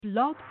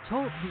Blog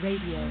Talk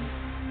Radio.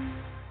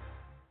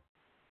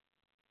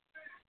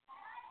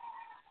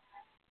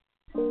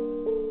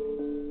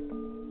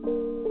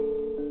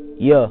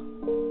 Yeah.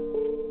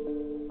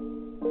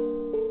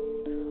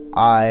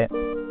 I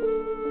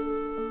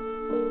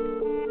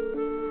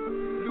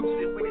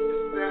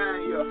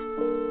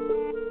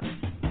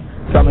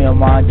Tell me your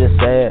mind, just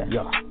say it.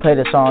 Yeah. Play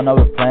the song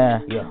over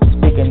playing. Yeah.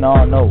 Speaking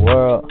on the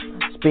world,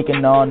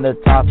 speaking on the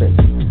topic.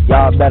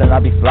 Y'all better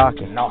not be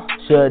flocking. No.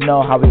 Should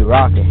know how we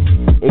rockin'.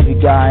 If you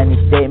got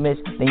any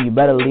statements, then you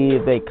better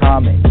leave a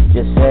comment.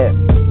 Just say it,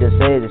 just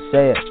say it, just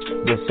say it,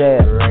 just say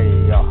it.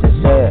 Radio.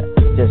 Just say it,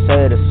 just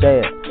say it, just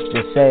say it,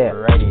 just say it.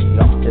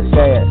 Radio. Just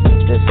say it,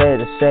 just say it,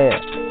 just say it,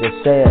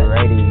 just say it.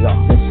 Radio.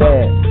 Just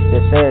say it,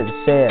 just say it,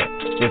 just say it,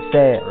 just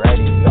say it.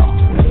 Radio.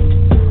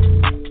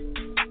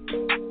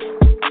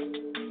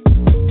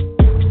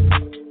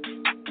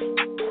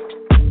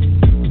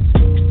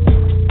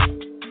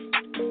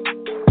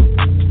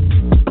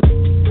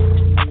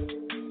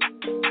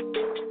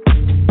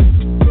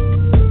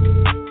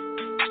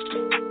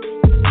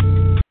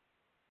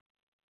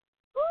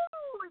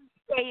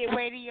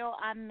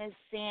 I'm Miss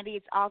Sandy.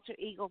 It's Alter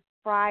Ego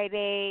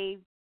Friday,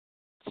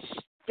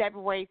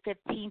 February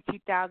 15,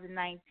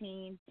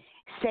 2019.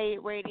 Say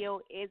It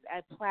Radio is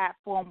a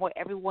platform where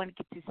everyone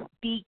gets to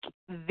speak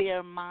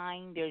their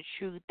mind, their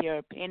truth, their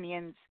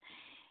opinions.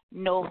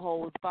 No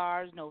holds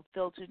bars, no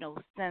filter, no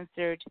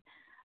censored.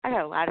 I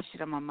got a lot of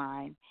shit on my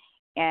mind.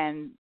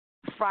 And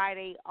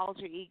Friday,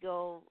 Alter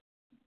Ego,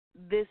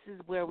 this is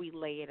where we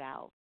lay it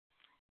out.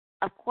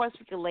 Of course,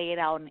 we can lay it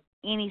out in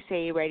any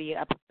Say It Radio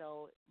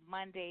episode.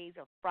 Mondays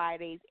or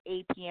Fridays,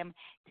 8 p.m.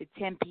 to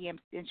 10 p.m.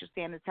 Central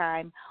Standard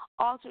Time.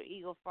 Alter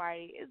Ego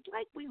Friday is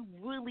like we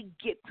really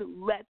get to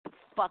let the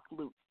fuck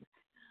loose.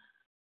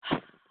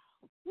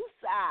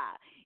 Woosah.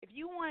 If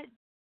you want to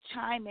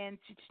chime in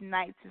to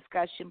tonight's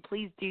discussion,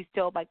 please do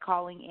so by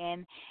calling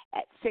in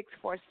at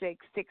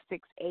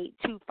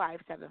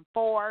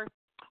 646-668-2574.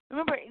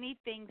 Remember,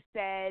 anything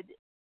said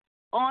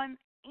on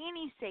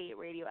any Say It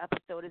Radio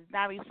episode is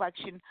not a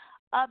reflection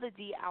of the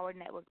D Hour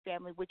Network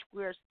family, which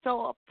we're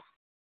so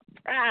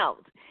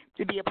proud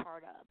to be a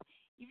part of.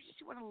 You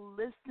just want to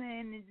listen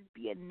and just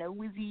be a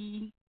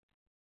nosy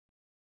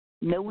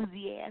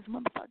ass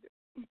motherfucker.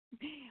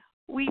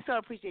 We so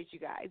appreciate you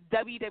guys.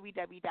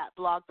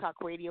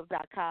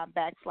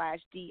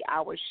 www.blogtalkradio.com/D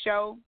Hour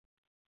Show.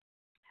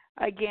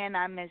 Again,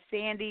 I'm Miss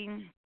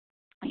Sandy.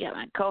 I got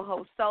my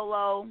co-host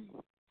Solo.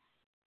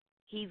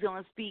 He's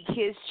going to speak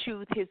his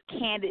truth, his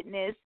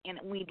candidness, and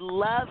we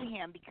love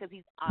him because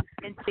he's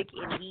authentic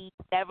and he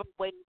never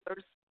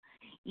wavers.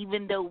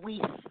 Even though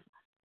we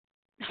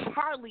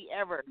hardly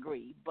ever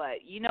agree,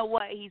 but you know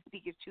what? He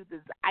speaks his truth.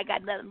 I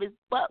got nothing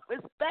but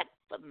respect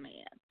for the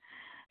man.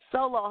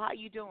 Solo, how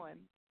you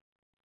doing?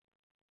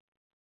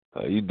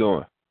 How you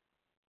doing?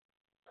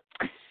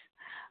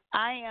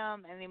 I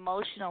am an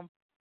emotional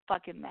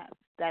fucking mess.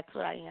 That's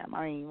what I am.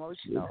 I'm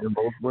emotional. Yeah,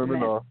 most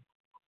women mess. are.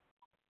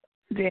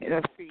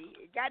 Let's see.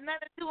 It got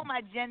nothing to do with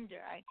my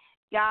gender.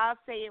 Y'all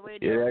say it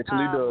with It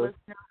actually does.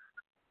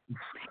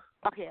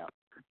 Okay.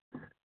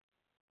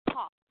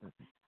 Pause.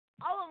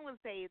 All I'm going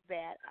to say is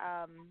that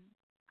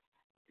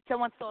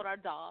someone sold our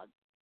dog,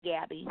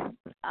 Gabby,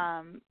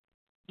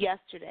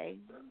 yesterday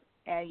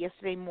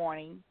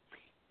morning,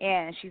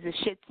 and she's a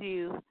Shih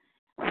Tzu,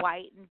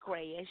 white and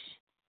grayish.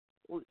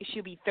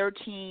 She'll be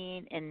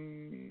 13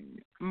 in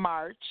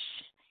March,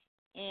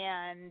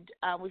 and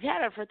we've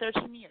had her for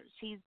 13 years.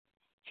 She's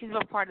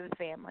a part of the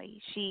family.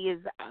 She has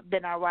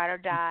been our ride or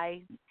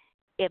die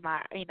in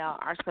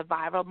our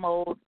survival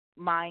mode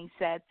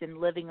mindsets and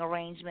living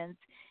arrangements.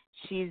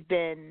 She's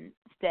been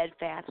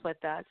steadfast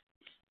with us.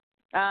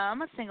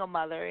 I'm a single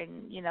mother,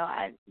 and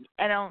I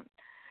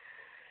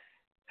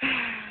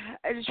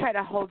just try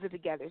to hold it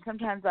together.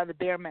 Sometimes by the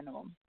bare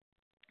minimum,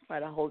 try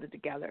to hold it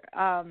together.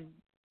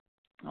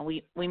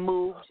 We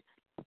moved.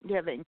 We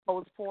have an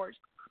enclosed porch.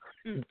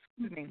 Excuse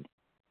me,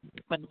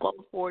 an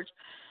enclosed porch,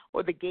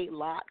 or the gate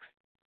locks.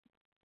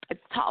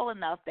 It's tall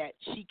enough that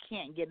she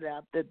can't get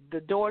up.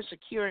 The door's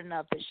secure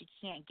enough that she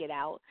can't get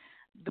out.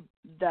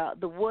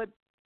 The wood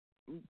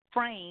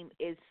frame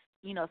is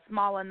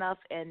small enough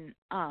and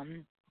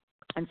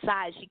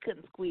size she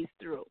couldn't squeeze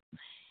through.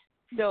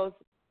 So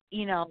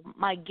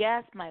my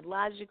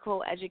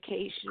logical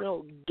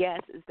educational guess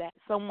is that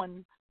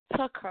someone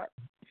took her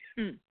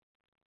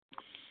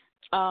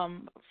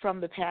from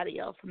the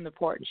patio, from the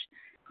porch.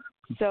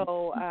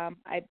 So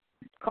I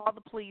called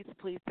the police. The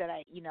police said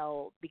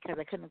because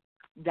I couldn't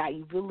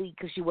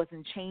because she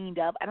wasn't chained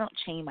up. I don't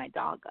chain my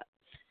dog up.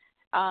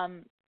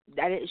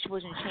 She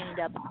wasn't chained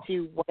up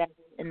to whatever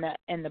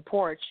in the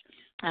porch,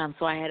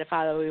 so I had to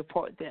file a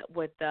report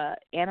with the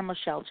animal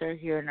shelter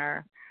here in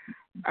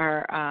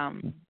our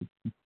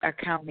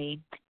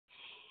county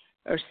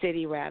or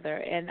city rather,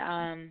 and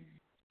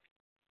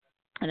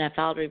I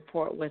filed a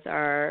report with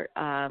our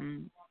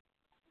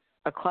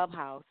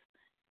clubhouse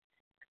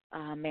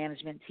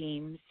management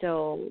team.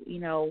 So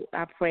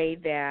I pray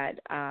that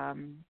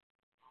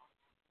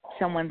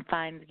someone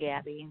finds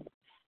Gabby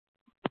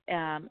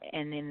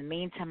And in the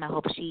meantime, I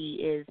hope she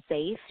is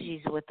safe.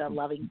 She's with a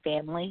loving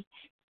family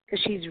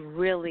because she's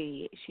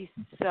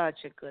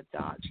such a good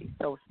dog. She's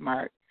so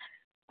smart.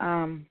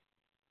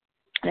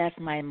 That's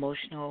my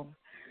emotional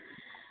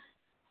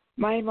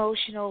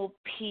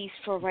piece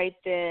for right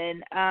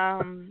then.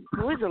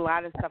 There's a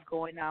lot of stuff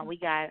going on. We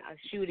got a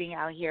shooting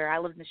out here. I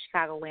live in the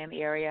Chicagoland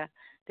area.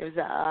 There's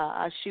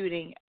a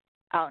shooting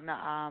out in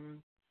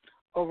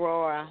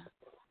Aurora.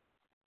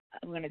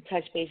 I'm going to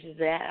touch bases with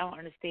that. I don't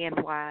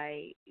understand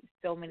why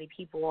so many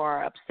people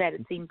are upset.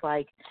 It seems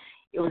like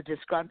it was a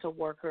disgruntled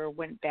worker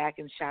went back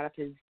and shot up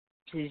his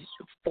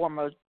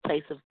former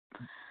place of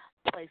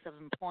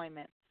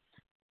employment.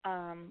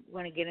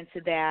 Want to get into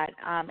that.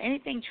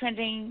 Anything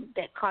trending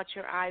that caught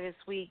your eye this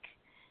week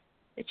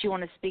that you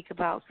want to speak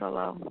about,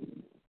 Solo?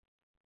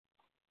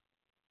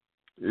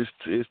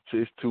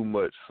 It's too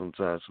much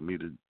sometimes for me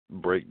to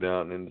break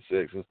down into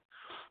sections.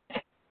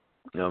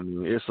 I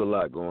mean, it's a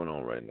lot going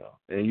on right now.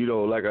 And,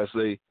 like I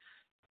say,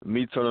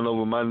 me turning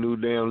over my new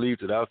damn leaf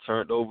that I've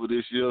turned over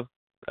this year,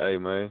 hey,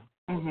 man,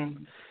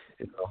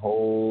 it's a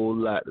whole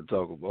lot to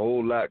talk about, a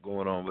whole lot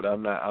going on. But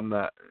I'm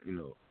not,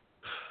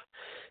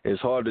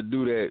 it's hard to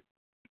do that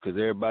because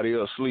everybody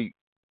else sleep.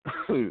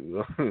 What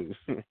do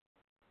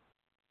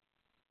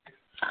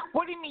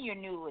you mean your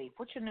new leaf?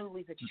 What's your new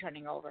leaf that you're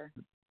turning over?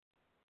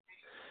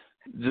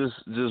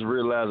 Just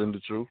realizing the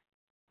truth.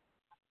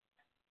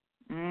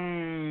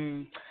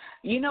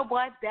 You know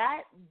what?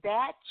 That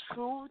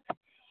truth.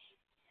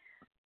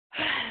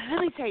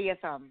 Let me tell you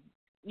something.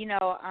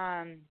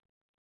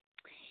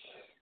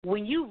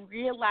 When you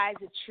realize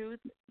the truth,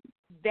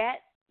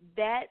 that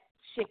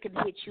shit can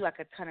hit you like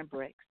a ton of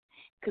bricks.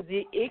 Because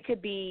it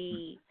could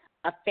be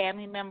a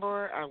family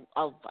member, or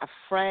a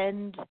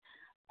friend,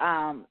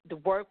 the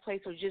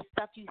workplace, or just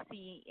stuff you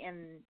see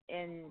in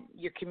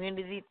your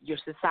community, your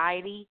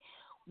society.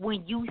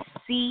 When you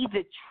see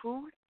the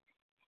truth,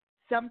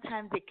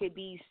 sometimes it could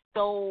be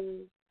so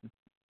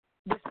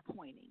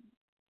disappointing.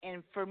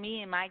 And for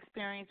me, in my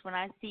experience, when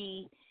I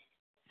see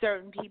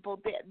certain people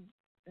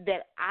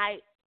that I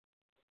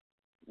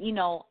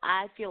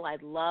feel I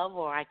love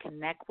or I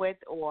connect with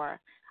or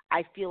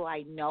I feel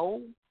I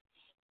know,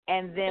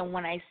 and then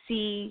when I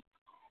see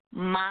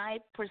my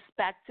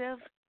perspective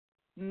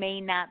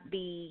may not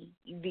be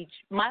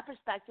my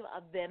perspective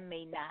of them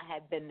may not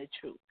have been the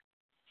truth.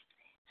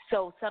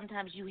 So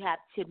sometimes you have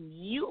to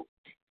mute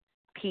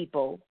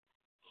people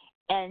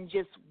and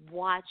just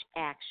watch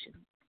action.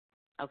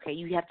 Okay,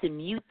 you have to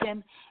mute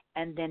them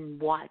and then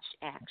watch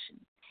action.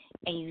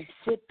 And you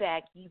sit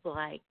back, you be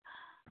like,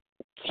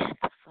 get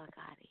the fuck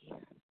out of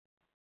here.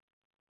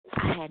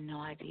 I had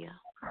no idea.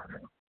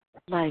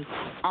 Like,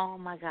 oh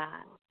my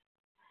God.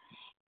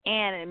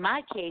 And in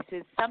my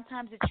cases,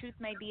 sometimes the truth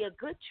may be a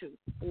good truth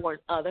for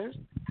others.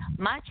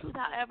 My truth,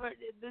 however,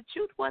 the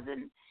truth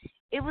wasn't,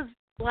 it was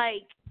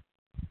like,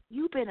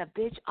 you've been a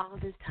bitch all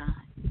this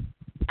time.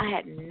 I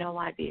had no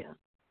idea.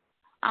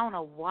 I don't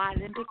know why I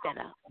didn't pick that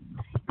up.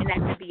 And that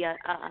could be a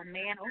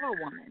man or a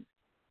woman.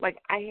 Like,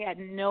 I had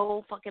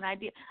no fucking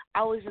idea.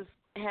 I always just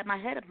had my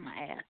head up in my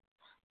ass.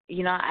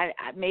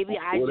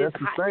 That's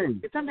the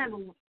same. Sometimes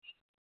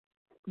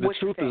the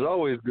truth is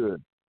always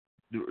good.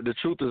 The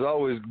truth is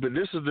always, but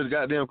this is the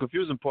goddamn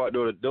confusing part,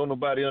 though, that don't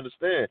nobody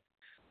understand.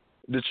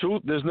 The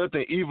truth, there's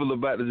nothing evil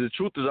about it. The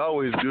truth is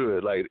always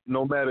good. Like,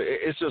 no matter,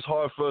 it's just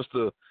hard for us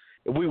to,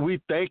 we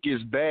think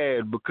it's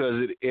bad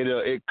because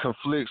it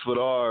conflicts with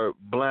our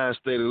blind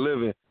state of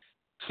living.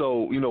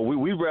 So,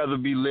 we'd rather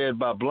be led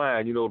by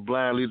blind,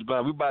 blind leads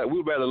blind.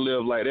 We'd rather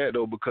live like that,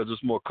 though, because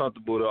it's more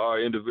comfortable to our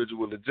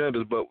individual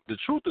agendas. But the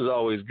truth is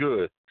always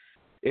good.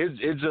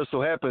 It just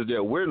so happens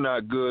that we're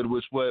not good,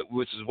 which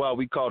is why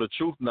we call the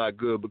truth not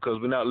good,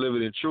 because we're not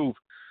living in truth.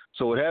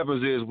 So what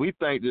happens is we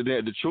think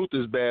that the truth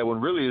is bad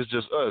when really it's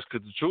just us,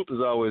 because the truth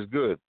is always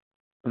good.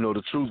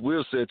 The truth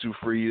will set you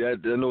free. I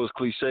know it's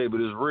cliche,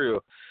 but it's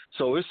real.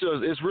 So it's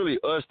really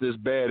us that's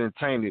bad and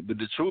tainted, but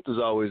the truth is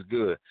always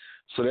good.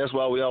 So that's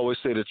why we always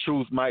say the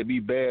truth might be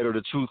bad or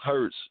the truth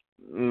hurts.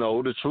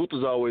 No, the truth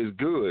is always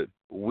good.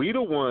 We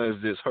the ones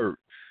that's hurt.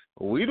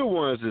 We the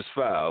ones that's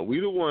foul. We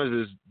the ones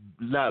that's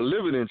not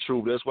living in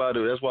truth. That's why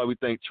we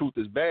think truth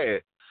is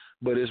bad.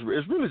 But it's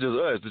really just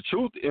us. The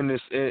truth in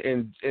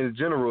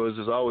general is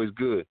just always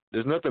good.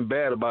 There's nothing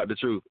bad about the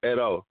truth at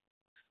all.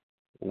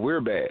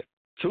 We're bad.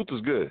 Truth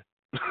is good.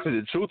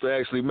 The truth will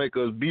actually make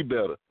us be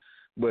better.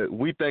 But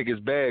we think it's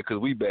bad because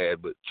we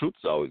bad. But truth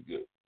is always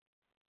good.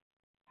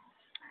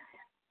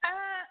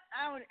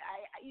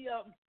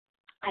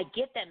 I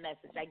get that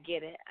message. I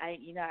get it.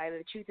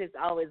 The truth is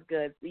always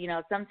good.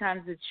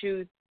 Sometimes the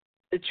truth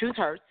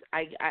hurts.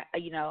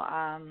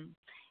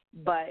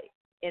 But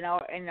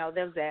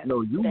there's that.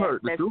 No, you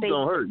hurt. The truth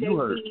don't hurt. You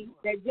hurt.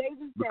 That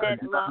Jason said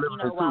a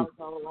while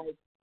ago, like,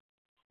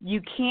 you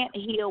can't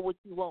heal what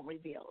you won't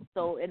reveal.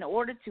 So in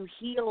order to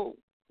heal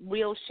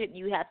real shit,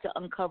 you have to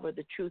uncover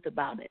the truth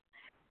about it.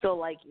 So,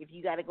 like, if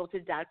you got to go to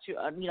the doctor,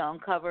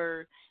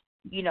 uncover,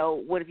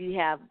 what if you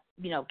have,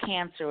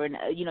 cancer, and,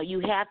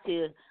 you have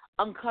to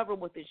uncover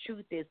what the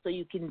truth is so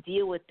you can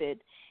deal with it,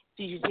 so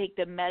so you should take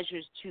the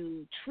measures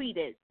to treat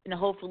it and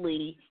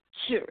hopefully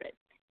cure it.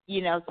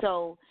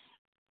 So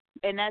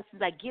in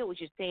essence, I get what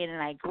you're saying,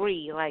 and I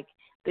agree. Like,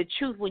 the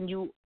truth, when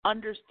you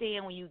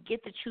understand, when you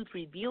get the truth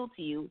revealed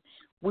to you,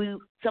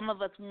 some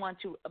of us want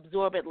to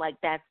absorb it like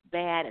that's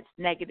bad, it's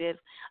negative.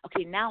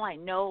 Okay, now I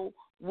know.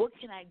 What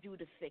can I do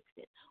to fix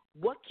it?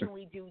 What can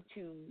we do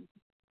to,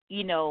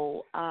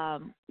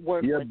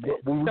 work with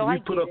it? But we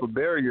put up a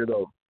barrier,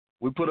 though.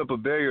 We put up a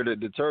barrier that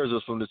deters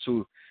us from the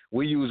truth.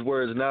 We use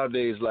words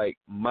nowadays like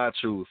my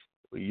truth,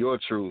 your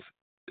truth.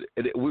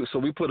 So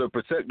we put a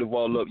protective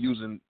wall up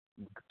using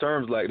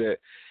terms like that.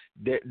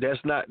 That's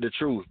not the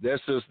truth.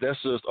 That's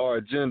just our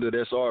agenda.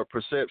 That's our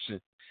perception.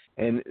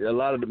 And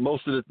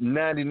most of the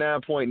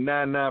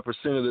 99.99%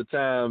 of the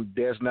time,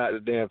 that's not the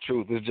damn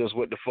truth. It's just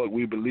what the fuck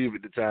we believe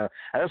at the time.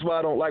 And that's why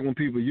I don't like when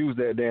people use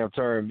that damn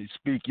term,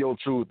 speak your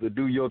truth or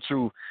do your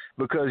truth,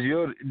 because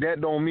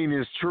that don't mean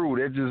it's true.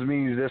 That just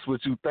means that's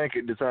what you think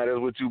at the time.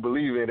 That's what you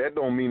believe in. That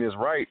don't mean it's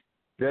right.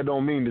 That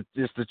don't mean that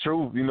it's the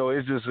truth.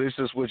 It's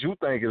just what you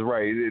think is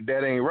right.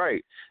 That ain't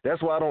right.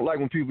 That's why I don't like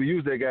when people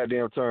use that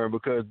goddamn term,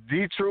 because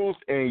the truth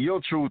and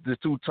your truth is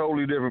two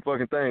totally different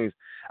fucking things.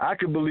 I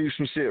could believe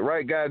some shit,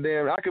 right?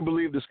 Goddamn, I could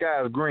believe the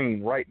sky is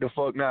green right the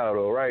fuck now,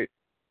 though, right?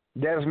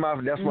 That's my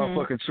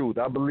fucking truth.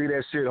 I believe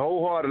that shit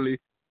wholeheartedly,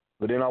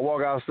 but then I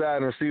walk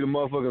outside and see the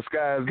motherfucking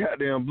sky is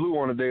goddamn blue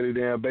on a daily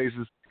damn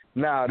basis.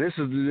 Now, this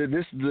is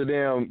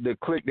the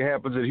click that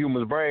happens in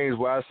humans' brains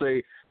where I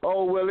say,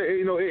 oh, well,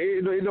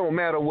 it don't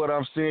matter what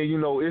I'm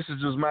saying. This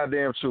is just my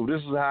damn truth.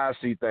 This is how I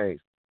see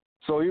things.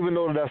 So even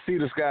though that I see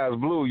the sky is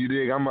blue, you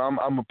dig, I'm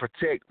gonna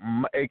protect,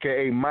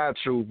 aka my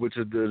truth, which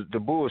is the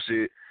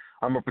bullshit.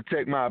 I'm gonna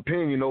protect my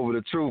opinion over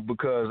the truth,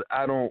 because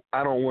I don't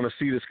want to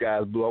see the sky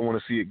is blue. I want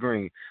to see it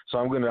green. So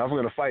I'm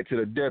gonna fight to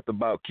the death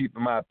about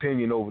keeping my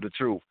opinion over the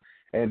truth.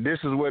 And this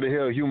is where the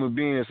hell human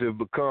beings have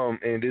become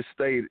in this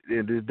state,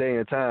 in this day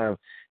and time.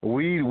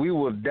 We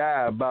will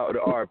die about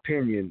our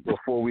opinion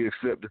before we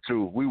accept the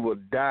truth. We will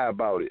die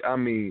about it. I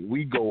mean,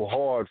 we go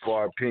hard for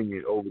our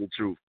opinion over the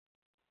truth.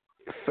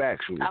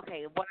 Factually.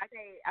 Okay, well,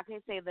 I can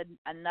say that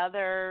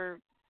another,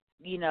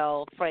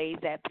 phrase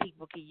that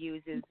people can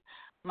use is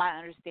my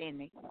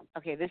understanding.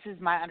 Okay, this is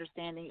my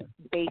understanding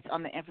based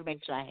on the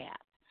information I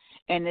have.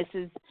 And this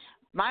is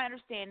my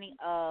understanding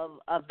of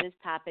this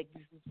topic.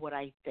 This is what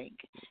I think.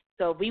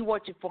 So if we were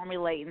to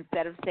formulate,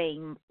 instead of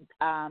saying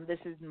this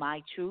is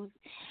my truth,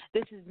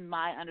 this is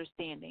my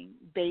understanding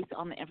based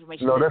on the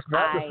information No, that's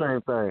not I the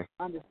same thing.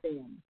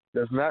 Understand.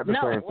 That's not the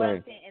same thing.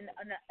 I'm saying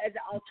as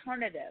an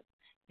alternative,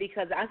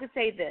 because I could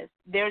say this.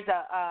 There's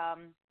a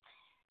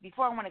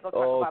before I want to go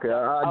talk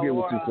about I get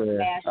what you're saying.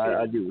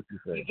 I get what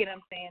you're saying. You get what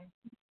I'm saying?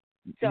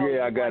 So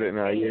yeah, I got it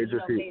now. Yeah,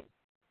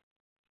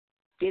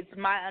 it's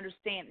my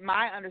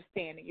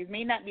understanding. It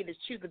may not be the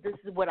truth, but this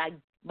is what I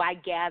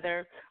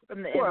gather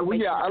from the information. Well,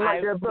 yeah, I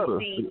like that better.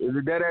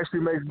 That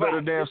actually makes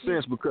better damn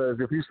sense, because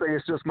if you say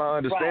it's just my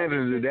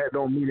understanding, that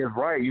don't mean it's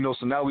right.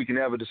 So now we can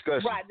have a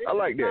discussion. Right. I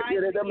like that.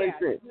 That makes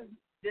sense.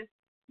 This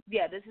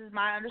is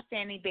my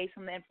understanding based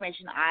on the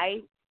information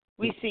I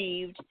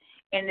received,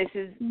 and this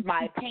is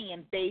my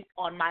opinion based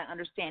on my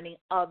understanding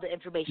of the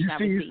information I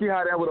received. You see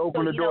how that would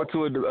open the door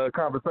to a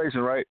conversation,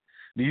 right?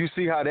 Do you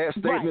see how that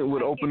statement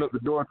would open up the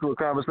door to a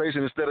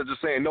conversation instead of just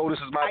saying, no, this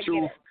is my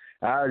truth,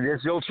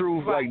 that's your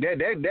truth? Right. Like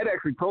that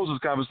actually closes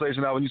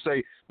conversation out when you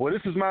say, well,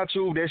 this is my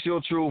truth, that's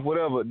your truth,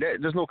 whatever.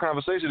 There's no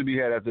conversation to be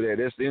had after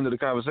that. That's the end of the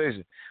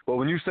conversation. But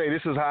when you say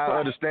this is how I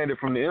understand it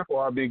from the info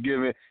I've been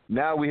given,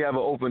 now we have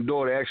an open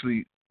door to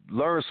actually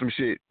learn some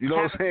shit. You know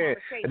what I'm saying?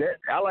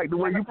 I like the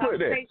way you put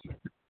that.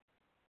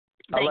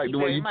 I like the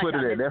way you put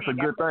it. That's a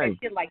good thing.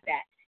 Shit like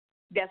that.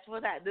 That's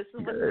what this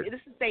is what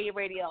this is Say It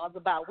Radio is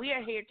about. We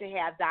are here to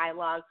have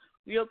dialogue,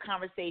 real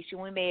conversation.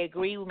 We may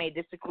agree, we may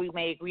disagree, we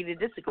may agree to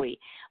disagree.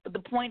 But the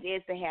point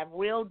is to have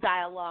real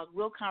dialogue,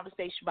 real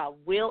conversation about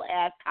real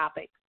ass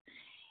topics,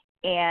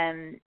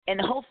 and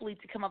hopefully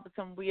to come up with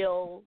some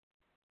real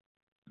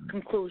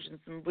conclusions,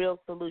 some real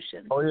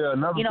solutions. Oh yeah,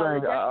 another thing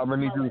I'm gonna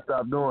need you to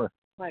stop doing.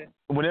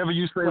 Whenever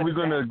you say we're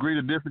gonna agree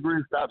to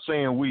disagree, stop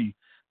saying we.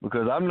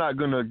 Because I'm not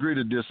going to agree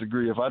to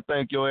disagree. If I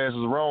think your ass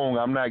is wrong,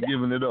 I'm not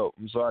giving it up.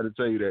 I'm sorry to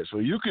tell you that. So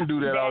you can do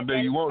that all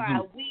day you want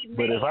to.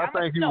 But if I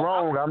think you're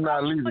wrong, I'm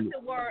not leaving it.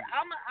 I'm going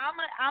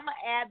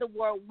to add the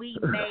word we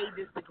may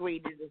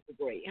disagree to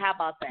disagree. How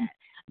about that?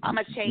 I'm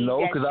going to change that.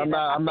 No, because I'm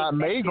not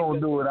may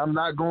going to do it. I'm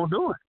not going to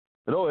do it.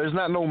 No, there's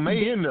not no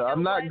may in there.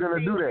 I'm not going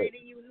to do that.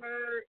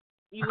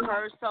 You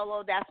heard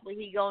Solo. That's what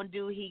he gonna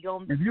do.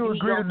 If you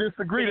agree to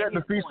disagree, that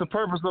defeats the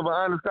purpose of an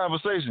honest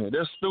conversation.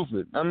 That's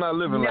stupid. I'm not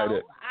living like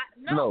that.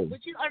 No, but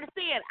you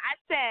understand. I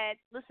said,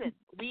 listen,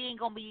 we ain't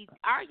gonna be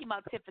arguing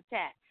about tit for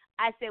tat.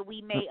 I said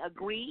we may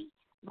agree,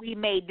 we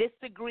may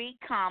disagree,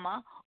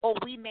 or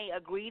we may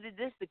agree to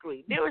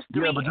disagree. There was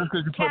three. Yeah, but just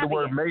because you put the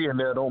word may in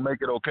there, don't make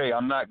it okay.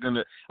 I'm not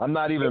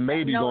even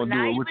maybe gonna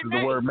do it, which is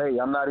the word may.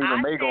 I'm not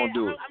even may gonna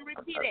do it.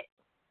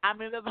 I'm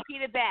going to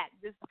repeat it back.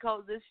 This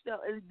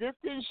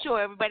to ensure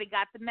everybody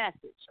got the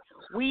message.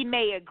 We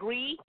may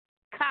agree,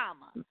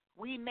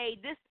 we may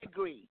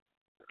disagree,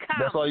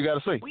 That's all you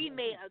got to say. We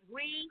may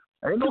agree.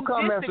 Ain't no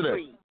comment to that.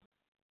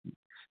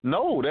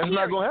 No, that's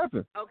not going to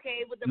happen.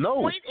 Okay, but the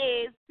point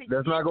is to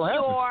that's get not gonna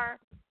your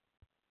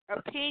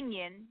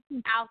opinion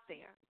out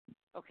there.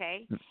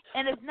 Okay?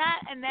 And it's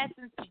not in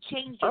essence to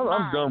change your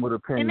mind. I'm done with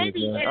opinions,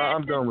 man.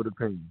 I'm done with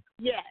opinions.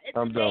 Yeah, it's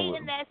I'm done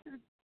with in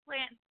essence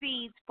plant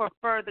seeds for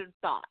further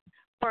thought,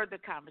 further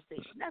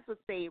conversation. That's what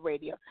Say It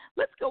Radio.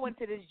 Let's go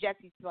into this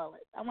Jesse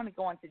Smollett. I want to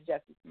go into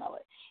Jesse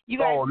Smollett. You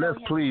guys know let's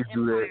him please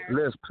from do Empire.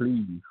 that. Let's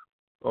please.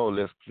 Oh,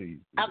 let's please.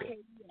 Okay,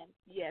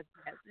 yes.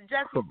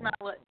 Jesse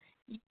Smollett,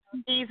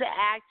 he's an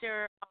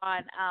actor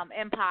on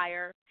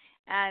Empire,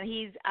 and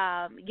he's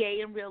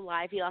gay in real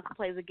life. He also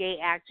plays a gay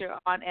actor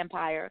on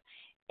Empire,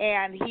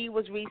 and he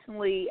was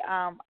recently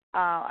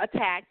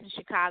attacked in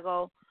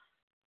Chicago.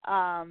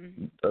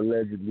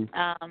 Allegedly.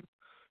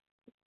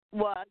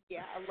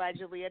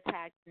 Allegedly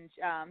attacked in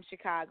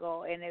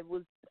Chicago, and it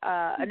was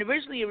and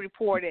originally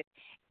reported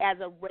as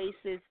a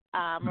racist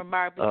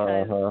remark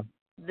because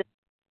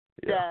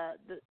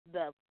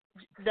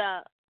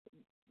the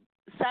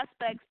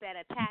suspects that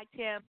attacked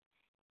him,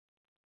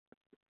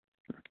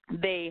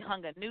 they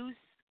hung a noose,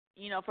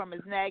 from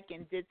his neck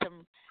and did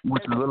some,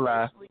 which is a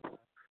lie,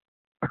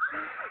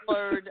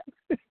 slurred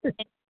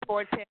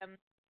towards him,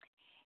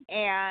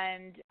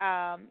 and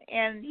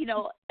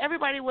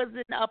everybody was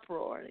in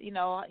uproar.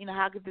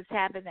 How could this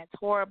happen? That's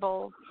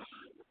horrible.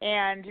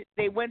 And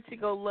they went to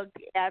go look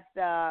at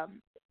the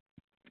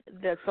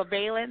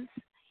surveillance,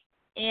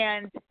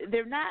 and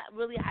they're not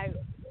really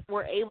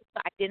were able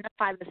to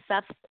identify the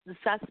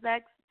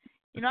suspects.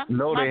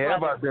 No, they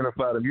have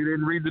identified them. You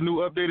didn't read the new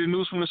updated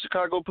news from the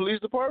Chicago Police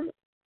Department?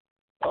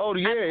 Oh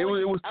yeah, it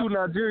was two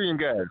Nigerian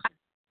guys.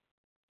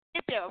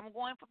 Get there. I'm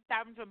going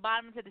starting from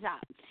bottom to the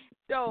top.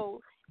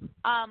 So,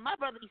 my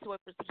brother used to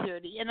work for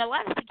security, and a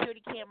lot of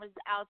security cameras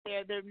out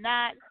there, they're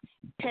not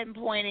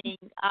pinpointing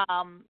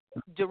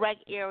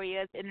direct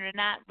areas, and they're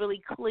not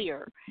really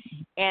clear.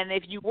 And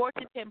if you were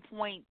to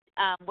pinpoint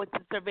what the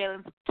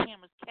surveillance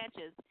cameras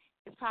catches,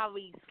 it's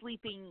probably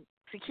sleeping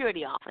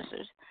security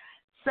officers.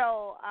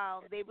 So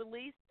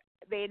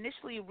they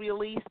initially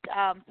released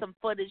some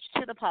footage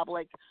to the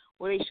public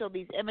where they showed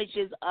these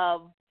images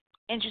of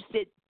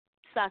interested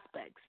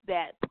suspects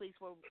that police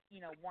were,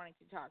 wanting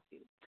to talk to.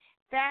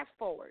 Fast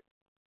forward.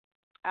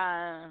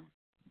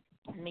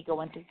 Let me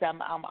go into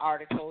some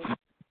articles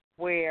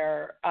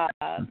where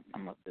I'm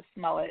going to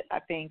smell it, I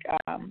think.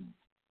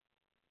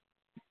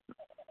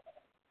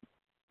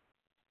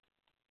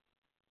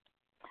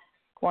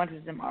 Go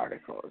into some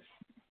articles.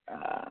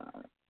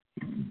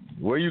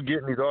 Where are you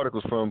getting these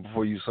articles from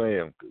before you say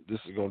them? This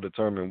is going to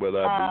determine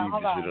whether I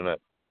believe you shit or not.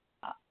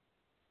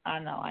 I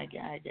know. I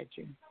get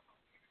you.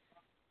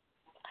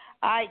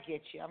 I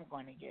get you. I'm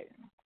going to get it.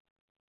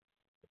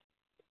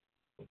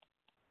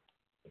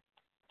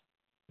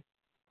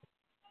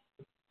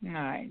 All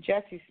right,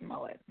 Jesse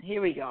Smollett.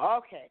 Here we go.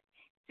 Okay.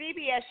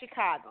 CBS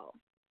Chicago.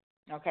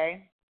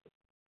 Okay.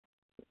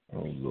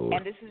 Oh, Lord.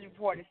 And this is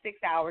reported 6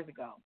 hours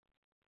ago.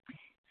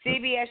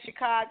 CBS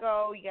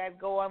Chicago, you guys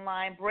go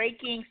online.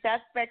 Breaking: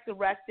 suspects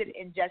arrested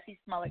in Jesse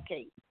Smollett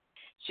case.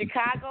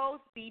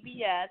 Chicago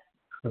CBS,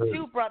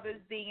 two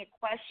brothers being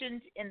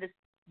questioned in the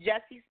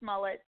Jesse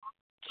Smollett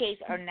case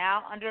are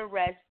now under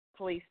arrest,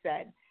 police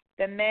said.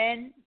 The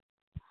men,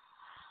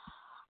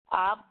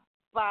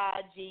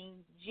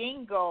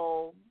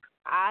 Jingo,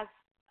 I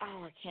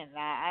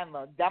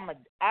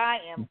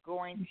am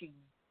going to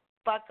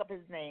fuck up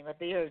his name, but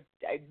they are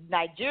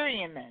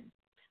Nigerian men,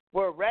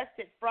 were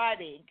arrested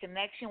Friday in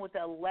connection with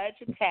the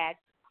alleged attack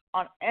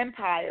on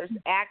Empire's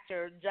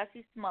actor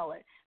Jesse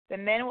Smollett. The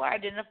men were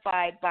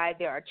identified by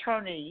their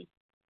attorney,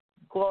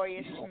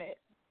 Gloria Schmidt.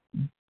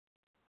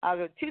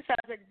 The two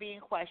suspects being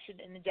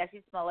questioned in the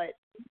Jesse Smollett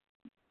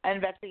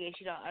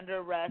investigation are under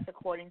arrest,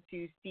 according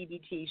to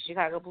CBT,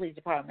 Chicago Police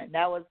Department.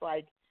 That was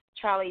like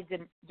Charlie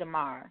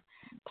DeMar.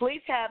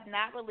 Police have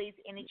not released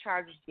any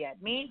charges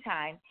yet.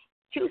 Meantime,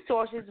 two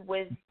sources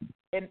with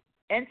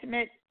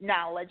intimate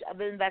knowledge of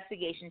the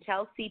investigation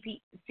tell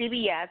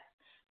CBS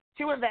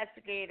two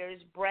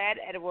investigators, Brad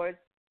Edwards,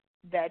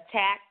 the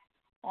attack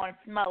on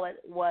Smollett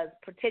was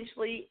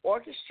potentially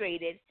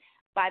orchestrated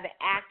by the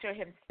actor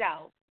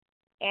himself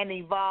and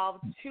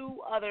involved two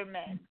other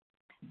men.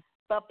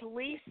 But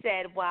police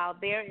said while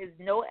there is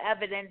no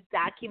evidence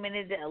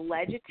documenting the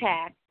alleged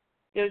attack,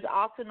 there's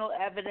also no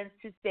evidence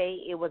to say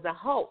it was a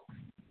hoax.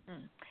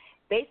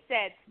 They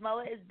said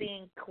Smollett is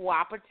being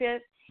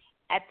cooperative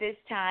at this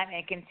time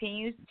and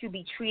continues to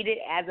be treated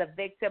as a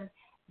victim,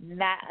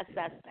 not a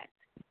suspect.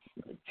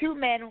 Two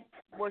men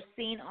were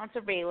seen on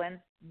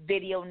surveillance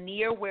video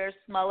near where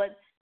Smollett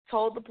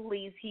told the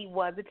police he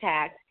was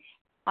attacked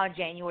on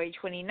January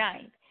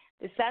 29th.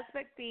 The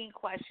suspects being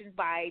questioned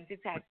by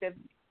detectives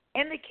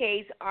in the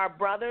case are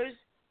brothers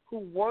who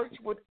worked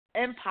with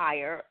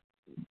Empire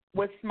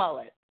with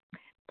Smollett.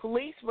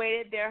 Police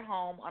raided their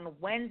home on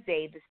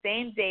Wednesday, the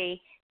same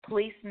day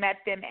police met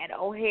them at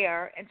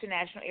O'Hare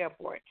International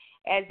Airport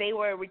as they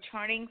were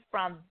returning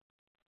from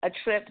a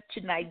trip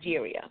to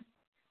Nigeria.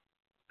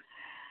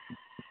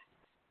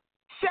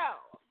 So,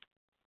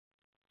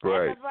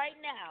 Right. As of right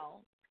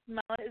now,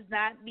 Smollett is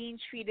not being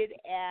treated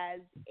as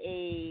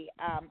a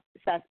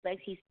suspect.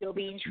 He's still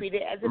being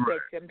treated as a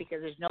victim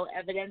because there's no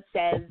evidence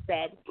says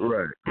that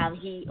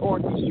he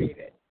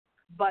orchestrated.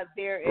 But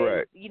there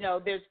is,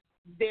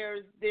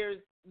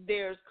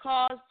 there's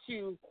cause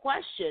to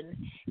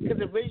question because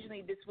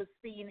originally this was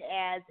seen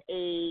as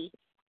a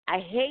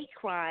hate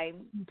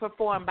crime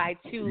performed by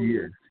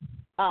two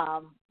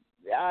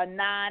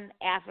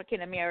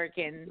non-African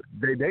American.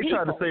 They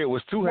tried to say it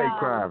was two hate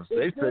crimes.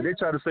 They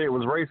tried to say it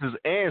was racist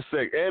and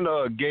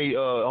gay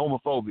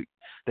homophobic.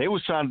 The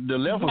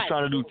left was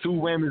trying to do two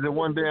whammies at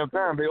one damn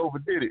time. They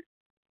overdid it.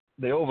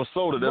 They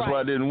oversold it. That's why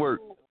it didn't work.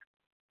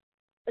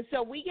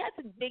 So we got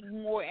to dig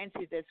more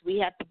into this. We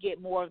have to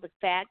get more of the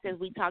facts, as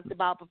we talked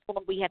about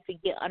before. We have to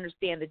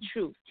understand the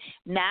truth.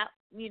 Now,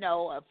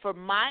 for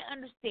my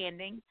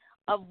understanding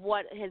of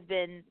what has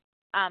been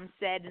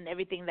said and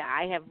everything that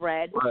I have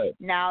read,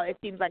 now it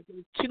seems like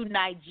there's two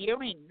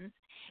Nigerians,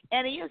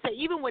 and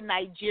even with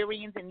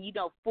Nigerians and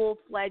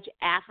full-fledged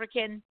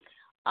African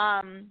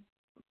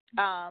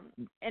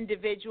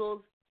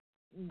individuals,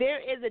 there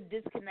is a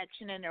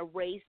disconnection and a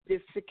race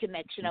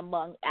disconnection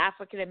among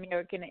African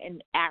American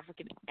and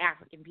African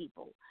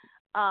people.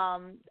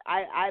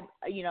 I've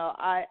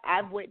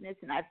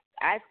witnessed and I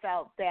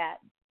felt that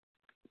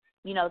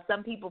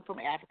some people from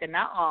Africa,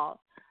 not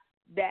all,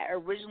 that are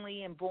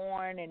originally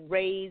born and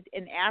raised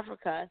in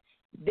Africa,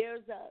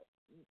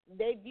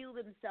 they view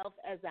themselves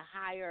as a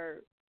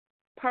higher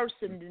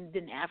person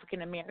than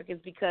African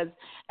Americans because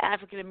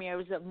African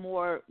Americans are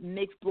more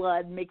mixed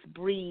blood, mixed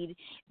breed,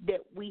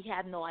 that we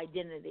have no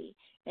identity.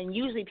 And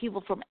usually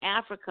people from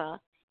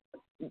Africa.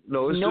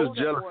 No, it's just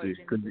jealousy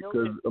because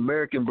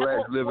American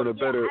blacks live in a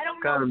better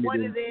economy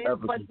than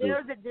Africans. But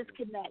there's a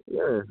disconnect.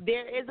 Yeah.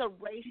 There is a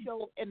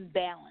racial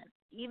imbalance.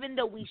 Even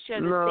though we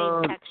share the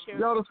same texture.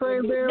 Y'all the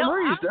same damn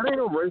race. That ain't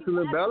no racial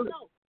imbalance.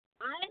 No.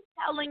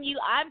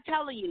 I'm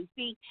telling you.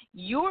 See,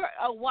 you're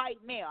a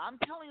white male. I'm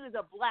telling you, there's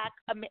a black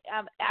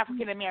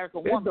African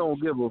American woman. It don't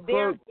give a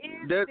fuck.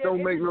 That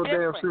don't make no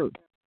damn sense.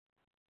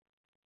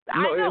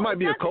 No, it might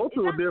be a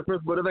cultural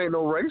difference, but it ain't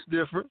no race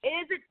difference.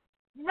 Is it?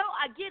 No,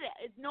 I get it.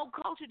 It's no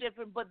culture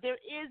difference, but there's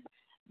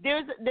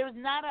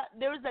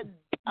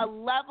a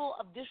level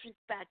of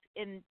disrespect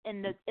in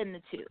the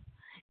two,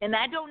 and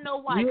I don't know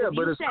why. Yeah,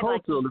 but it's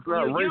cultural. It's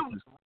not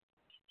racist.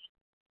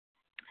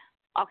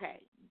 Okay.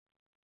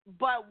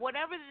 But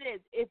whatever it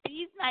is, if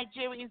these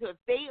Nigerians, if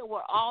they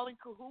were all in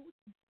cahoots,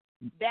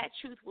 that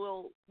truth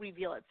will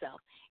reveal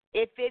itself.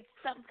 If it's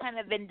some kind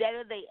of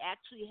vendetta they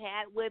actually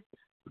had with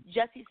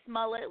Jussie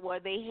Smollett, where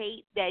they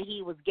hate that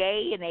he was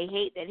gay and they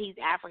hate that he's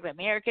African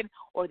American,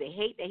 or they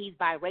hate that he's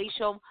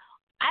biracial,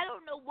 I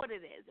don't know what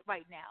it is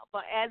right now.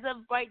 But as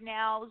of right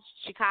now,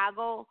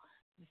 Chicago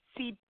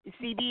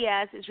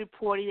CBS is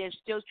reporting they're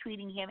still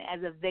treating him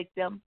as a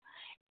victim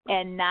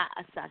and not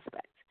a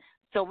suspect.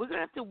 So we're gonna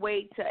have to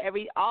wait till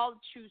all the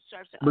truth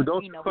starts to. But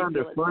don't you find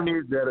it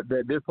funny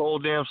that this whole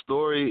damn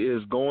story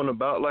is going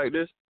about like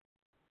this?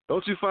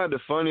 Don't you find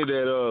it funny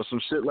that some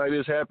shit like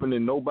this happened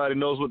and nobody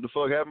knows what the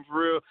fuck happened for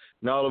real?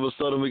 Now all of a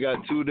sudden we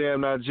got two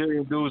damn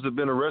Nigerian dudes that have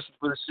been arrested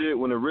for the shit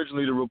when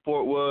originally the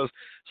report was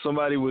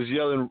somebody was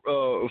yelling,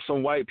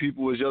 some white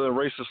people was yelling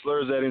racist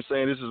slurs at him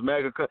saying this is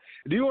MAGA.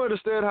 Do you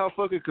understand how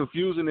fucking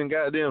confusing and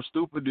goddamn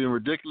stupid and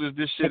ridiculous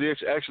this shit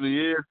actually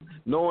is?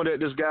 Knowing that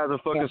this guy's a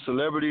fucking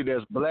celebrity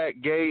that's black,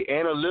 gay,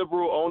 and a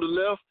liberal on the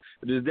left?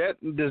 Does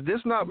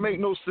this not make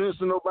no sense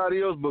to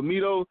nobody else but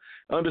me though?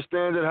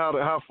 Understanding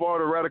how far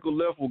the radical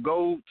left will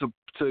go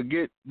to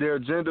get their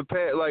agenda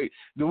passed. Like,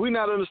 do we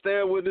not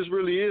understand what this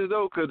really is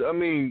though? Because I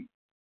mean,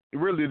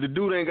 really, the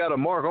dude ain't got a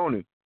mark on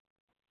him.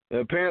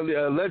 And apparently,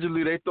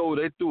 allegedly, they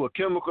threw a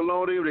chemical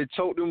on him. They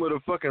choked him with a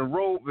fucking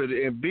rope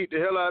and beat the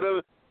hell out of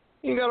him.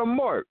 He ain't got a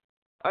mark.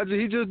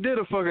 He just did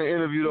a fucking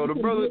interview though. The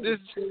brother,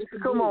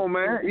 come on,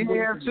 man, he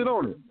didn't have shit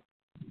on him.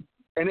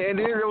 And then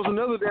there was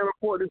another damn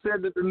report that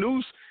said that the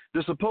noose,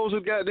 the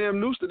supposed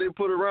goddamn noose that they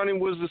put around him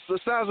was the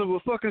size of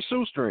a fucking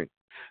shoestring.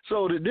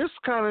 So this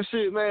kind of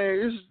shit,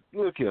 man,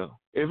 look here.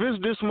 If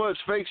it's this much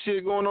fake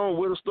shit going on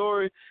with a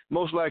story,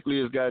 most likely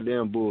it's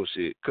goddamn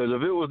bullshit. Because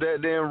if it was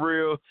that damn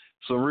real,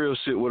 some real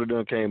shit would have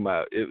done came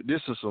out.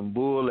 This is some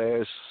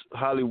bull-ass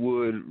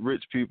Hollywood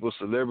rich people,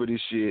 celebrity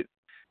shit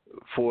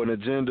for an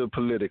agenda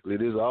politically.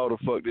 This is all the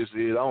fuck this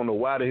is. I don't know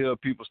why the hell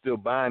people still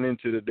buying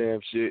into the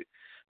damn shit.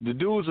 The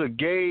dude's a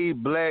gay,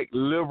 black,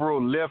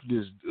 liberal,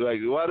 leftist.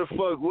 Like, why the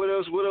fuck? What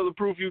else? What other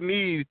proof you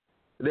need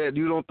that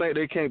you don't think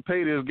they can't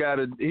pay this guy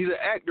he's an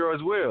actor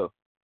as well?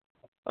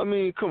 I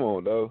mean, come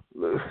on, though.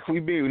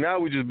 Now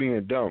we just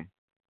being dumb.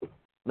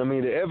 I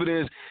mean, the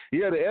evidence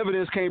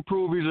can't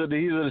prove he's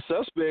a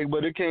suspect,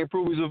 but it can't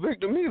prove he's a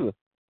victim either.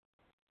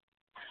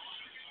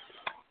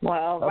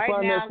 Well,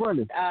 right now,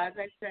 as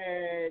I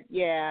said,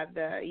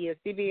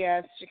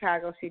 CBS,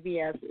 Chicago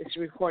CBS is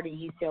reporting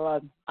he's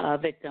still a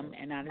victim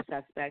and not a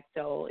suspect.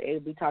 So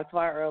we talked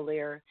about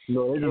earlier.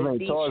 No, it just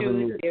ain't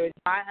charging me. There is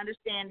my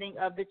understanding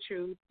of the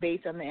truth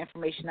based on the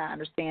information I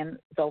understand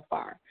so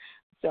far.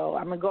 So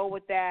I'm gonna go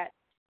with that.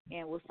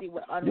 and we'll see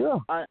what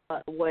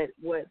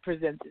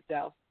presents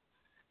itself.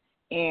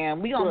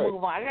 And we're gonna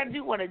move on. I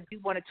do want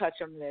to touch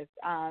on this.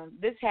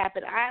 This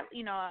happened.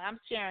 I'm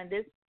sharing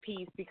this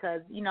piece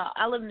because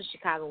I live in the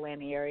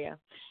Chicagoland area.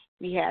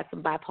 We had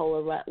some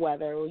bipolar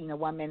weather.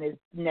 1 minute is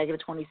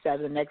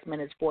 -27, the next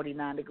minute is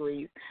 49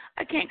 degrees.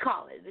 I can't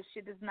call it. This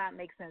shit does not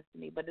make sense to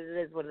me, but it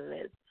is what it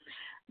is.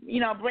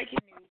 Breaking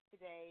news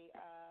today,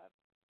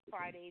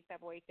 Friday,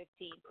 February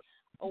 15th.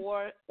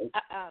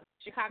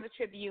 Chicago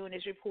Tribune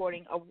is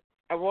reporting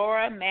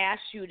Aurora mass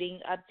shooting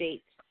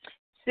updates.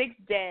 6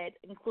 dead,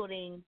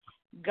 including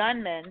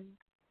gunmen,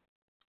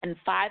 and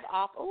 5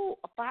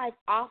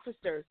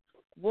 officers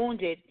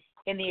wounded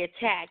in the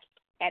attack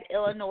at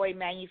Illinois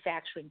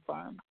manufacturing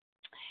firm.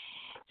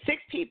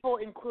 6 people,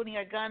 including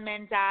a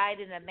gunman, died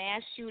in a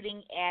mass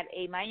shooting at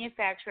a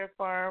manufacturer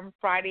firm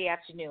Friday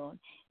afternoon,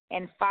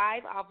 and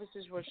 5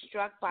 officers were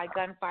struck by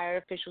gunfire,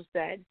 officials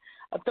said.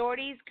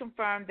 Authorities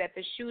confirmed that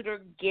the shooter,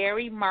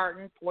 Gary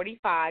Martin,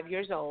 45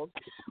 years old,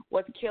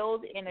 was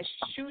killed in a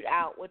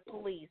shootout with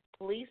police.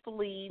 Police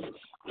believe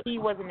he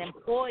was an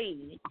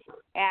employee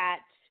at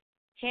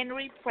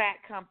Henry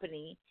Pratt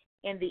Company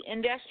in the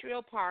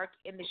industrial park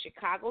in the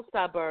Chicago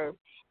suburb,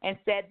 and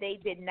said they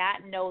did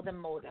not know the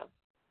motive.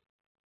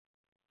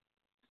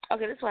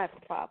 Okay, this is what I have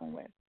a problem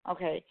with.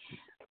 Okay.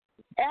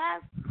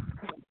 As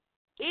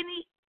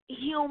any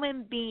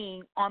human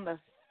being on the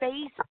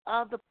face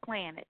of the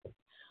planet,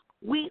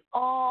 we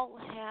all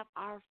have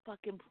our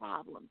fucking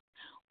problems.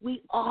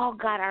 We all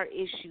got our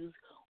issues.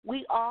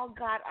 We all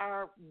got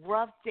our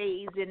rough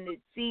days, and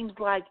it seems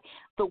like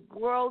the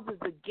world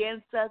is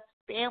against us,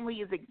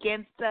 family is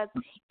against us,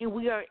 and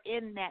we are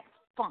in that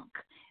funk,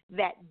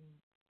 that,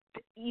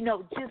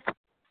 just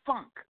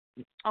funk,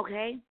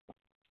 okay?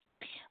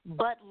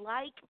 But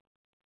like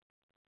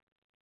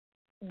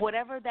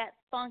whatever that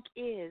funk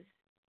is,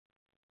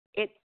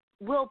 it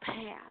will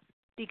pass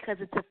because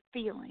it's a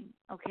feeling,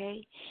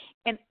 okay?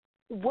 And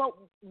what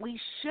we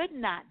should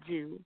not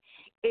do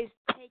is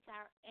take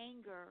our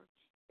anger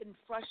and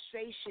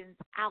frustrations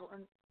out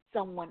on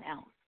someone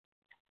else.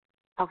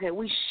 Okay,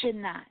 we should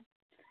not.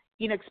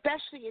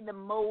 Especially in the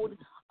mode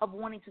of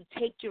wanting to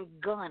take your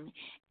gun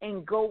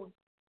and go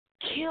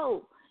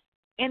kill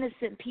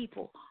innocent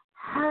people,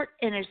 hurt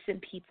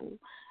innocent people,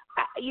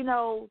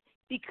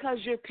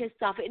 because you're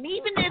pissed off. And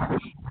even if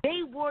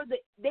they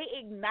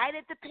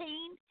ignited the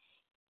pain,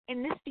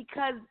 and this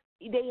because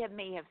they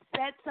may have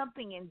said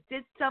something and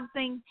did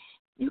something,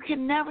 you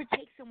can never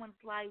take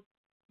someone's life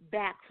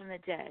back from the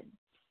dead.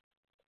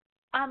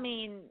 I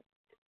mean,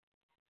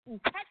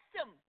 text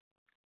them.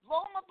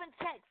 Blow them up in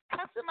text.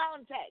 Cuss them out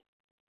in text.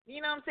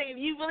 You know what I'm saying? If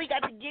you really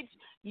got to get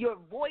your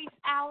voice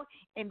out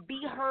and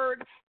be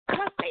heard,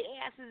 cuss their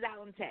asses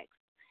out in text.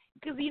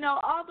 Because,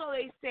 although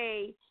they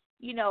say,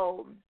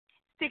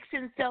 sticks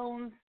and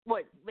stones,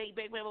 make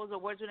those are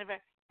words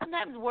whenever.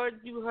 Sometimes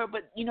words you heard,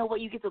 but you know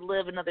what? You get to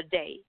live another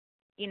day.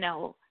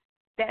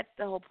 That's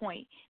the whole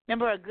point.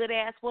 Remember a good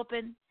ass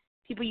whooping?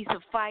 People used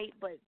to fight,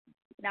 but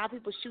now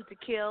people shoot to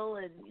kill,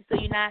 and so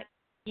you're not,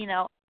 you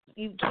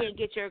can't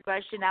get your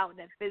aggression out in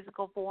that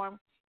physical form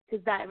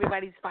because not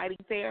everybody's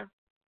fighting fair.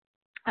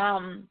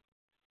 I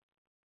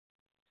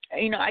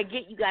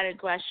get you got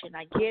aggression.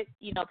 I get,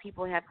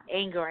 people have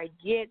anger. I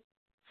get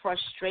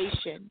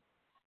frustration.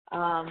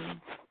 Blow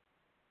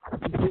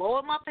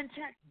them up in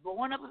text,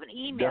 blowing up an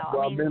email. That's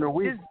why I've been a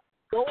week. Just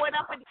blowing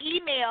up an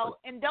email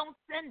and don't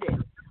send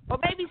it. Or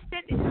maybe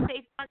send it and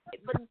say fuck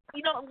it. But,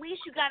 at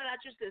least you got it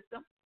out your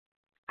system.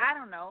 I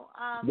don't know.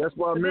 That's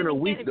why I'm in a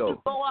week,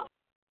 though.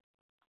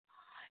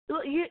 There's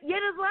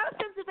a lot of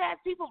sensitive ass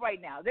people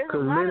right now.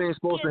 Because men ain't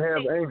supposed to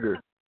have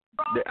anger.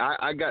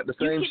 I got the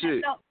same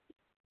shit.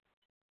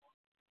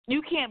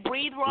 You can't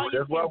breathe wrong.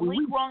 You can't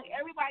bleed wrong.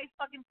 Everybody's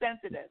fucking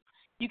sensitive.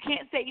 You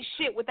can't say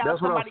shit without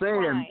somebody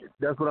crying.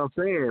 That's what I'm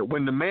saying.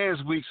 When the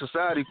man's weak,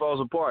 society falls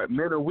apart.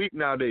 Men are weak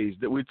nowadays.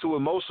 That we're too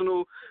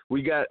emotional.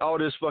 We got all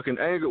this fucking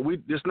anger.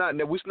 We're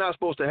not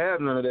supposed to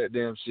have none of that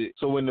damn shit.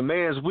 So when the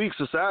man's weak,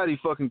 society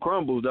fucking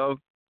crumbles,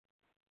 dog.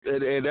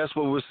 And that's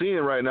what we're seeing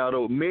right now,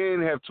 though.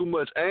 Men have too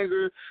much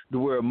anger.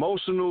 We're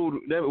emotional.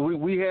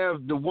 We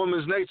have the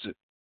woman's nature.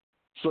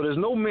 So there's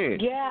no men.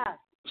 Yeah.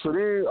 So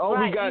then all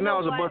we got now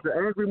is a bunch of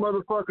angry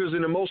motherfuckers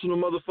and emotional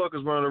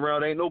motherfuckers running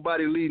around. Ain't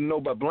nobody leading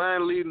nobody.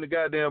 Blind leading the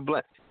goddamn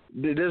blind.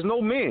 There's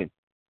no men.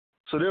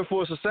 So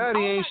therefore society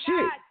ain't shit.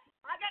 God.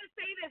 I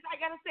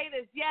gotta say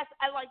this. Yes,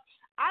 I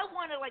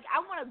wanna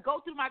go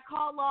through my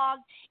call log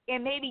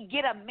and maybe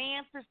get a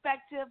man's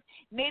perspective.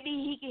 Maybe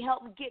he can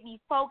help get me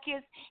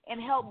focused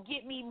and help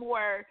get me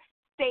more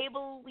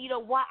stable.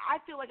 Why I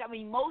feel like I'm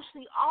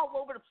emotionally all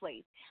over the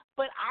place.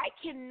 But I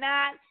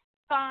cannot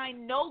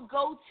find no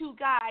go-to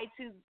guy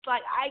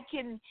I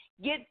can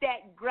get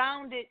that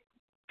grounded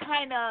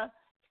kind of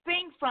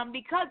thing from,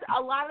 because a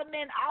lot of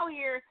men out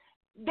here,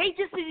 they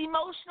just as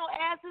emotional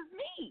as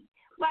me.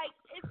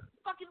 It's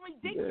fucking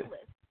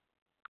ridiculous.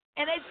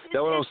 And that's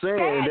what I'm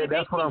saying.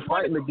 That's what I'm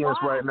fighting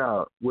against right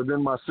now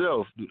within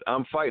myself.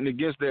 I'm fighting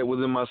against that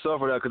within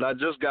myself right now because I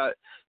just got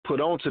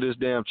put onto this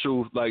damn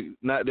truth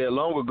not that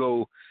long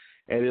ago.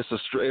 And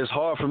it's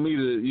hard for me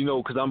to,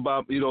 because I'm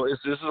about, this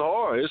is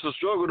hard. It's a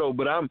struggle though,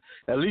 but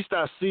at least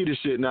I see the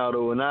shit now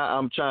though, and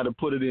I'm trying to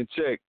put it in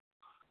check.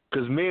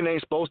 Because men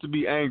ain't supposed to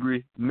be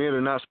angry. Men are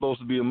not supposed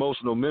to be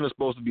emotional. Men are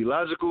supposed to be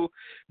logical.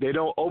 They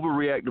don't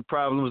overreact to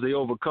problems. They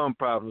overcome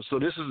problems. So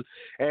this is,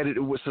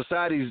 and with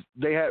societies,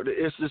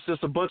 it's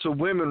just a bunch of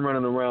women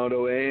running around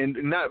though, and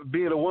not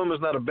being a woman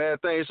is not a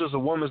bad thing. It's just a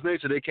woman's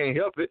nature. They can't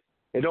help it.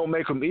 It don't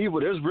make them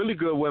evil. There's really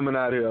good women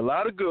out here.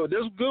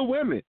 There's good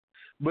women.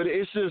 But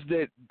it's just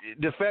that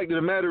the fact of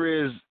the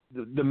matter is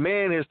the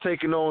man has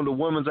taken on the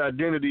woman's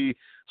identity.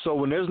 So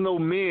when there's no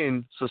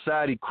men,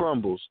 society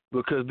crumbles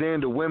because then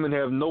the women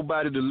have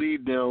nobody to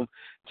lead them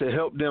to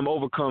help them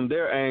overcome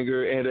their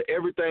anger, and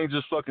everything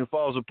just fucking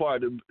falls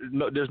apart.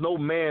 There's no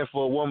man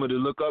for a woman to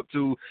look up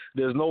to.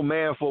 There's no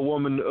man for a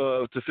woman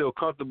to feel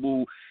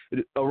comfortable.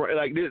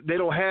 Like they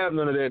don't have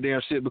none of that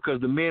damn shit because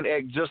the men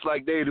act just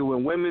like they do.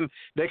 And women,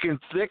 they can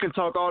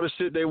talk all the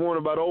shit they want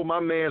about, oh, my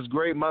man's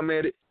great, my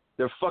man.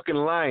 They're fucking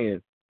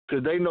lying.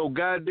 Because they know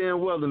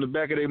goddamn well in the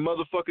back of their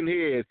motherfucking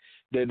head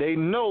that they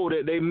know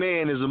that their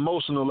man is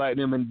emotional like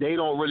them, and they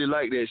don't really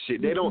like that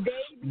shit. They don't.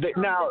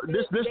 Now,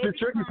 this the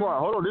tricky part.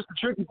 Hold on, this the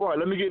tricky part.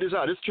 Let me get this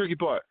out. This is the tricky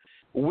part.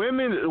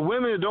 Women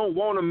don't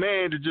want a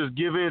man to just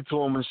give in to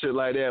them and shit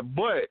like that.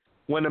 But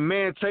when the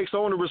man takes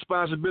on the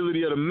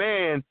responsibility of the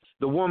man,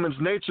 the woman's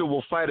nature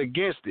will fight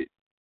against it.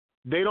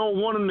 They don't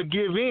want him to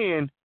give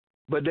in,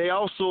 but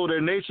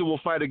their nature will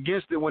fight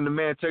against it when the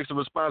man takes the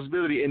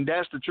responsibility, and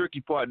that's the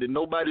tricky part that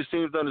nobody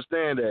seems to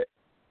understand. That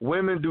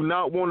women do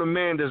not want a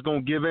man that's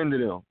going to give in to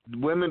them.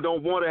 Women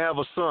don't want to have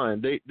a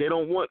son. They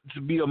don't want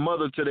to be a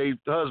mother to their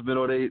husband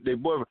or their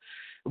boyfriend.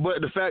 But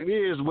the fact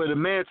is, when the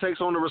man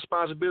takes on the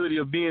responsibility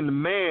of being the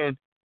man,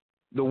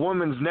 the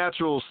woman's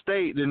natural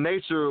state, the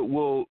nature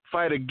will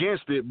fight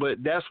against it.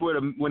 But that's where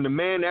when the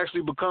man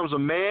actually becomes a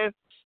man,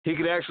 he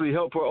could actually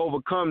help her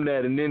overcome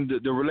that, and then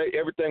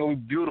everything will be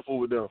beautiful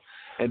with them.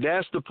 And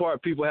that's the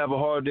part people have a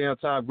hard damn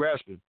time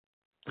grasping,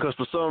 because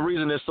for some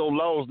reason they're so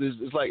lost.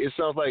 It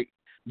sounds like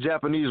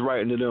Japanese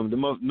writing to them.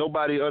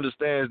 Nobody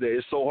understands that.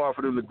 It's so hard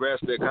for them to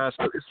grasp that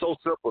concept. It's so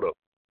simple though.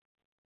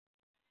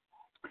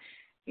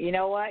 You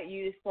know what?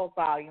 You spoke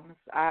volumes.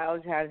 I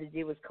always have to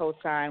do with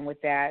co-sign with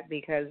that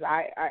because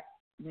I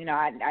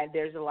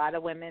there's a lot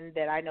of women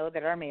that I know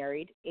that are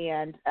married,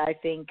 and I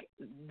think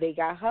they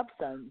got hub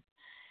sons.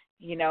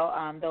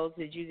 Those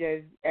that you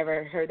guys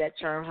ever heard that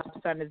term?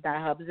 Hub son is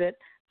not hubs it.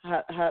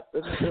 Hub,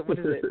 what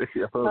is it?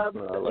 Hub.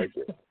 I like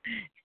it.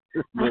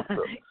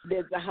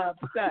 There's a hub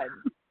son.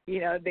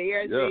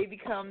 They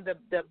become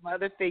the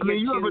mother figure.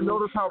 You ever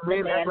notice how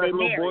men act like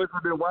little boys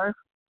with their wife?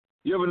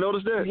 You ever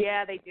notice that?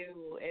 Yeah, they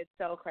do. It's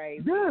so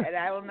crazy. Yeah. And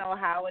I don't know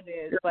how it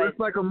is, but it's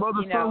like a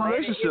mother-son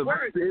relationship. It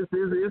works.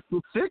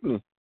 It's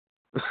sickening.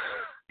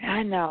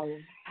 I know.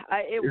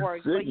 It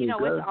works. But,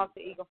 it's Alter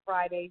Ego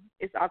Friday.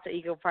 It's Alter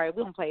Ego Friday.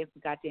 We don't play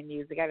some goddamn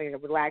music. I got to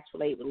relax,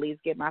 relate, release,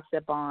 get my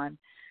sip on.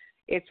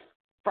 It's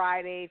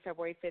Friday,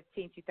 February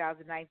 15,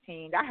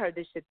 2019. I heard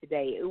this shit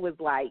today. It was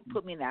like,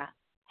 put me in a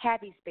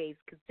happy space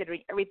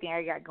considering everything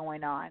I got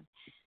going on.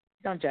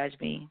 Don't judge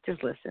me.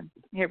 Just listen.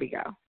 Here we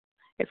go.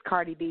 It's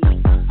Cardi B. Yeah.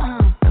 Come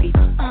on.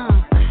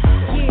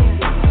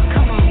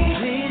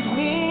 Please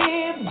me,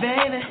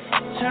 baby.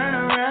 Turn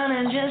around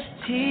and just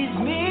tease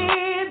me,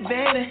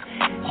 baby.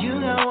 You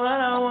got what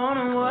I want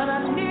and what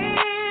I need,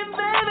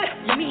 baby.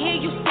 Let me hear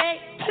you say,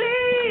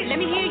 please. Let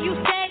me hear you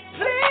say,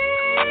 please.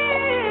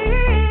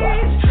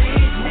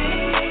 Please me,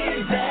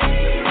 baby.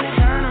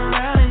 Turn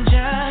around and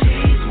just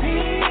tease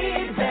me,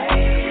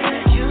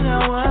 baby. You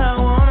got what I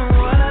want and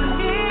what I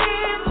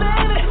need,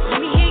 baby. Let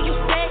me hear you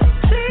say,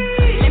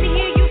 please. Let me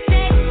hear you say,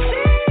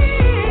 please.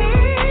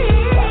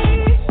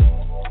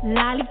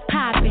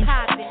 Lollipopping,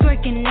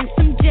 twerking in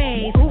some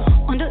J's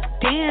on the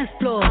dance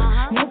floor.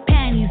 No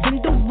panties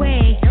in the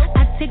way.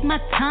 I take my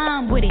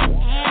time with it.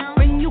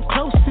 Bring you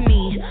close to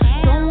me.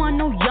 Don't want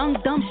no young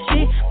dumb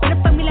shit. Better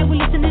fuck me like we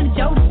listening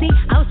to Jodeci.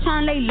 I was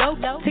trying to lay low,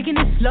 taking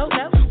it slow.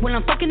 When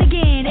I'm fucking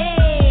again,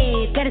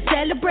 hey, gotta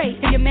celebrate.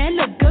 If your man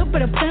look good,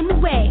 but put him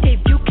away.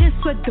 If you can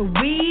sweat the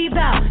weave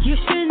out, you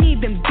shouldn't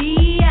even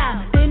be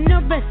out. There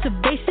no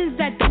reservations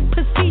at the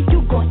pussy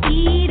you gon'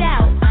 eat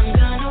out. I'm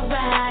gonna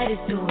ride it,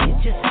 do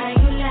it just how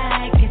you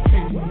like it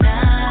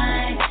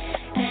tonight.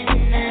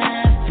 And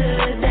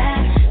after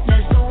that,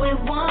 let's do it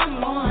one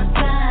more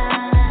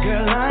time.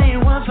 Girl, I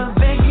ain't one for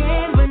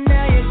begging, but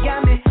now you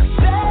got me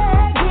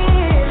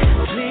begging.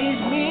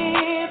 Please me,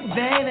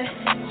 baby.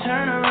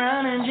 Turn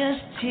around and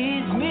just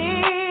tease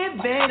me,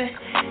 baby.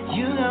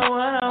 You got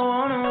what I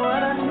want and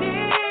what I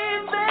need,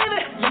 baby.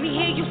 Let me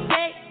hear you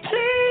say,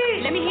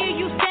 please. Let me hear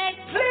you say,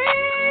 please.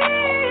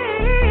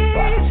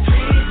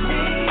 Please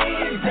me,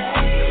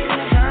 baby.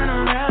 Turn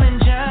around and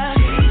just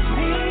tease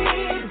me,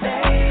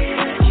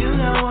 baby. You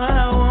got what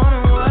I want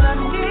and what I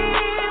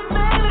need,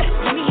 baby.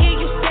 Let me hear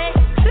you say,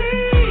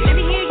 please. Let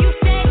me hear you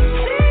say,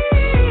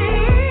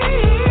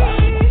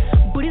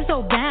 please. Booty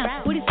so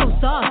bound, booty so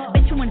soft.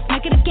 Bet you wanna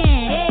smack it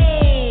again.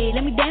 Hey,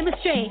 let me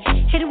demonstrate.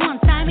 Hit it one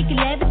time, make it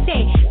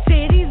levitate.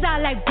 Titties are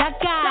like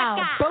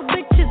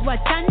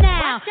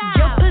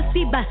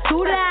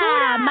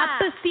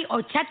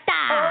horchata.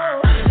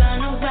 I'm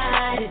gonna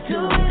ride it, do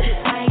it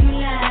how you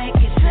like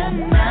it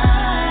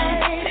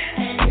tonight.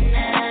 And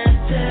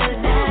after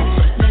that,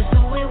 let's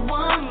do it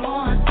one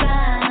more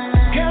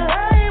time. Girl, I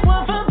ain't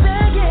one for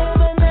begging,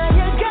 but now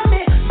you got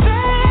me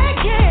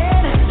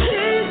begging.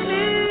 Tease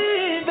me,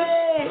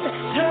 babe.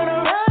 Turn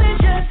around and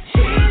just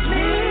tease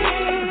me,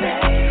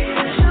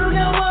 babe. You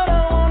got what I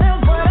want and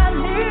what I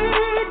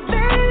need,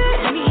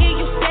 babe. Let me hear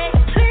you say,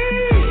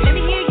 please. Let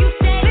me hear you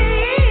say,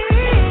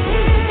 please.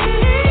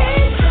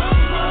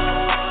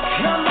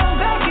 Come on,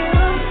 back it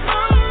up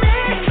on me.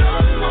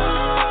 Come on,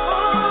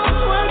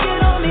 work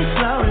it on me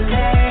slowly.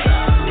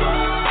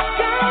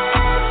 Girl,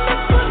 let me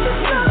put this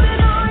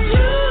loving on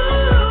you.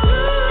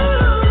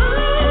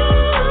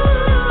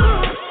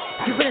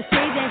 You better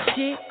say that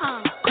shit.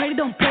 Crazy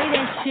don't play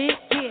that shit.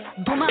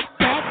 Do my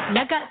back,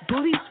 I got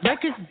booties,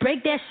 records,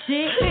 break that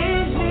shit.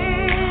 Tease me,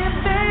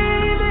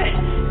 baby.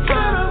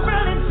 Turn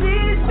around and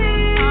tease me,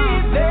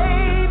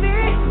 baby.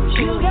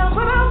 You got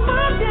what I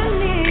want and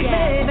need,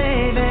 baby.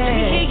 Let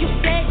me hear you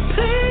say,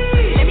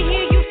 please. Let me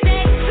hear you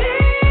say,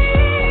 please.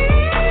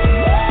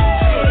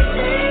 Tease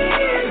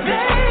me,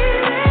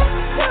 baby.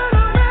 Turn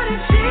around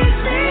and tease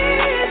me,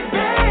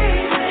 baby.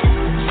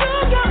 You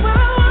got what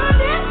I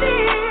want and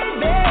need,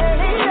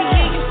 baby. Let me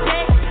hear you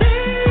say,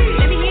 please.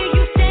 Let me hear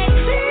you say,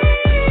 please.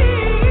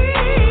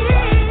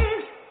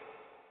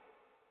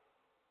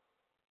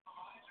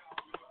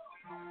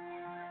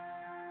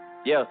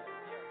 Yeah.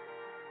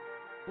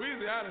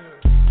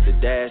 The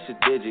dash is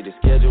digi, the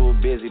schedule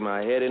busy.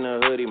 My head in a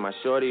hoodie, my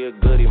shorty a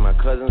goodie. My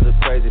cousins are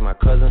crazy, my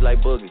cousins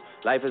like boogie.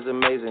 Life is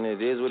amazing,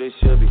 it is what it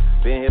should be.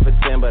 Been here for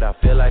 10, but I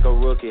feel like a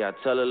rookie. I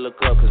tell her look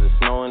up, cause it's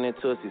snowing in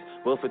Tootsies.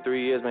 Booked for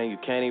 3 years, man, you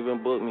can't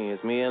even book me.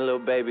 It's me and Lil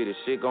Baby, the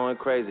shit going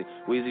crazy.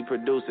 Weezy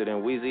produced it,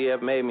 and Weezy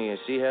F made me. And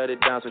she held it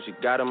down, so she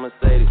got a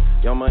Mercedes.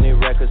 Young Money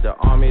Records, the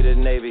Army, the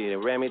Navy. They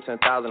ran me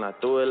 10,000, I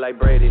threw it like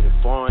Brady. The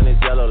foreign is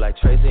yellow like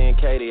Tracy and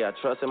Katie. I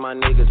trust in my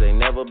niggas, they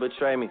never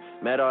betray me.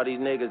 Met all these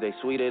niggas, they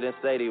sweeter than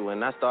Sadie.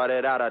 When I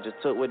started out, I just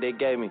took what they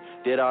gave me.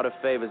 Did all the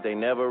favors, they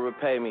never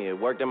repay me. It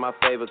worked in my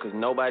favor, cause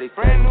nobody saved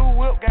me. Brand new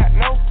whip, got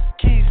no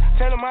keys.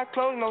 Tell my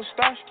clothes, no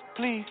starch,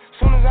 please.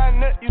 Soon as I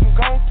nut, you can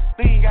go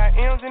leave. Got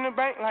M's in the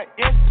bank, like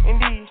yes,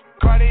 indeed.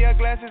 Cartier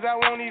glasses, I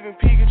won't even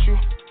peek at you.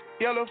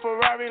 Yellow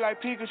Ferrari like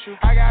Pikachu.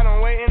 I got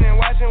him waiting and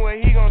watching what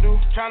he gon' do.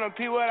 Tryna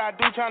pee what I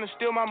do, tryna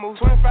steal my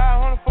moves.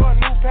 $2,500 for a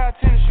new pair of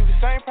tennis shoes. The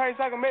same price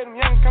I can make them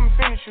young come and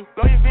finish you.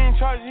 Lawyer being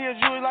charged here,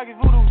 jewelry like it's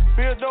voodoo.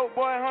 Real dope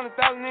boy, 100,000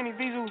 in his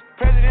Vizu.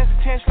 President's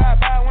attention, slide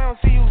by, we don't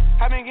see you.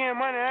 I been getting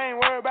money, I ain't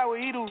worried about what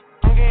he do.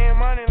 I'm getting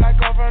money like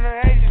I'm from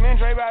the 80s. Man,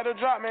 Dre about to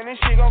drop, man, this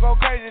shit gon' go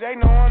crazy. They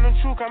know I'm the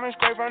truth, coming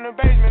straight from the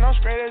basement. I'm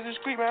straight as a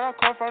street, man, I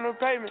come from the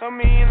pavement. A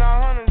million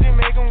all hundreds, it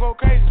make them go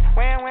crazy.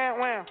 Wham,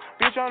 wham, wham,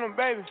 bitch on the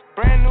baby.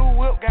 Brand new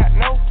whip, got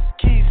no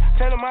keys.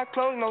 Tell her my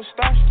clothes, no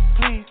starch,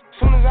 please.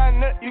 Soon as I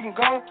nut, you can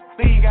go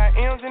leave. Got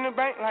M's in the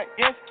bank, like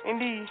yes,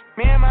 indeed.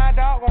 Me and my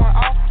dog going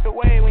off the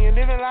way. When you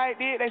living like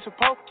this, they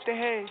supposed to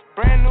hate.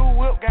 Brand new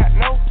whip, got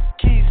no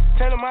keys.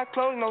 Tell her my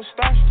clothes, no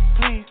starch,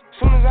 please.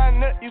 Soon as I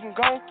nut, you can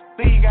go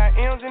leave. Got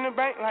M's in the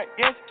bank, like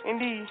yes,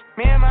 indeed.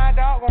 Me and my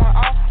dog going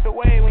off the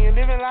way. When you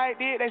living like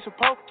this, they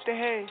supposed to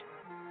hate.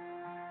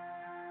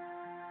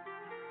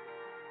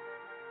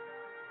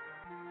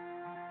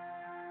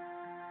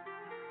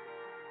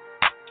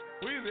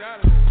 Weezy out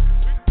of here.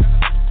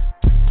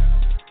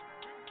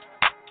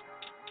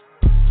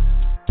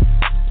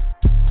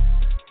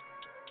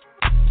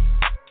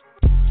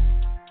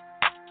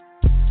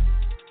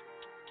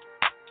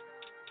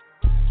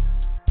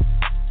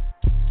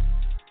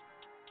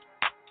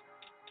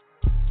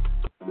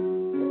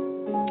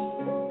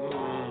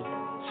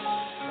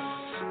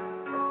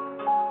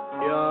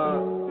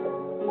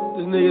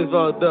 This nigga's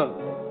fucked up.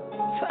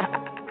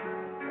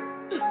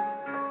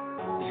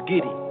 Let's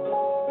get it.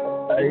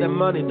 Get that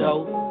money,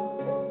 though.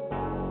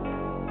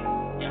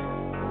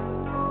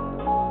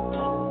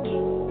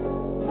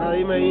 Now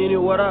you may any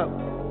what up?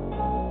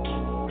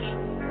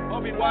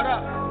 Bobby, what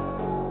up?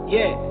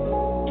 Yeah.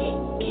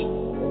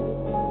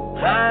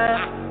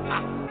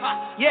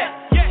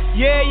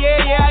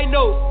 Yeah, I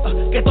know.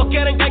 Que estos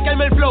quieren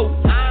calcarme el flow.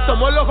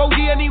 Somos los OG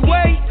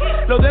anyway.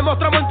 Lo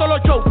demostramos en todos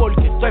los shows.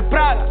 Porque esto es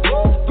Prada,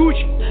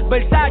 Gucci,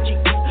 Versace,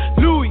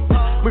 Louis.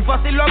 Muy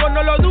fácil lo hago,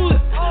 no lo dudes.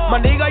 My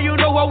nigga, you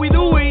know what we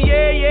do it.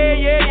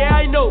 Yeah,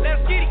 I know.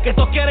 Que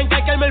estos quieren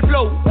calcarme el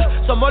flow.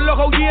 Somos los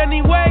OG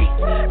anyway.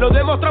 Lo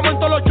demostramos en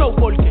todos los shows.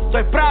 Porque esto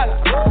es Prada,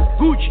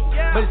 Gucci,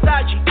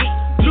 Versace,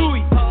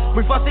 Louis.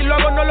 Muy fácil lo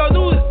hago, no lo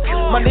dudes.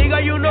 My nigga,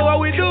 you know how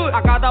we do it.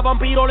 A cada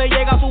vampiro le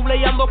llega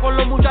subleando con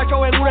los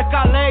muchachos en una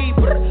escalade.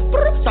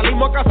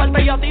 Salimos a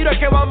cazarte y a tiro, es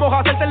que vamos a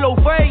hacerte low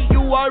face.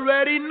 You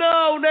already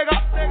know,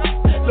 nigga.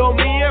 Lo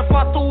mío es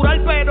facturar,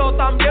 pero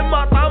también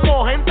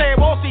matamos gente,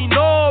 vos y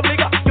no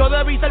obliga. Yo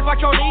debí ser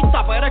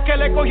fashionista, pero es que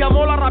le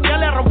cogíamos la rabia,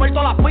 le romper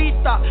todas las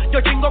pistas.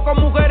 Yo chingo con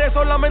mujeres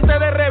solamente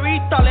de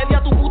revista. Le di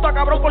a tu puta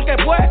cabrón porque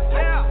fue.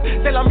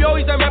 Se la envió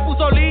y se me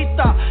puso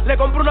lista. Le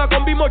compré una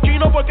combi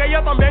mochino porque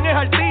ella también es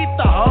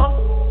artista.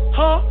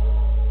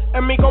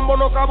 En mi combo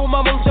no cabe un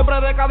mamón,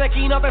 siempre de cada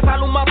esquina te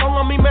sale un matón.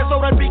 A mí me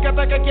sobra el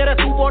piquete que quieres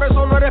tú, por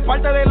eso no eres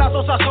parte de la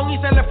asociación y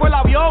se le fue el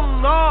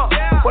avión, no.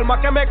 Por más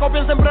que me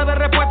copien siempre de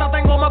respuesta,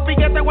 tengo más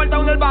piquete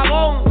guardado en el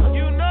vagón,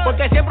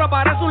 porque siempre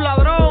aparece un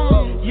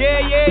ladrón.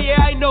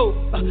 Yeah, I know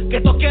que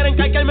estos quieren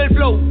calcarme el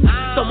flow.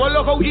 Somos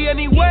los OG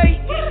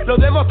anyway, lo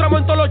demostramos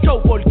en todos los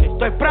shows, porque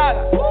esto es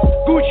Prada,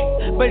 Gucci,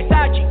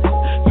 Versace,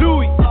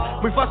 Louis.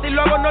 Muy fácil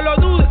luego no lo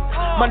dudes.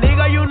 My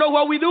nigga, you know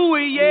how we do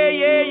it.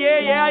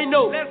 Yeah, I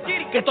know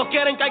que estos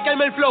quieren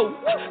calcarme el flow.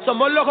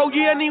 Somos los OG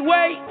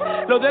anyway,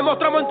 lo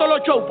demostramos en todos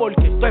los shows,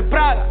 porque esto es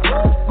Prada,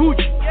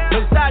 Gucci,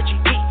 Versace,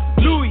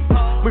 Louis.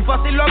 Muy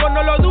fácil luego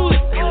no lo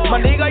dudes. My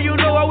nigga, you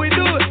know how we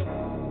do it.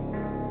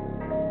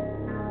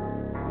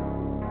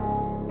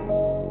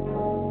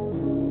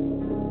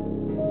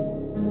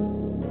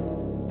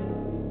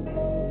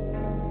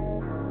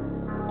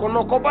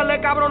 Conozco par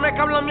de cabrones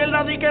que hablan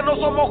mierda y que no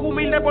somos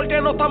humildes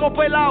porque no estamos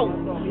pelados.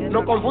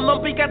 No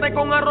confundan piquete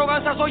con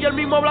arrogancia, soy el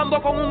mismo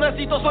hablando con un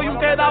éxito, soy un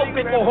quedado.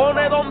 ¿Qué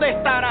cojones dónde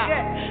estará?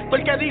 Fue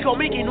el que dijo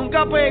Mickey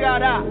nunca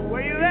pegará.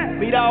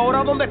 Mira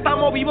ahora donde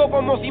estamos vivos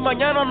como si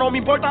mañana no me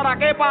importará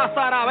qué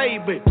pasará,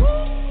 baby.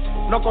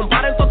 No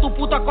comparen todas tus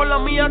putas con las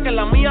mías, que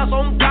las mías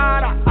son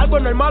caras. Algo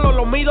en el malo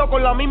lo mido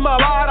con la misma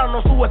vara.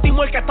 No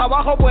subestimo el que está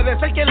abajo, puede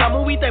ser que en la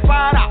movie te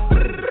para.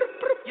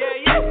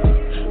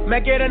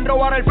 Me quieren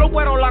robar el flow,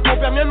 pero la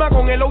copia mi alma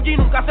con el OG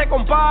nunca se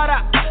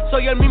compara.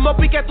 Soy el mismo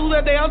pique tú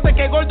desde antes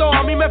que gordo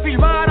a mí me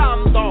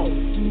filmaran. No.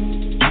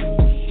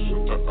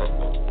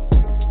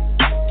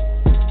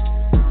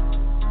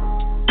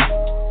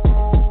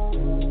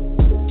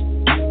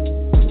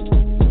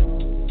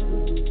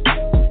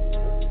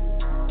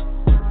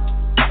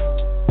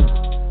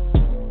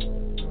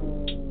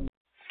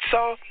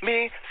 Saw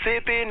me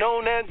sipping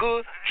on that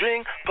good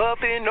drink,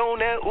 puffing on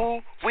that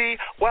ooh wee,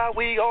 while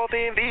we off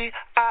in VIP.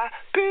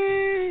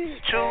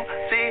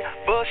 Juicy,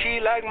 but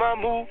she like my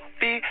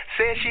movie.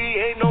 Said she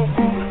ain't no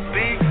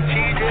groupie,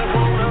 she just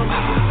wanna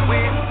be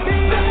with me.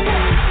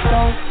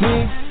 Saw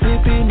me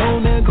sipping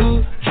on that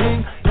good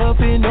drink,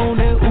 puffing on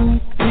that ooh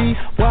wee,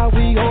 while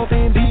we off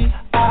in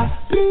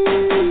VIP.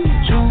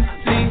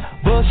 Juicy,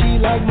 but she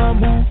like my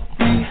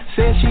movie.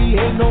 Said she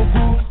ain't no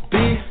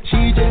groupie,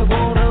 she just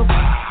wanna be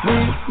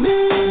with me.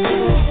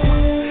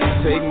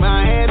 Take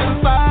my hand and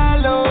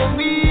follow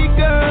me,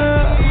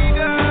 girl,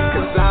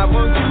 'cause I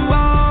want you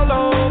all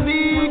on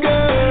me,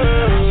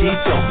 girl. She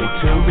told me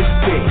to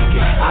respect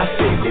it, I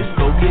said let's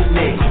go get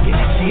naked.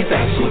 She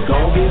thinks she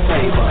gon' get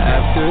paper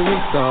after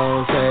it's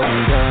all said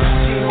and done.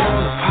 She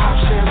wanna pop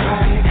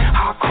champagne,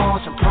 hot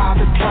cars and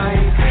private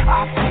plane.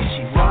 I think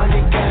she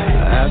running game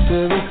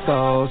after it's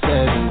all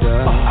said and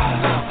done. I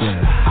love her,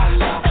 I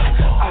love her,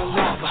 I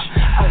love her,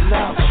 I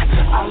love her,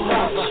 I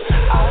love her,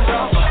 I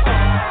love her.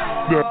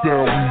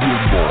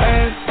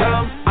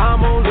 Handsome,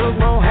 I'm gonna look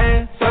more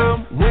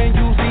handsome when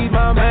you see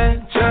my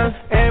mansion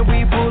and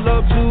we pull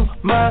up to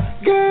my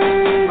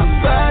game.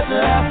 My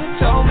father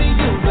told me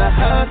you're a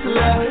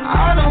hustler.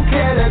 I don't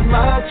care that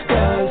much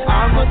 'cause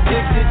I'm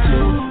addicted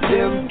to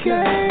them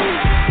games.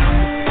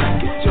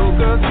 Get your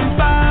girl to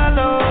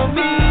follow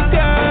me,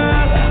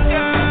 girl.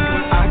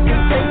 I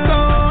can take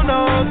on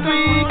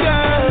 3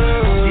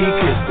 girls. She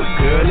kissed the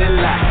girl in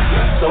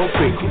line, so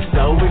freaky,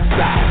 so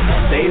excited.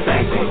 They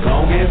think they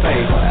gon' get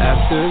paid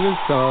after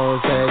it's all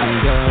said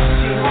and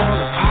done. She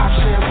wanna pop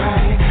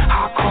champagne,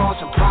 hot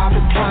cars and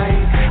private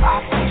plane.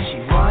 I think she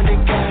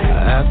running game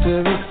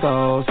after it's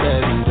all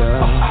said and done. I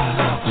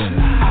love her,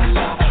 I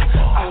love her,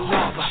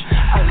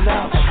 I love her, I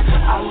love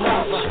her, I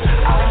love her,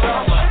 I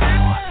love her.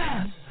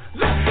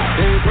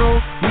 They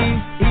broke me,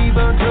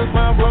 even took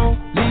my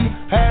rollie.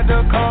 Had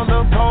to call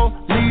the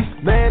police.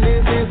 Man,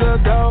 this is a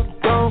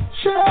doggone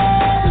show.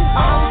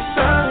 I'm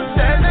certain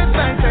that they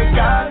think they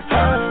got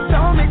her.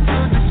 Told me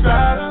to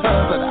describe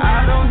her, but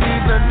I don't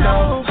even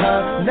know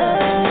her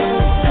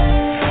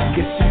name.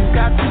 Guess you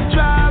got to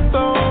drive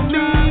on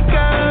me,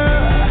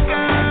 girl.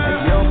 And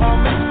your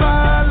homies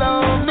follow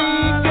me,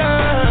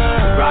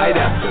 girl. Right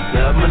after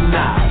the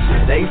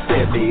menage, they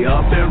set me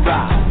up and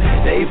round.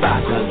 They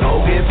bout to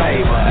go get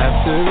paid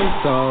after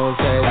it's all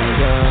said and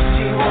done.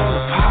 She wanna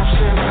pop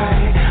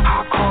champagne,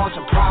 hot cars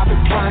and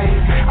private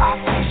plane.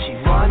 I think she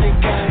running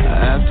game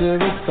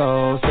after it's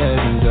all said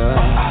and done.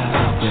 I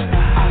love her,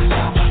 I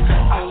love her,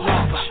 I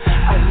love her,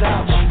 I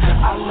love her,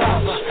 I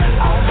love her,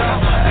 I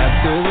love her.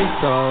 After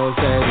it's all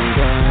said and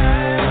done.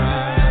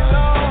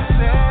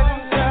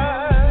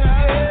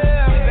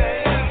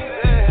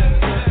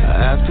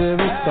 After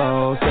it's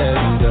all said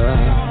and done.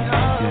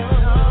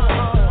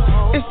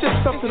 It's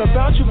just something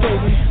about you,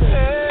 baby.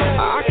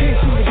 I can't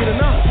seem to get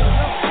enough.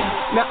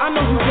 Now I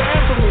know you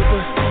bad for me,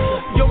 but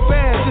your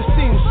bad just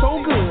seems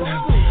so good.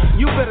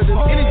 You better than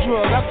any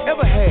drug I've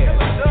ever had.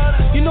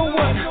 You know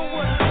what?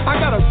 I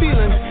got a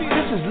feeling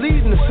this is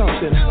leading to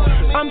something.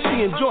 I'm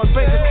seeing joint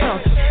bank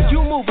accounts.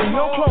 You moving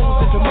your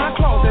clothes into my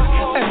closet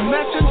and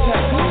matching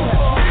tattoos.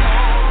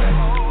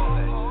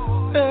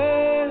 Yeah.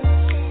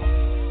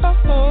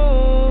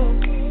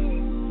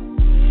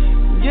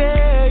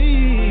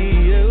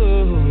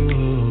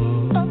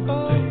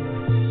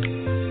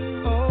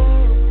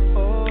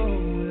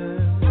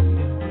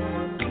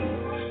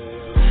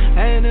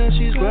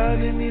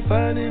 me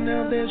finding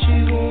out that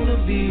she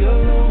wanna be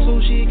alone so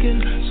she can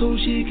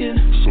get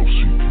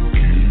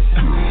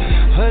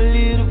her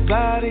little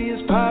body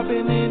is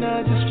popping and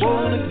I just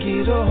wanna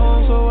get her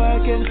home so I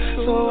can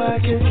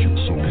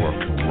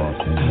rock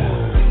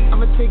her.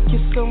 I'ma take you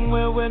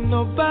somewhere where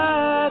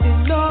nobody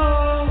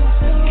knows.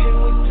 Can't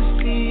wait to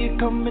see you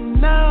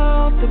coming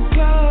out the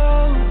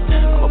clouds.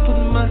 I'ma put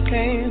my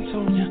hands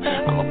on you.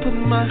 I'ma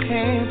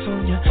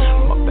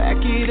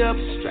back it up,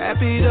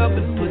 strap it up,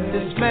 and put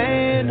this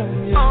man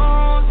on you.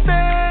 All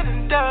said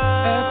and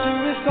done.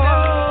 After it's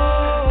all said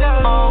and done.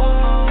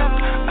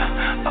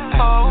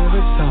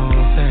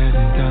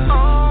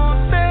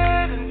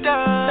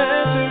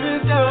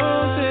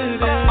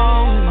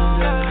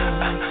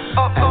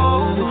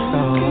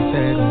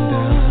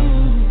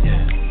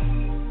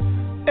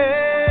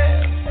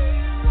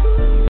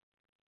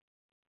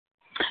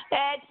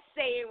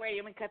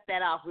 I'm gonna cut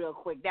that off real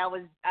quick. That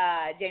was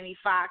Jamie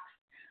Foxx,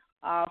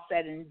 All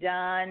Said and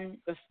Done.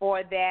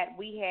 Before that,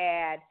 we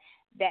had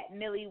that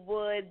Millie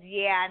Woods.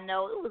 Yeah, I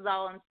know it was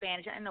all in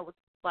Spanish. I know what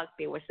the fuck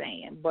they were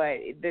saying, but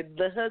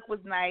the hook was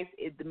nice.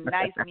 It's the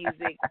nice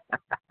music,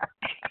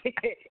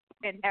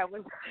 and that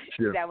was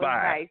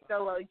nice.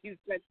 Solo, you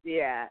said,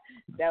 yeah,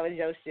 that was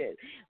your shit.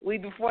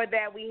 Before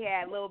that we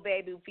had Lil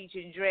Baby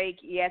featuring Drake.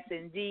 Yes,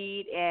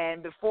 indeed.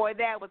 And before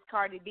that was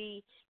Cardi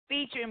B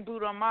featuring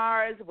Bruno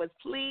Mars was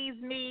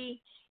Please Me,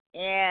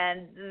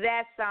 and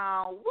that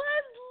song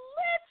was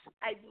lit.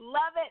 I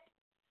love it.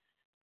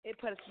 It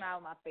put a smile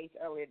on my face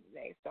earlier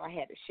today, so I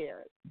had to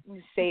share it.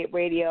 Say It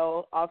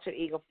Radio, Alter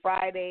Ego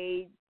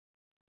Friday,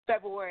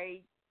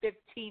 February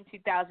 15,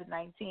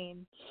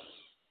 2019.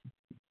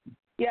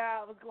 Yeah,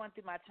 I was going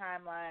through my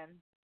timeline,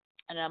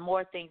 and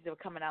more things that were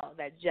coming out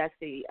that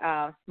Jussie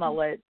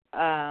Smollett,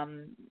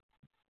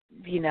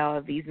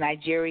 these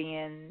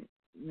Nigerian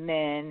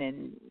men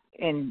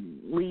and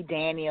Lee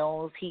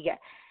Daniels. He got,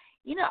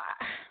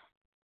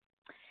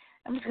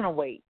 I'm just gonna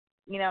wait.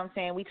 You know what I'm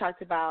saying? We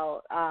talked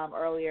about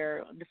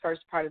earlier the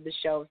first part of the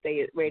show, Say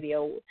It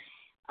Radio.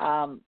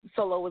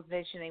 Solo was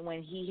mentioning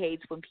when he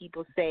hates when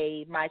people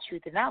say my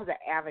truth, and I was an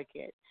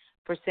advocate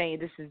for saying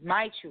this is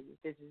my truth,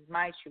 this is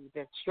my truth,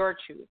 that's your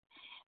truth.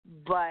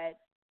 But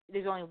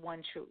there's only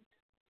one truth,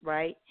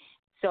 right?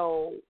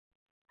 So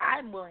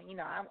I'm willing,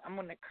 I'm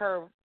going to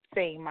curve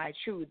saying my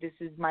truth. This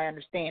is my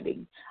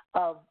understanding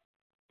of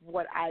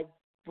what I've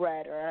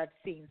read or I've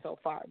seen so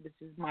far. This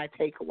is my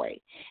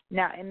takeaway.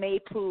 Now, it may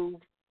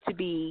prove to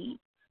be,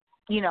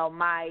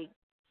 my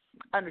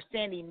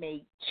understanding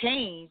may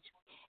change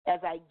as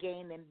I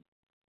gain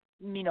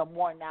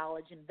more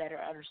knowledge and better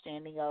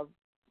understanding of,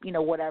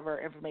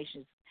 whatever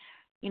information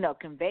is,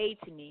 conveyed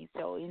to me.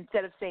 So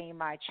instead of saying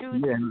my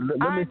truth, let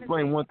me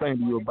explain one thing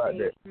to you about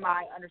that.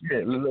 My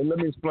understanding. Yeah, let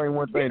me explain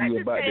one thing to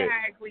you about that.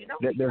 I agree. No,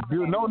 it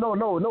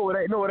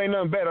ain't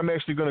nothing bad. I'm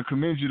actually going to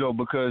commend you though,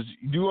 because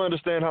you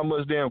understand how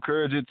much damn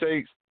courage it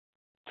takes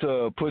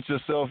to put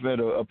yourself at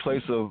a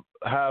place of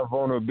high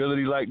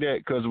vulnerability like that.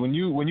 Because when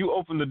you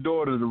open the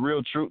door to the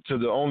real truth, to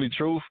the only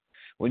truth,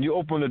 when you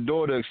open the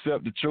door to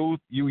accept the truth,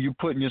 you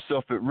putting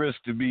yourself at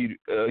risk to be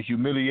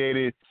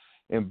humiliated,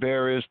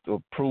 embarrassed,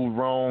 or proved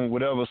wrong,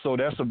 whatever. So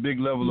that's a big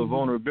level of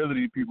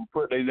vulnerability people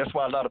put. That's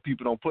why a lot of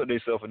people don't put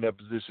themselves in that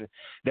position.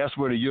 That's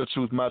where the your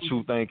truth, my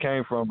truth thing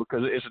came from,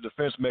 because it's a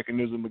defense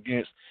mechanism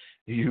against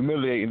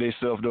humiliating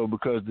themselves, though,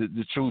 because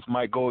the truth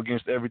might go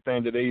against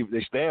everything that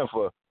they stand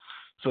for.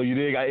 So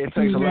it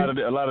takes a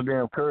lot of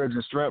damn courage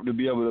and strength to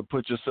be able to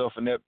put yourself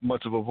in that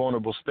much of a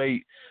vulnerable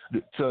state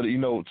to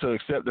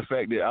accept the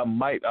fact that I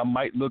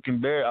might look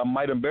embarrassed. I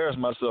might embarrass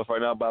myself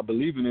right now by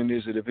believing in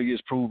this. That if it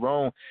gets proved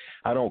wrong,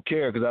 I don't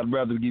care, because I'd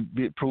rather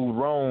get proved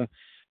wrong,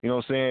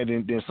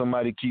 than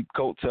somebody keep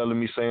coattailing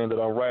me saying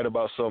that I'm right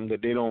about something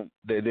that they don't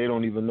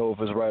even know if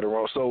it's right or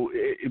wrong. So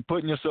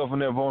putting yourself in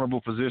that vulnerable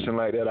position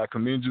like that, I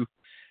commend you.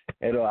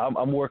 And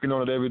I'm working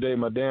on it every day,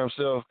 my damn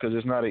self, because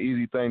it's not an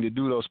easy thing to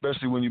do, though,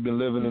 especially when you've been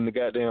living in the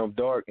goddamn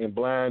dark and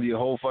blind your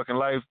whole fucking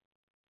life,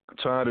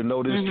 trying to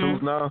know this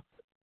truth now,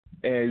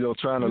 and,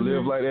 trying to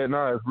live like that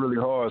now, it's really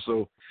hard.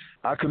 So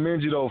I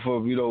commend you, though,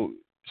 for,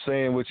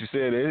 saying what you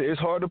said. It's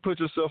hard to put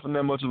yourself in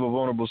that much of a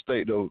vulnerable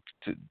state, though,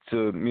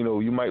 to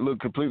you might look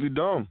completely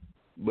dumb,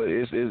 but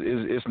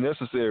it's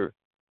necessary,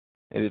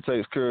 and it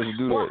takes courage to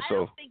do that. I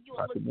don't think you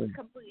look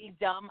completely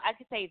dumb. I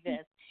could say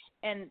this.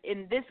 And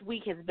this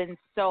week has been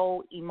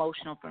so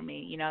emotional for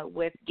me,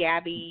 with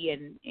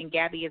Gabby, and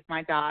Gabby is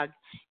my dog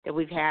that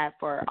we've had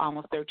for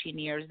almost 13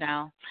 years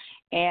now,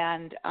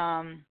 and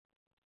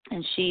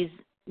she's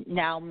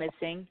now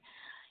missing,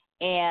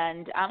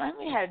 and I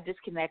had a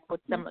disconnect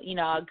with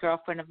a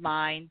girlfriend of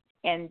mine,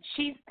 and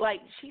she's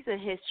a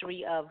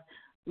history of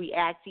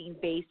reacting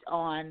based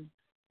on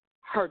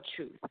her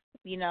truth,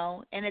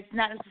 and it's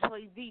not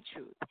necessarily the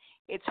truth,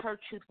 it's her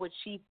truth, what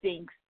she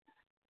thinks.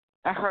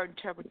 Her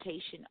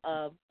interpretation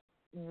of,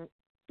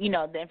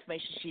 the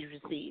information she's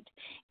received.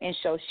 And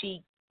so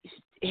she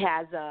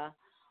has a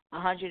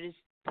 100%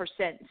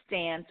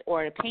 stance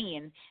or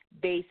opinion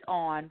based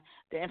on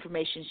the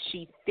information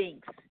she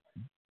thinks,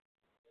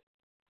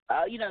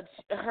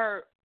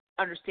 her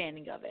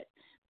understanding of it.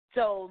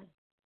 So,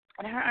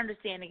 and her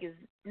understanding is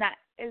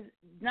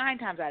 9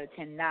 times out of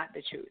 10 not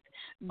the truth.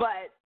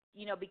 But,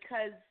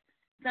 because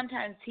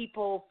sometimes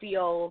people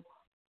feel,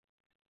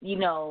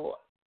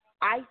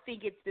 I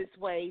think it's this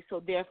way, so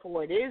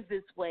therefore it is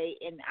this way,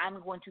 and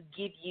I'm going to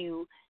give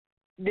you,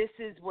 this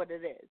is what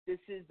it is. This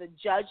is the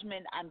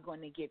judgment I'm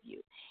going to give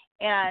you.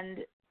 And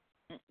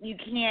you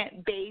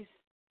can't base,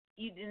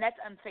 and that's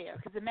unfair,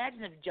 because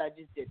imagine if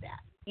judges did that.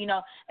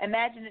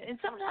 Imagine, and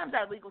sometimes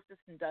our legal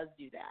system does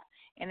do that,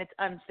 and it's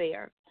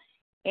unfair.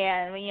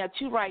 And,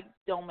 two wrongs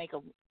don't make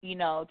a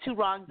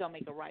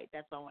right.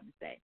 That's what I want to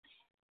say.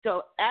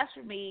 So as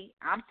for me,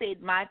 I'm saying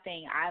my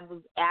thing. I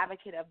was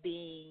advocate of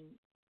being,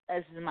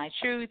 this is my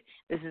truth,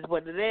 this is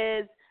what it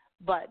is,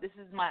 but this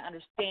is my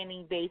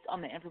understanding based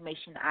on the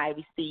information I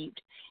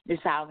received. This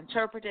is how I've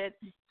interpreted,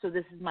 so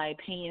this is my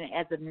opinion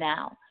as of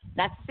now.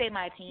 Not to say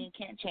my opinion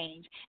can't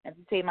change, not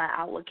to say my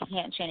outlook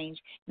can't change,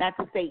 not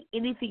to say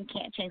anything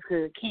can't change,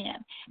 because it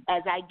can.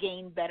 As I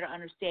gain better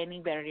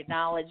understanding, better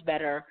knowledge,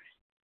 better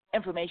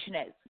information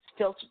that's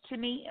filtered to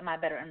me and my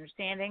better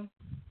understanding,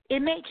 it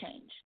may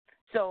change.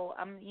 So,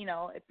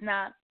 it's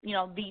not,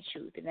 the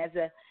truth. And as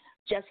a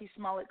Jussie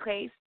Smollett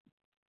case,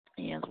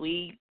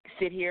 we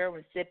sit here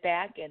and sit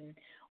back and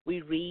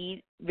we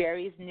read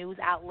various news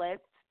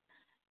outlets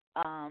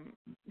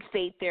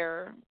state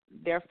their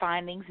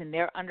findings and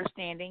their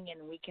understanding,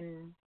 and we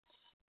can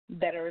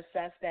better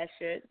assess that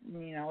shit.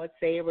 Let's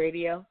say a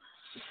radio.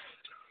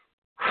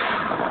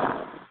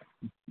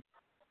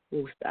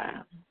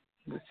 Style.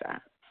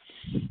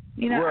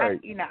 Right.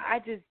 I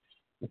just.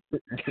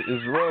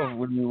 It's rough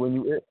when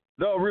you.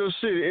 No, real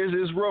shit.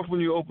 It's rough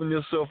when you open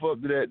yourself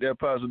up to that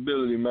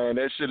possibility, man.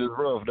 That shit is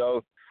rough,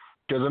 dog.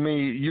 Because,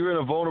 you're in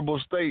a vulnerable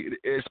state.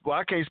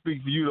 I can't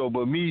speak for you, though,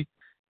 but me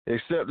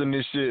accepting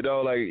this shit,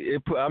 though,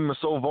 I'm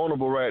so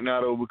vulnerable right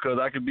now, though, because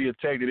I could be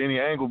attacked at any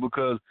angle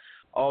because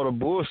all the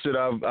bullshit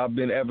I've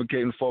been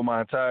advocating for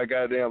my entire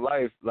goddamn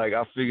life,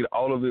 I figured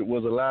all of it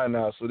was a lie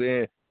now. So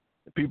then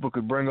people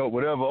could bring up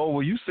whatever. Oh,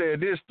 well, you said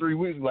this 3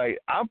 weeks.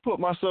 I put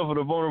myself in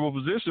a vulnerable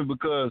position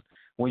because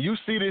when you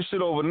see this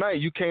shit overnight,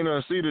 you can't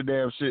unsee the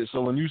damn shit. So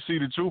when you see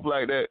the truth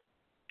like that,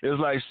 it's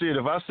like, shit,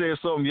 if I said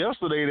something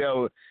yesterday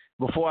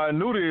before I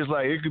knew this,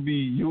 it could be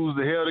used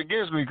or held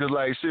against me because,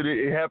 shit,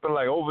 it happened,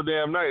 over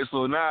damn night.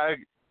 So now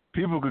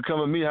people could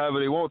come at me however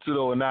they want to,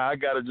 though, and now I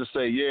got to just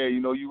say, yeah,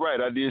 you're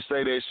right. I did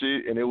say that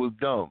shit, and it was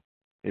dumb.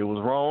 It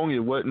was wrong. It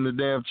wasn't the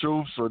damn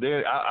truth. So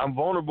then I'm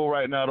vulnerable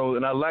right now, though,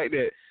 and I like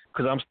that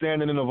because I'm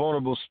standing in a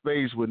vulnerable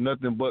space with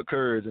nothing but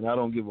courage, and I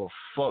don't give a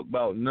fuck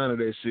about none of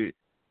that shit.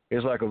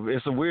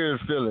 It's a weird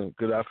feeling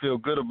because I feel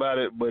good about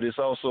it, but it's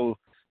also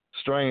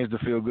strange to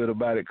feel good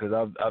about it because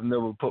I've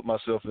never put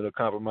myself in a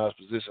compromised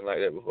position like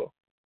that before.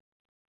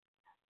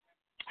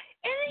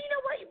 And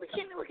then, we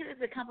can't look at it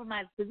as a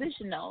compromised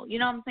position, though. You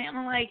know what I'm saying?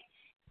 I'm like,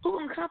 who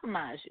gonna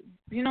compromise you?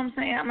 You know what I'm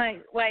saying? I'm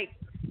like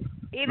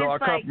it no, is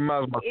I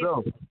compromise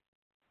myself.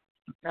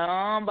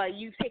 No, but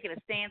you taking a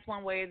stance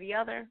one way or the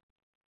other.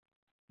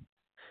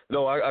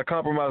 No, I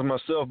compromise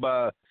myself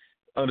by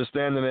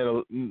understanding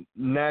that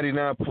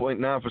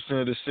 99.9% of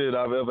the shit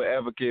I've ever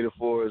advocated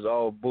for is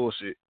all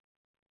bullshit.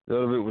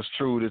 None of it was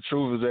true. The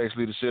truth is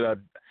actually the shit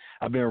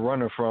I've been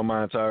running from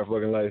my entire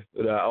fucking life.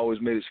 But I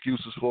always made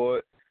excuses for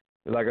it.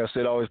 Like I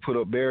said, I always put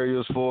up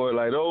barriers for it.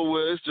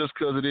 It's just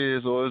because it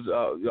is. Or it's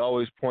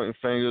always pointing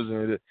fingers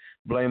and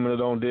blaming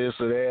it on this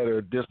or that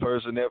or this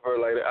person, that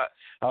person.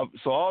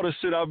 So all the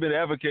shit I've been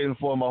advocating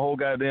for my whole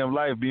goddamn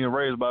life, being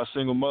raised by a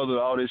single mother,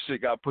 all this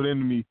shit got put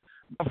into me.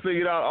 I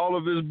figured out all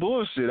of it's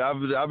bullshit. I've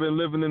been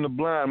living in the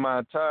blind my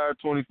entire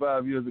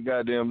 25 years of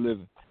goddamn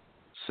living.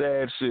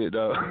 Sad shit,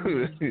 dog.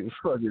 It's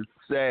fucking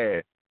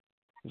sad.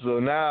 So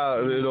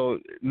now,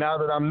 now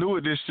that I'm new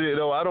at this shit,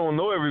 though, I don't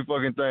know every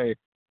fucking thing.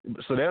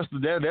 So that's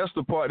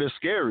the part that's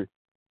scary.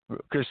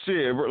 Cause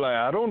shit,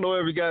 I don't know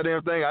every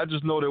goddamn thing. I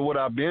just know that what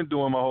I've been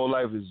doing my whole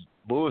life is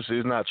bullshit.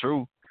 It's not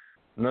true.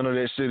 None of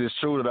that shit is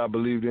true that I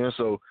believed in.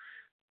 So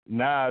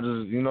now I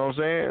just, you know what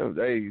I'm saying?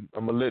 Hey,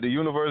 I'm gonna let the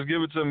universe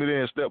give it to me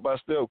then, step by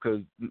step.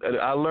 Cause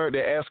I learned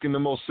that asking the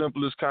most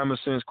simplest common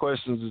sense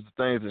questions is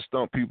the things that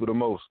stump people the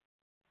most.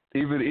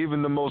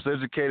 Even the most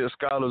educated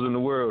scholars in the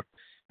world,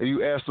 if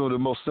you ask them the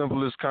most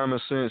simplest common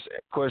sense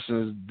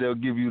questions, they'll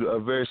give you a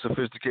very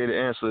sophisticated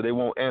answer. They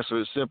won't answer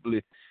it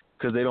simply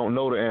because they don't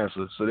know the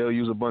answer. So they'll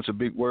use a bunch of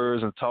big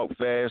words and talk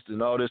fast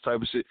and all this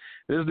type of shit.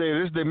 This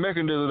day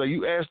mechanism,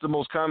 you ask the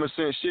most common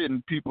sense shit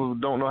and people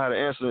don't know how to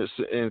answer it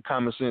in a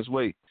common sense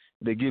way.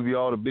 They give you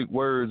all the big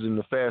words and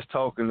the fast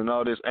talking and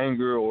all this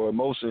anger or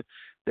emotion.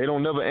 They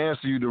don't never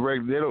answer you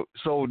directly.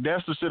 So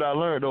that's the shit I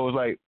learned, though.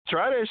 Is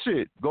try that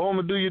shit. Go home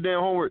and do your damn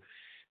homework.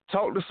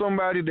 Talk to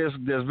somebody that's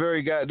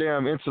very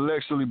goddamn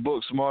intellectually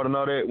book smart and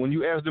all that. When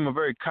you ask them a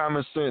very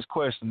common sense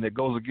question that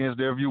goes against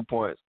their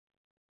viewpoints,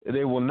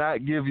 they will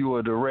not give you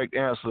a direct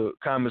answer,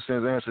 common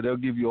sense answer. They'll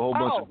give you a whole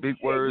bunch of big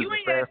words,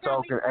 fast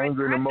talking,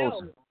 anger, and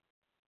emotion.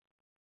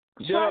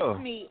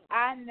 Trust me,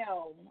 I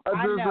know.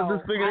 I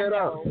just figured that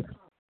out.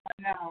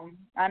 I know.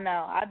 I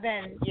know.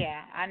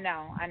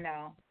 I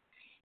know.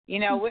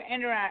 We're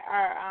entering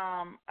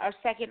our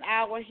second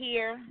hour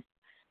here.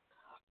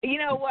 You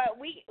know what?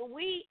 We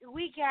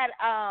got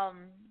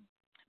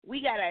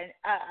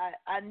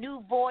a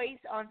new voice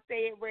on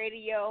Say It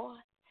Radio.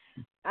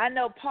 I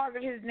know part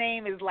of his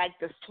name is like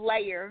the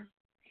Slayer.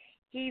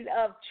 He's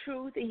of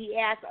truth, and he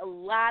asks a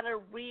lot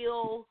of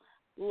real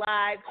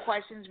live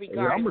questions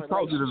regarding I'm gonna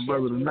talk to this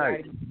brother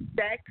tonight.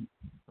 Sex.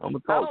 I'm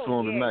gonna talk to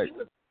him tonight.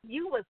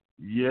 You was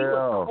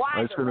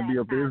it's gonna be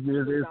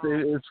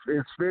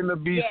it's finna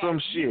be some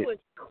shit.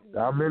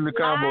 I'm in the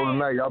combo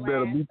tonight. Y'all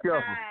better be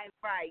careful.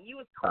 Right, you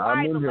was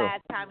quiet the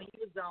last time he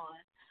was on.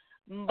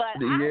 But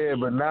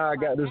but now I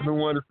got this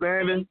new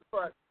understanding.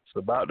 It's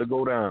about to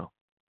go down.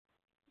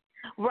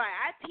 Right,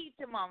 I teach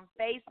him on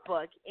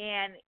Facebook,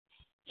 and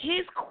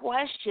his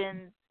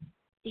questions.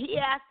 He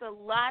asked a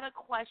lot of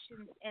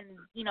questions in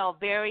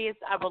various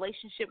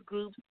relationship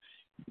groups.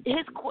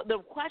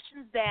 The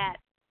questions that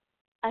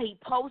he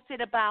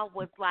posted about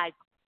was like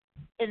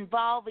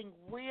involving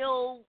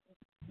real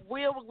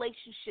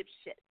relationship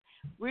shit,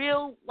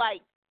 real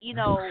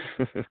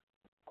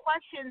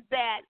questions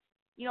that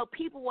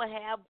people will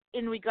have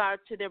in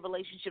regard to their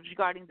relationships,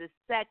 regarding the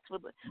sex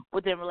with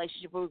their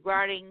relationship,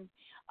 regarding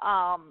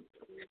to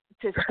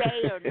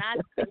stay or not.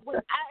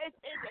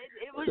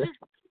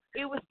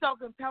 It was so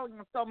compelling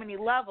on so many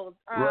levels.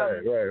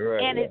 Right.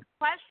 And his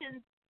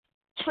questions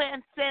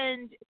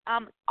transcend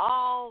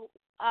all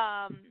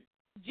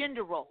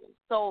gender roles.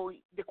 So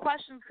the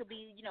questions could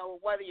be,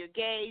 whether you're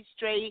gay,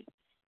 straight,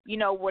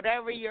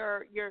 whatever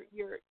your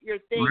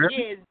thing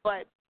is.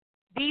 But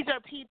these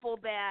are people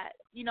that,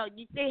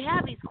 they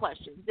have these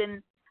questions.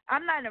 And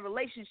I'm not in a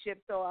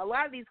relationship, so a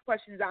lot of these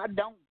questions I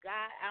don't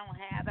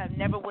have. I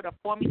never would have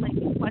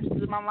formulated these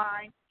questions in my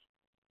mind.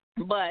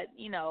 But,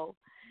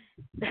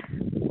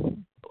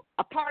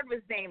 a part of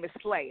his name is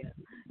Slayer.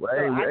 Well, so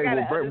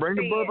bring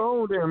the brother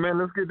on there, man.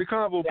 Let's get the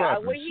combo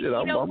popping. I'm ready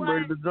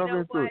to jump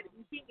into it.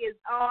 He is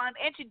on.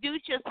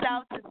 Introduce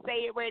yourself to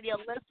Say It Radio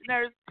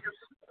listeners.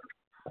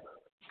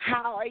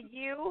 How are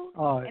you?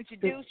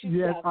 Introduce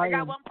yourself. Yes, I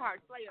got one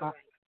part. Slayer, right?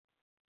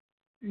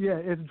 Yeah,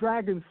 it's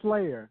Dragon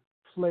Slayer.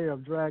 Slayer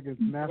of Dragons,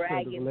 Master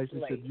of the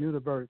Relationship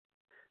Universe.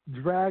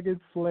 Dragon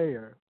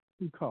Slayer,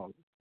 we call it.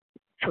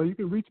 So you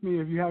can reach me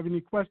if you have any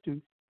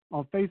questions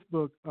on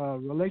Facebook,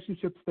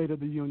 Relationship State of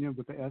the Union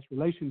with the S,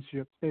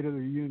 Relationship State of the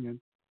Union,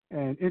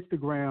 and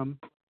Instagram,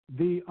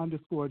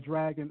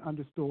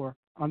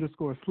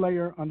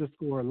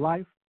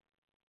 _Dragon_Slayer_Life,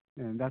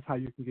 and that's how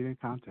you can get in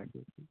contact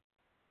with me.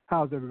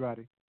 How's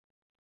everybody?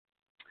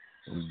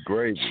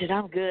 Great. Shit,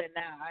 I'm good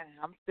now.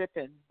 I'm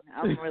sipping.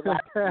 I'm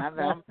relaxing.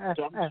 I'm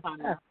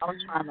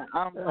trying to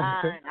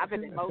unwind. I've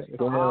been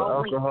emotional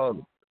all week.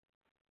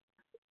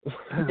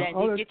 Then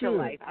you get your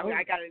life. I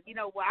gotta,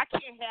 I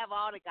can't have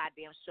all the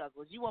goddamn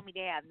struggles. You want me to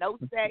have no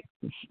sex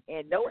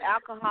and no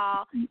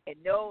alcohol and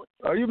no.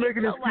 Are you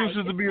making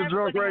excuses to be a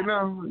drunk right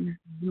now?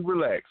 You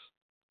relax.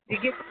 You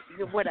get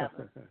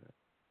whatever.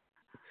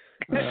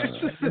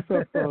 What's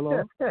up,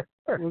 Solo?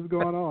 What's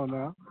going on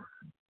now?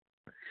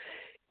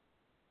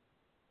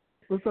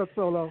 What's up,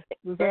 Solo?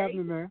 What's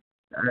happening, man?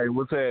 Hey,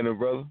 what's happening,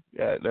 brother?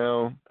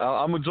 Goddamn.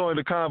 I'm going to join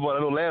the convo. I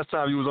know last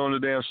time you was on the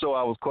damn show,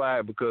 I was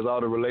quiet because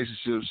all the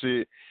relationship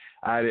shit,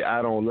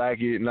 I don't like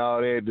it and all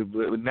that.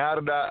 But now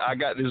that I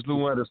got this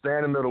new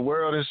understanding of the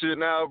world and shit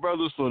now,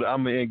 brother, so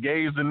I'm going to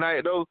engage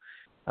tonight, though.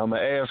 I'm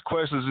going to ask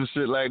questions and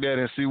shit like that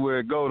and see where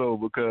it go, though,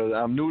 because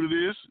I'm new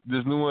to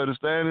this new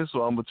understanding,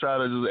 so I'm going to try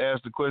to just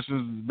ask the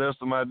questions to the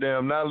best of my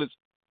damn knowledge.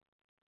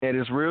 And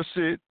it's real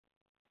shit.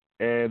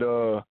 And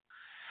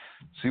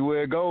see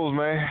where it goes,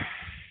 man.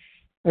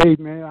 Hey,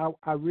 man,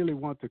 I really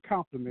want to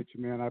compliment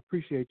you, man. I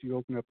appreciate you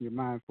opening up your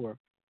mind for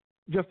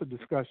just a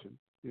discussion.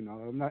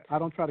 I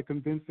don't try to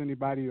convince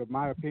anybody of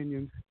my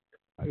opinions.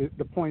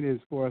 The point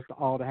is for us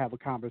all to have a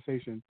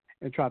conversation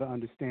and try to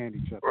understand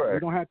each other. Right. We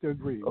don't have to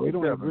agree. We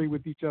don't agree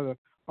with each other,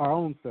 our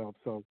own selves.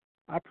 So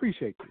I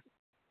appreciate you.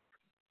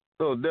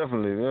 Oh,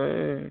 definitely,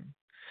 man.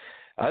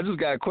 I just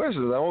got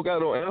questions. I don't got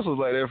no answers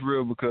like that for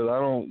real because I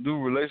don't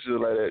do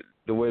relationships like that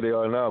the way they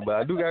are now. But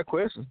I do got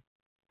questions.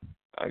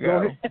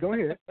 Go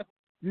ahead.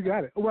 You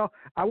got it. Well,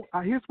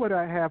 here's what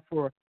I have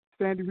for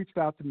Sandy. Reached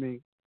out to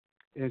me,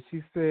 and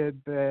she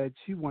said that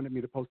she wanted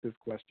me to post this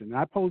question. And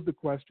I posed the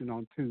question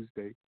on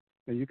Tuesday,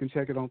 and you can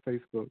check it on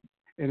Facebook.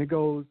 And it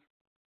goes,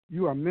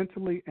 you are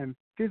mentally and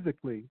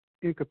physically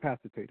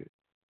incapacitated.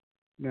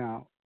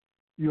 Now,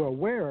 you're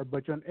aware,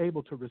 but you're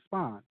unable to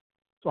respond.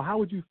 So how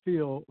would you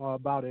feel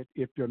about it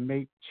if your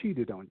mate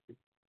cheated on you?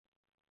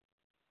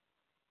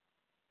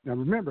 Now,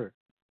 remember,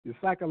 you're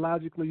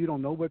psychologically, you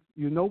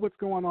know what's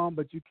going on,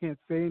 but you can't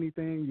say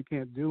anything, you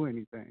can't do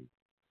anything.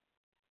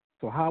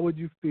 So how would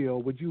you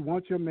feel? Would you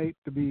want your mate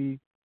to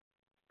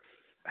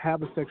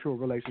have a sexual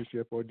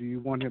relationship, or do you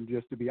want him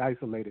just to be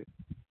isolated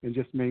and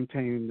just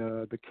maintain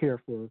the care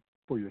for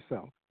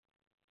yourself?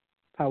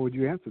 How would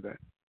you answer that?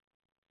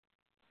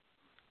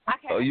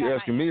 Okay, you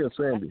asking me or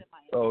Sandy?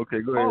 Oh,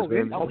 okay, go ahead,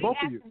 Sandy. Both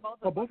of you.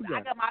 Both of you.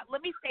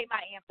 Let me state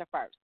my answer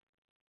first.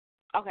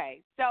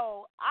 Okay,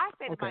 so I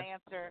said my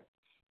answer.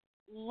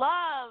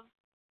 Love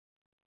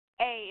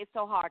it's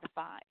so hard to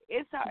find.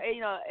 It's hard,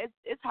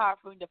 it's hard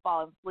for me to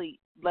fall asleep,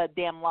 let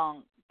damn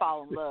long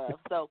fall in love.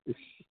 So, so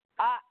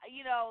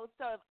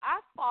if I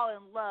fall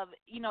in love,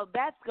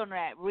 that's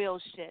gonna be real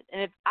shit.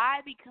 And if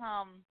I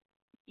become,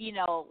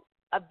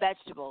 a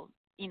vegetable,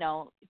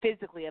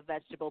 physically a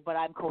vegetable, but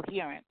I'm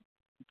coherent,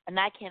 and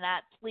I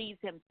cannot please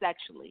him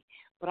sexually,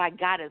 but I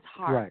got his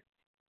heart. Right.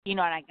 And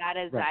I got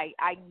his. Right.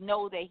 I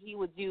know that he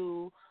would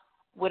do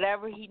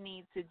whatever he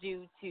needs to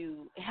do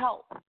to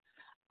help.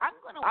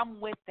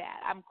 I'm with that.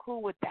 I'm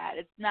cool with that.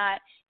 It's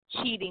not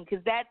cheating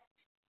because that's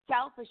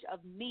selfish of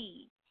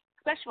me.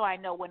 Especially I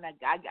know when I've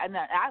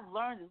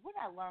learned this. When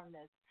I learned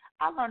this,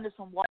 I learned this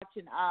from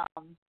watching not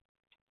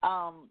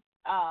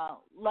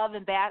Love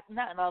and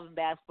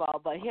Basketball,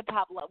 but Hip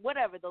Hop,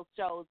 whatever those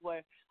shows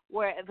where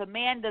if a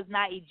man does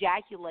not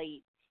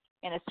ejaculate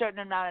in a certain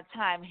amount of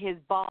time, his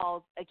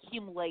balls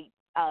accumulate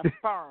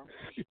sperm,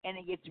 and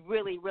it gets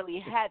really, really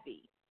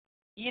heavy.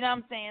 You know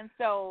what I'm saying?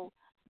 So,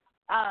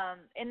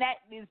 and that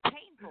is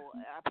painful,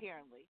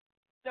 apparently.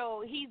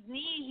 So he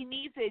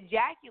needs to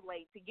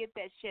ejaculate to get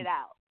that shit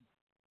out.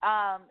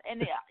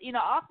 And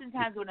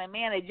oftentimes when a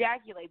man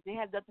ejaculates, it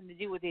has nothing to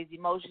do with his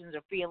emotions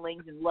or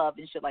feelings and love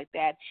and shit like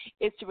that.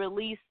 It's to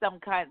release some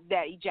kind of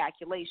that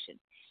ejaculation.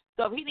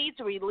 So if he needs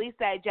to release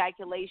that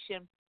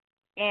ejaculation,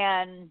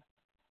 and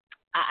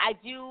I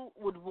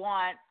would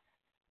want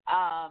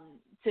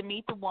to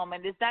meet the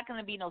woman. There's not going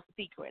to be no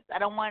secrets. I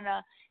don't want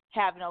to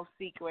have no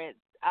secrets.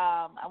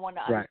 I want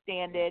to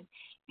understand it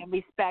and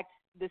respect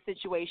the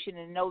situation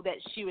and know that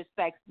she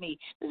respects me.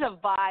 There's a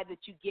vibe that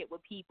you get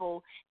with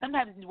people.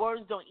 Sometimes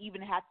words don't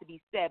even have to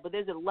be said, but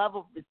there's a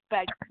level of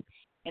respect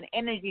and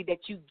energy that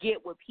you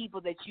get with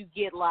people that you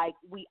get like,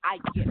 I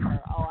get her,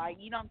 or I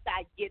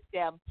get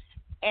them,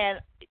 and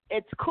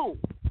it's cool.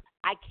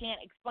 I can't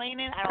explain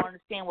it. I don't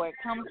understand where it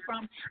comes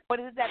from, but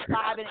it's that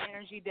vibe and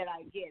energy that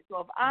I get. So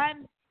if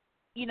I'm,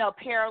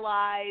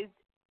 paralyzed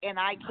and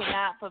I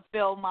cannot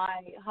fulfill my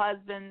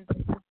husband's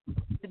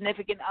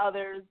significant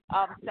other's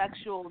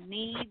sexual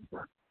needs,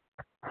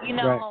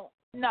 no,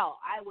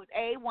 I would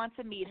want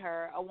to meet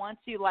her. I want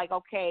to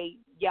okay,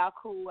 y'all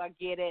cool, I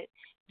get it.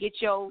 Get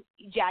your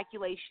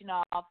ejaculation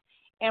off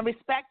and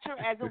respect her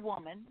as a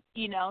woman,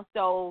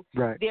 So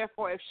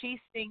therefore, if she's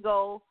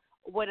single,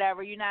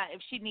 whatever,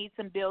 if she needs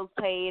some bills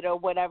paid or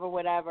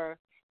whatever,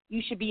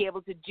 you should be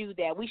able to do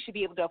that. We should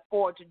be able to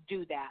afford to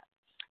do that.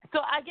 So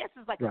I guess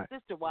it's like a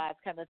sister wives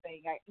kind of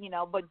thing,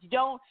 but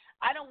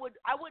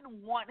I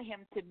wouldn't want him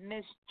to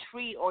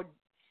mistreat or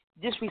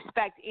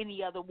disrespect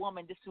any other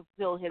woman just to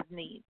fulfill his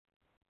needs.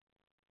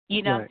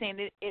 You know what I'm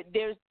saying?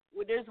 There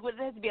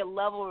has to be a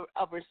level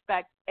of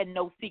respect and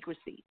no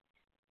secrecy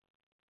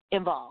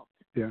involved,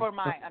 for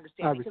my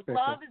understanding. Because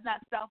love is not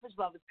selfish,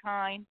 love is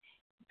kind.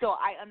 So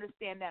I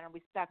understand that on a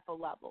respectful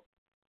level.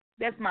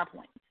 That's my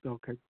point.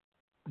 Okay.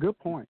 Good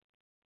point.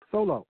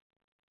 Solo.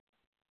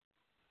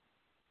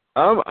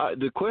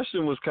 The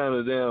question was kind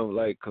of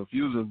damn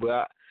confusing,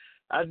 but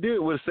I did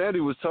when Sandy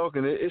was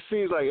talking. It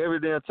seems like every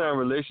damn time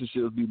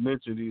relationships be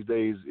mentioned these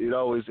days, it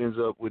always ends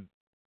up with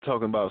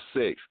talking about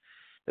sex.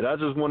 And I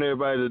just want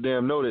everybody to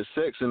damn know that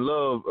sex and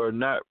love are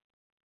not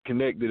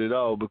connected at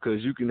all,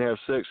 because you can have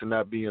sex and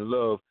not be in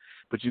love,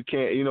 but you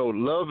can't.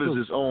 Love is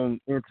its own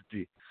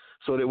entity.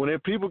 So that when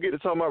people get to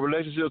talk about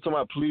relationships, talking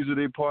about pleasing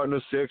their partner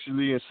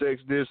sexually and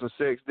sex this and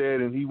sex that,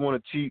 and he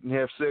want to cheat and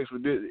have sex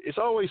with this, it's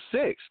always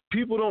sex.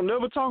 People don't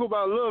never talk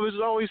about love. It's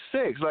always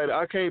sex. Like,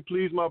 I can't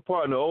please my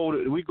partner.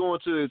 Oh, we going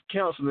to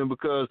counseling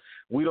because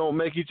we don't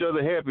make each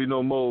other happy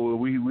no more.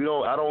 We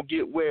don't. I don't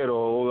get wet,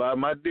 or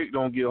my dick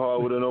don't get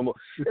hard with her no more.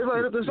 It's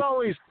like there's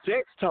always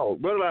sex talk,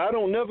 brother. Like, I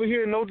don't never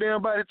hear no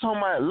damn body talking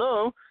about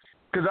love.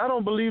 Because I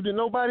don't believe that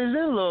nobody's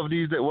in love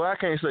these days. Well, I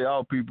can't say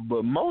all people,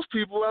 but most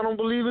people I don't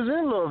believe is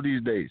in love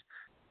these days.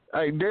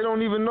 Like, they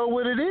don't even know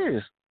what it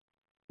is.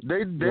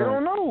 They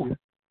don't know.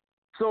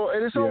 So,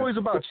 and it's always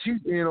about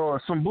cheating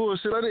or some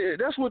bullshit.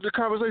 That's what the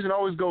conversation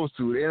always goes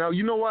to. And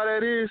you know why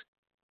that is?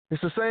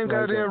 It's the same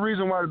goddamn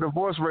reason why the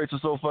divorce rates are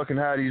so fucking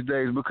high these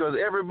days. Because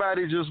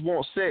everybody just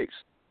wants sex.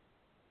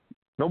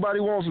 Nobody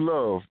wants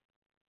love.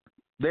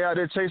 They out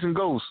there chasing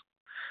ghosts.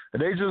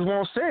 They just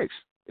want sex.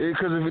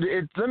 Because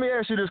let me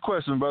ask you this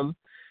question, brother.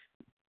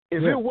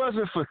 If it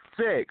wasn't for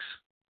sex,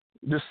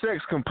 the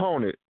sex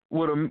component,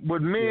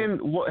 would men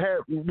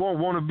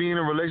want to be in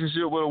a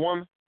relationship with a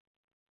woman?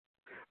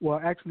 Well,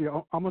 actually,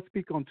 I'm going to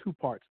speak on two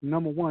parts.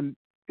 Number one,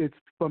 it's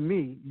for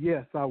me,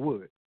 yes, I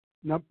would.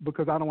 Not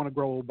because I don't want to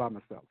grow old by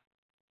myself.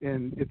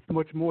 And it's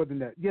much more than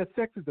that. Yes,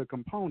 sex is a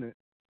component,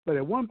 but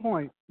at one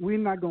point, we're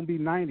not going to be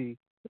 90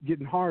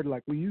 getting hard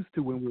like we used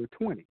to when we were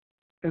 20.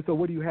 And so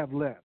what do you have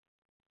left?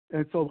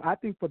 And so I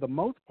think for the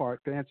most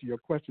part, to answer your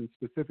question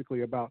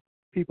specifically about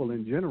people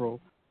in general,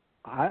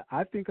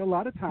 I think a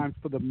lot of times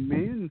for the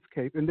men's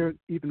case, and they're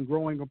even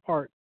growing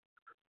apart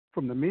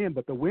from the men,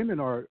 but the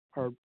women are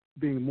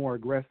being more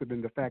aggressive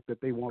in the fact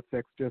that they want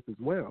sex just as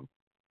well.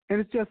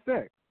 And it's just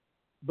sex.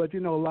 But, a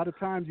lot of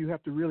times you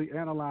have to really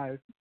analyze.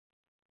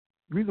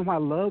 The reason why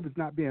love is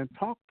not being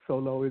talked so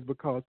low is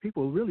because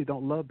people really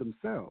don't love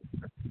themselves.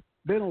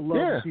 They don't love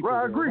the people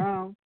they're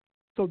around.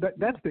 So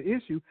that's the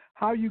issue.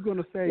 How are you going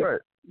to say,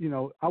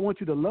 I want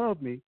you to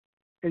love me,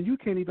 and you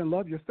can't even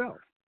love yourself?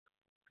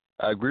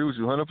 I agree with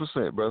you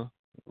 100%, brother.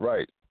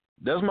 Right.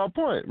 That's my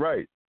point.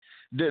 Right.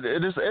 This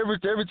every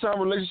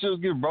time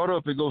relationships get brought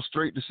up, it goes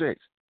straight to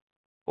sex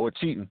or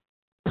cheating.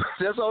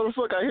 That's all the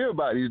fuck I hear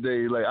about these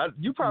days. Like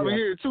you probably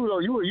hear it too, though.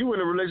 You in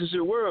the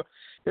relationship world.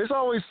 It's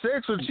always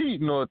sex or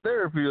cheating or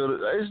therapy.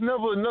 It's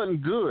never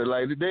nothing good.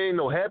 Like there ain't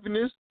no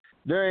happiness.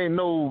 There ain't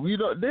no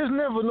There's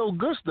never no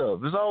good stuff.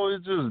 It's always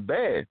just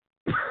bad.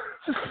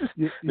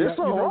 There's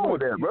something wrong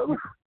with that, brother.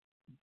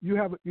 You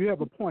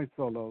have a point,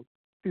 Solo.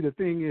 See, the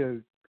thing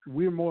is,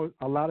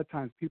 a lot of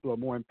times people are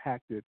more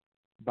impacted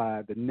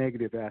by the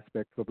negative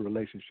aspects of a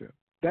relationship.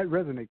 That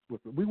resonates with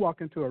us. We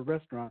walk into a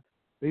restaurant,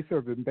 they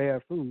serving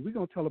bad food. We're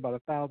going to tell about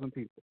 1,000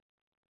 people.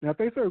 Now, if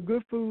they serve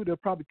good food, they'll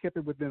probably keep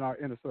it within our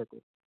inner circle.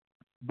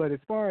 But as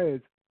far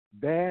as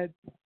bad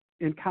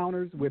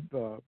encounters with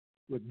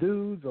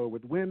dudes or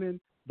with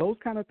women, those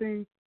kind of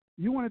things,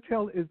 you want to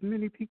tell as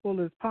many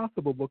people as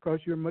possible because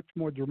you're much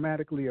more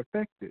dramatically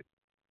affected.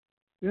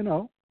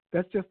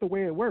 That's just the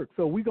way it works.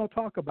 So we're going to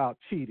talk about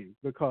cheating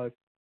because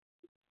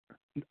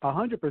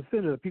 100%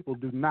 of the people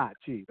do not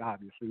cheat,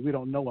 obviously. We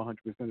don't know 100%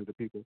 of the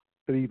people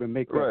to even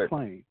make that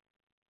claim.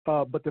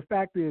 But the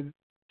fact is,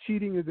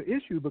 cheating is an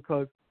issue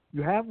because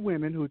you have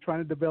women who are trying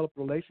to develop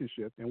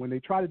relationships, and when they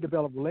try to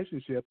develop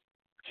relationships,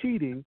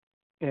 cheating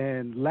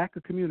and lack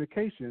of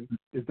communication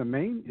is the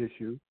main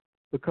issue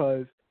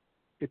because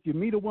if you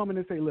meet a woman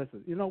and say,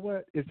 listen, you know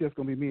what, it's just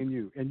going to be me and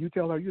you, and you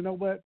tell her, you know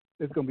what,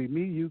 it's going to be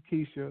me, you,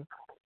 Keisha,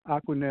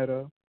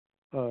 Aquanetta,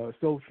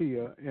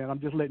 Sophia, and I'm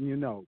just letting you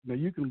know. Now,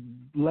 you can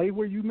lay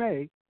where you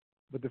may,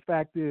 but the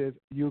fact is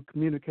you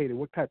communicated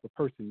what type of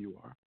person you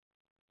are.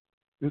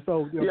 And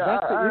so that's the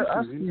issue.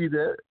 I see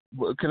that.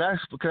 Can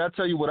I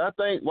tell you what I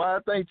think, why I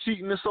think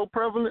cheating is so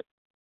prevalent?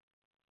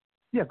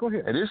 Yeah, go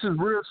ahead. And this is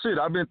real shit.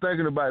 I've been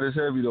thinking about this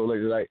heavy, though,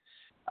 lately. Like,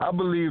 I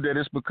believe that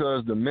it's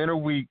because the men are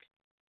weak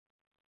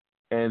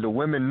and the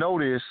women know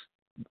this,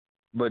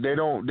 but they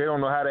don't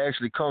know how to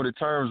actually come to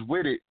terms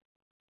with it.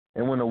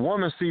 And when a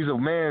woman sees a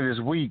man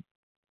that's weak,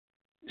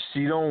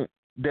 she goes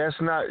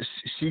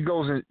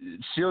and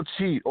she'll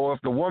cheat. Or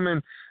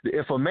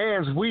if a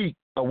man's weak,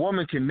 a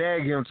woman can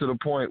nag him to the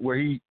point where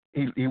he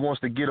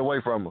wants to get away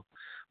from her.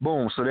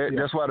 Boom. So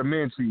that's why the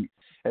men cheat.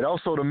 And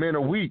also the men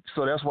are weak,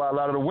 so that's why a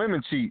lot of the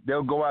women cheat.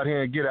 They'll go out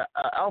here and get an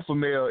alpha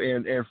male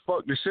and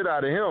fuck the shit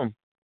out of him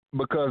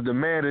because the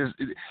man is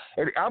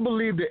 – I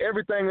believe that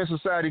everything in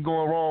society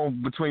going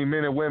wrong between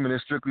men and women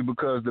is strictly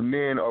because the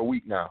men are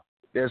weak now.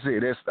 That's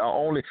it.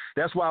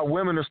 That's why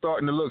women are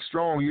starting to look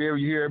strong. You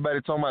hear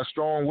everybody talking about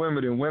strong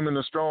women and women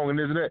are strong and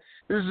this and that.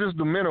 This is just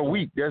the men are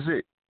weak. That's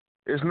it.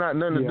 It's not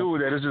nothing to do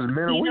with that. It's just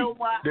men are weak.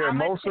 They're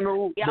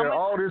emotional. They're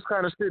all this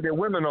kind of shit that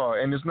women are,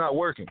 and it's not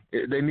working.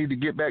 They need to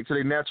get back to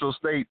their natural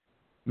state,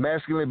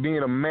 masculine,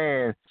 being a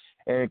man.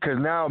 And because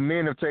now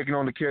men have taken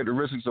on the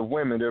characteristics of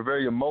women. They're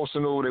very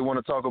emotional. They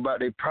want to talk about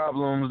their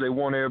problems. They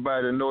want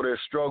everybody to know their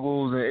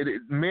struggles.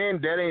 And men,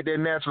 that ain't their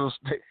natural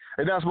state.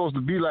 They're not supposed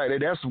to be like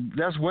that.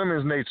 That's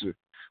women's nature.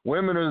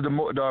 Women are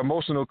the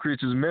emotional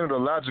creatures. Men are the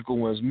logical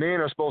ones.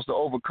 Men are supposed to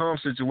overcome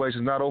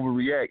situations, not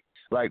overreact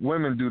like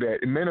women do that.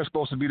 And men are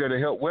supposed to be there to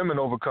help women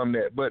overcome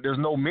that. But there's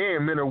no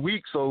men. Men are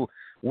weak, so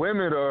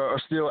women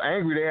are still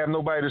angry. They have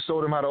nobody to show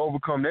them how to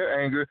overcome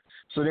their anger.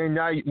 So then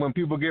now when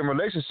people get in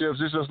relationships,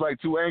 it's just like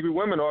two angry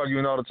women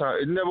arguing all the time.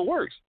 It never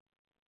works.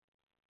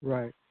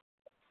 Right.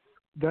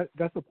 I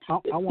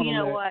want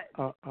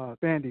to let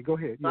Sandy go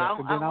ahead. Yeah,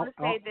 I want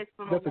to say this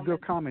from that's a good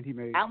comment he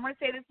made. I want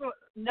to say this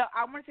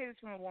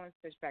from a woman's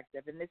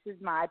perspective, and this is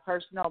my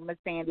personal, Miss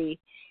Sandy.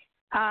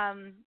 I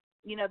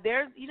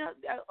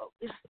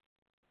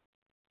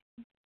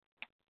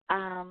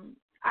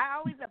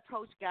always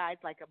approach guys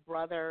like a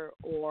brother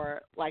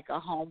or like a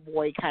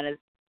homeboy kind of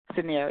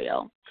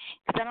scenario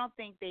because I don't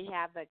think they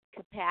have the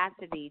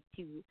capacity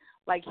to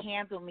like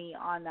handle me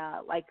on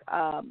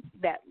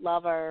that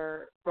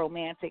lover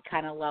romantic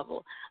kind of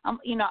level. I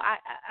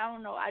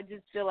don't know. I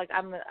just feel like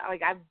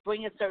I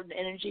bring a certain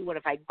energy when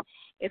if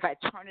I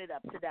turn it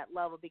up to that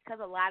level because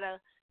a lot of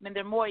men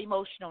they're more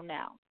emotional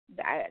now.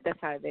 That's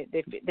how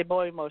they're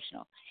more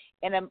emotional.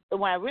 And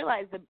when I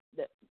realized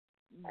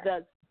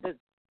the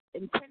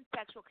intense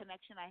sexual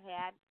connection I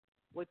had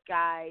with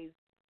guys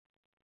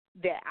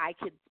that I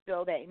could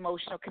feel that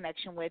emotional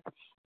connection with,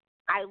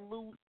 I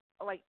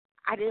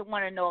didn't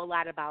want to know a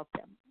lot about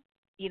them.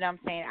 You know what I'm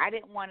saying? I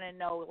didn't want to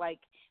know, like,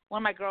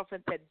 one of my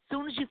girlfriends said, as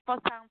soon as you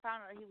first found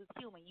out he was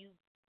human, you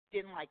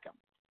didn't like him.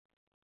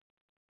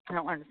 I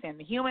don't understand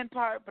the human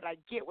part, but I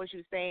get what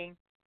you're saying.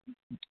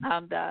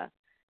 The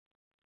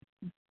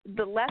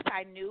less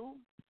I knew,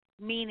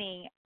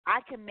 meaning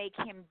I can make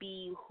him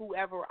be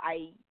whoever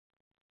I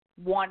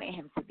wanted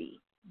him to be,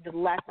 the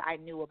less I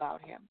knew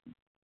about him.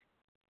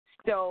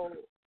 So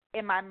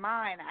in my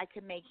mind, I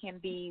could make him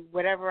be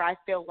whatever I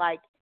feel like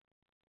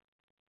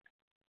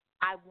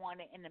I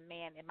wanted in a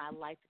man in my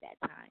life at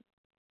that time.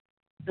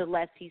 The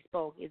less he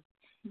spoke.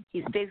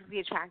 He's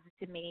physically attracted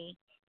to me.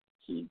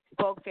 He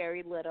spoke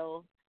very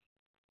little.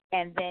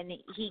 and then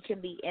he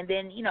can be, and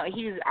then he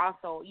was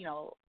also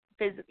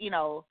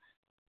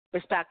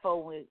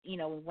respectful when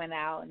we went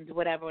out and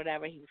whatever.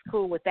 He was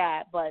cool with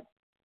that, but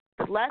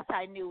the less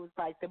I knew was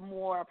like the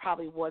more I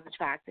probably was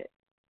attracted.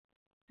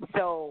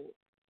 So,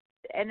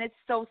 and it's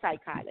so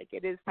psychotic.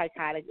 It is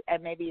psychotic,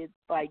 and maybe it's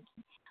like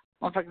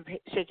motherfuckers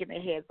shaking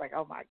their heads like,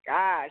 "Oh my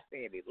gosh,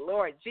 Sandy,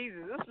 Lord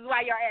Jesus, this is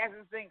why your ass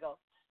is single."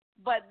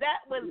 But that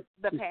was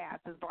the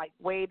past. It's like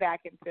way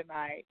back into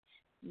my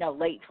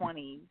late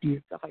 20s,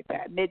 stuff like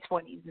that, mid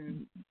 20s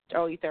and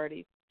early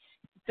 30s.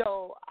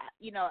 So,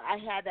 I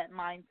had that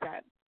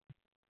mindset,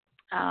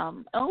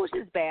 which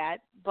is bad.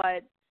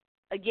 But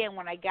again,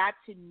 when I got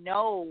to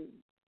know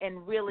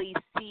and really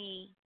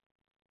see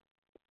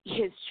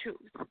his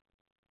truth,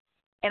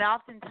 and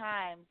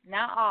oftentimes,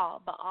 not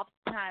all, but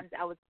oftentimes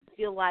I would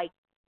feel like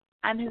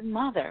I'm his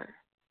mother.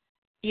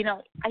 He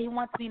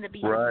wants me to be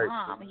his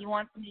mom. He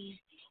wants me.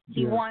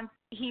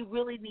 He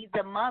really needs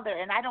a mother,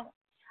 and I don't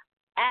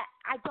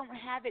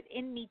have it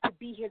in me to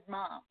be his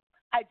mom.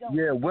 I don't.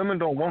 Yeah, women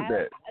don't want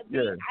that.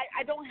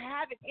 I don't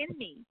have it in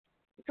me.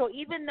 So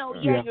even though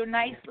you're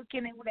nice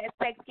looking and that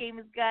sex game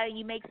is good,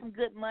 you make some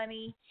good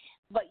money,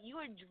 but you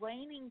are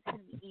draining to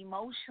me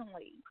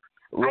emotionally.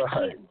 Right. I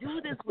can't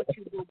do this with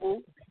you, boo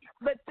boo.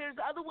 But there's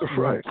other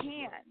women who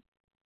can.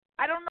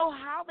 I don't know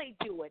how they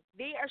do it.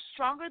 They are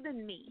stronger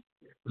than me.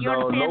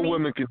 No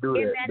women can do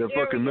that. They're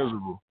fucking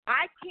miserable.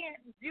 I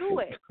can't do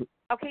it.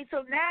 Okay,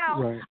 so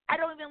now I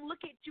don't even look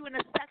at you in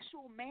a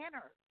sexual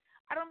manner.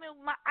 I don't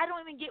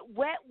even get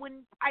wet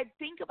when I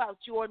think about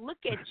you or look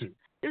at you.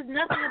 There's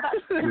nothing about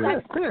you because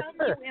I've seen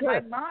you in my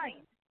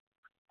mind.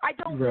 I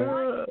don't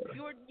want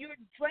you. You're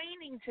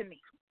draining to me.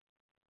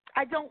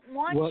 I don't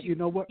want you. Well, you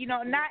know what?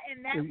 Not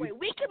in that way.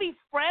 We could be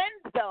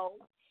friends though,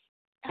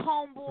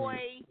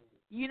 homeboy.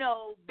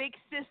 Big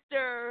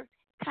sister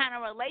kind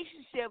of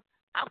relationship.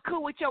 I'm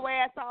cool with your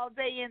ass all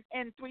day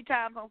and 3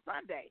 times on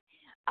Sunday.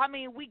 I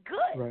mean, we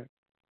good. Right.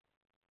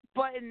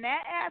 But in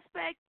that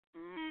aspect,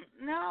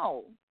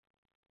 no.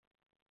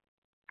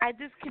 I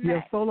disconnect.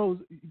 Yeah, solos.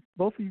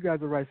 Both of you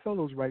guys are right.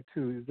 Solos right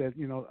too. Is that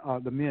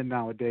the men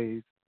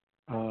nowadays,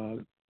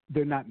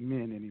 they're not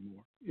men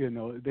anymore.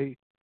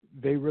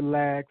 They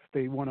relax.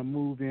 They want to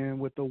move in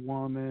with a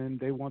woman.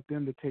 They want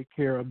them to take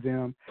care of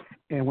them.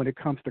 And when it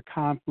comes to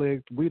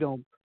conflict, we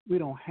don't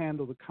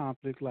handle the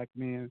conflict like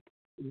men.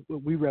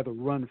 We rather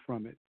run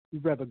from it.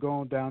 We'd rather go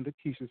on down to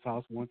Keisha's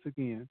house once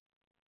again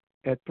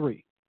at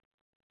 3.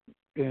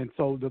 And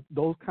so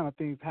those kind of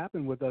things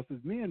happen with us as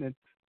men. And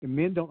the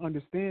men don't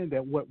understand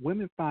that what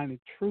women find it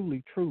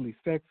truly, truly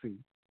sexy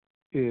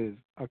is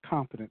a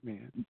confident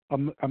man,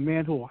 a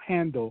man who will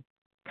handle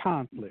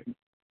conflict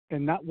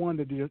and not one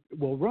that just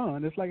will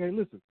run. It's like, hey,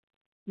 listen,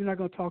 you're not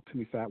going to talk to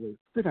me sideways.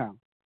 Sit down.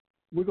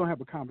 We're going to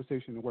have a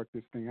conversation to work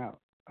this thing out.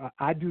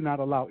 I do not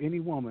allow any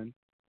woman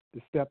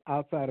to step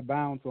outside of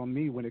bounds on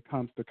me when it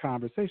comes to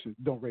conversations.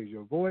 Don't raise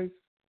your voice.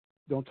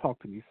 Don't talk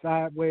to me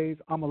sideways.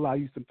 I'm going to allow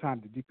you some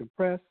time to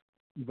decompress.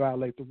 You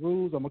violate the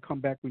rules. I'm going to come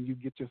back when you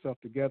get yourself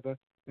together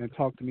and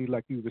talk to me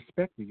like you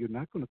respect me. You're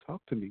not going to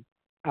talk to me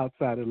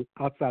outside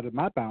of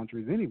my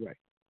boundaries anyway.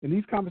 And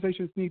these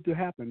conversations need to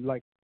happen.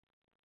 Like,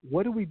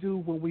 what do we do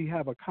when we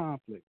have a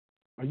conflict?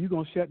 Are you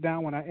going to shut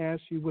down when I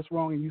ask you what's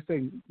wrong and you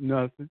say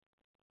nothing?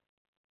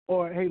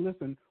 Or, hey,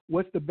 listen,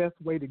 what's the best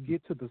way to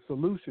get to the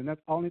solution?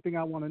 That's the only thing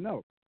I want to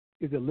know.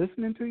 Is it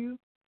listening to you?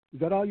 Is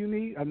that all you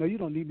need? I know you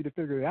don't need me to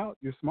figure it out.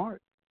 You're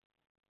smart.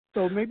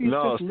 So maybe it's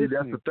just listening.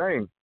 That's the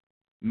thing.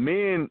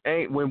 Men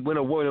ain't when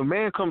a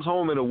man comes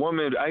home and a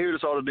woman, I hear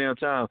this all the damn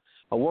time.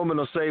 A woman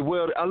will say,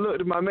 "Well, I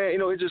looked at my man.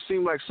 It just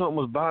seemed like something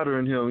was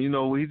bothering him.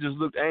 He just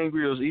looked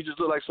angry, or he just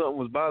looked like something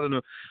was bothering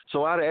him."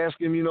 So I'd ask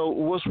him,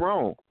 what's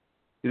wrong?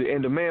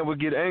 And the man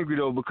would get angry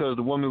though because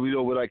the woman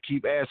would like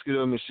keep asking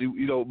him, and she,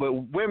 But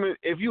women,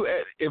 if you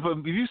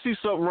see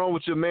something wrong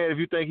with your man, if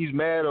you think he's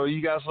mad or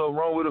you got something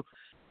wrong with him,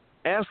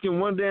 ask him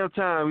one damn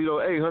time.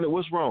 Hey, honey,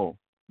 what's wrong?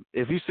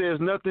 If he says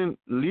nothing,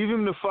 leave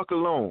him the fuck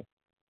alone.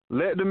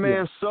 Let the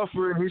man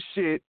suffer in his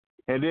shit,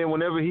 and then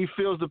whenever he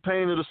feels the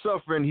pain of the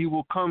suffering, he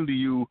will come to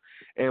you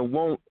and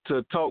want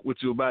to talk with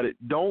you about it.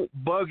 Don't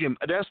bug him.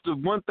 That's the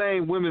one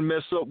thing women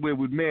mess up with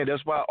men.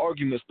 That's why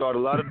arguments start a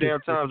lot of damn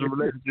times in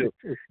relationships.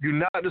 You're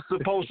not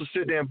supposed to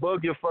sit there and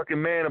bug your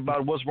fucking man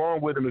about what's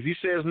wrong with him. If he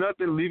says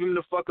nothing, leave him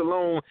the fuck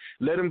alone.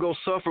 Let him go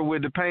suffer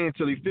with the pain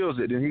until he feels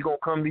it. Then he gonna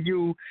come to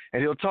you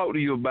and he'll talk to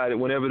you about it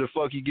whenever the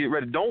fuck he get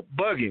ready. Don't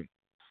bug him.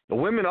 The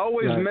women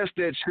always mess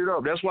that shit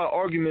up. That's why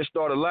arguments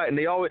start a lot, and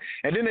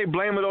then they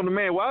blame it on the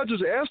man. Well, I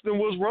just asked him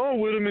what's wrong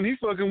with him, and he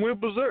fucking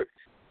went berserk.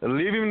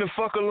 Leave him the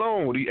fuck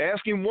alone. When you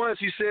ask him once,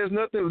 he says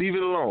nothing, leave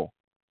it alone.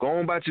 Go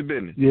on about your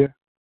business.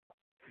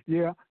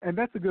 Yeah, and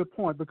that's a good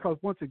point because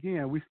once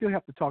again, we still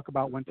have to talk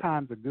about when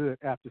times are good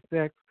after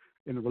sex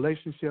in a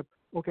relationship.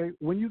 Okay,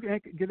 when you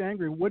get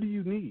angry, what do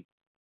you need?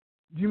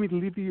 Do you need to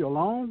leave you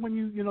alone when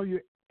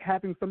you're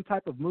having some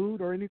type of mood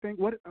or anything?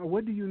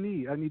 What do you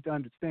need? I need to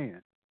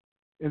understand.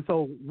 And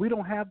so we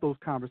don't have those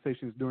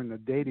conversations during the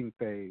dating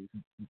phase,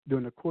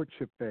 during the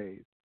courtship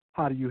phase.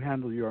 How do you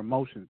handle your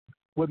emotions?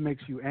 What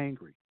makes you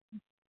angry?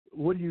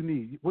 what do you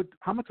need?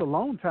 How much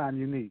alone time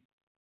you need?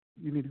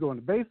 You need to go in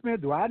the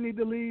basement? Do I need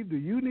to leave? Do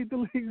you need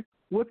to leave?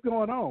 What's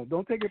going on?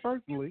 Don't take it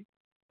personally,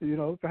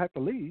 if I have to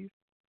leave.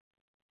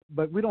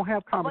 But we don't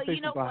have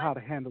conversations about how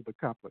to handle the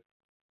conflict.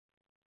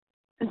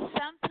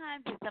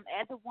 Sometimes,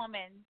 as a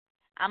woman,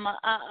 I'm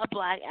a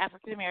Black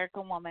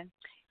African-American woman,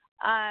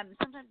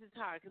 sometimes it's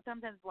hard because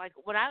sometimes, like,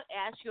 when I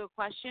ask you a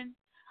question,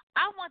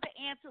 I want the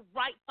answer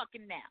right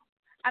fucking now.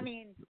 I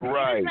mean,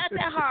 right. It's not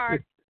that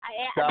hard.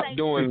 Stop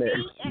doing that.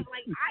 And,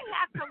 like, I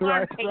have to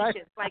learn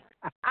patience. Right.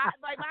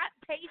 Like my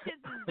patience is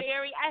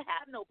I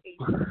have no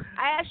patience.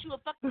 I ask you a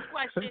fucking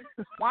question.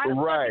 Why the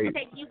fuck does it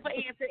take you for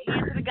answer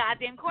the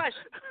goddamn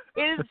question?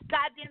 It is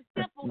goddamn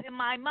simple in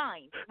my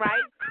mind,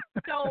 right?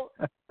 So,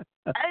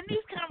 in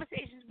these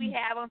conversations we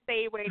have on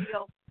Say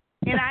Radio,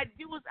 and I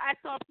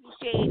so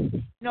appreciate,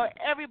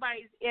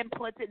 everybody's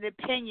inputs and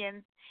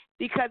opinions,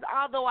 because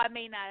although I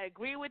may not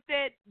agree with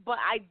it, but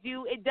I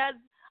do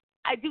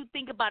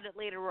think about it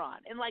later on.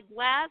 And like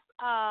last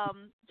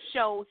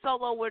show,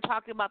 Solo, we're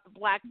talking about the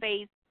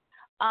blackface,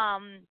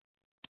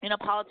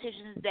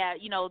 politicians that,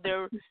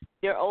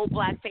 their old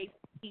blackface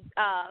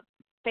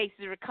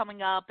faces are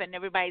coming up and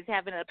everybody's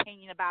having an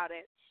opinion about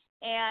it.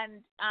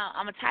 And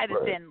I'm going to tie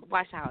this in.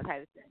 Watch how I tie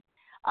this in.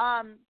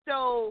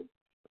 So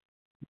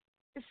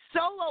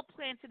Solo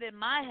planted in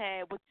my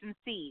head was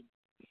censored.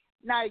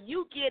 Now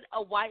you get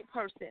a white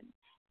person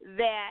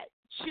that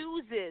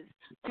chooses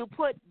to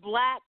put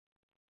black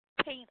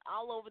paint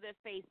all over their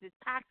faces,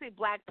 toxic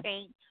black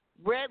paint,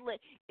 red lip.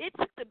 It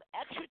took them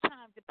extra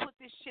time to put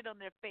this shit on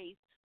their face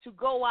to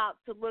go out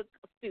to look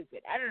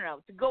stupid. I don't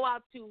know, to go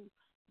out to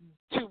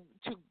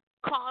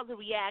cause a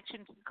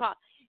reaction.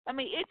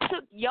 It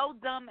took your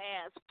dumb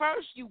ass.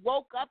 First, you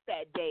woke up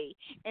that day,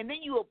 and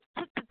then you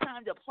took the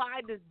time to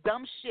apply this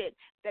dumb shit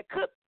that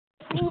could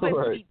prove it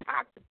to be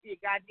toxic to your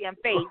goddamn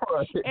face.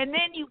 Right. And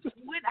then you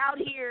went out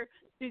here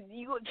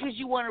because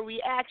you want a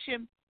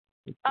reaction.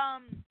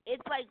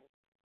 It's like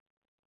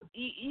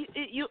we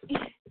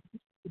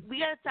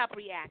gotta stop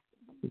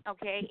reacting,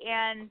 okay?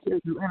 And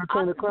you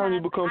entertain the clown,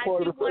 you become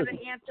part of the person.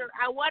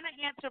 I want to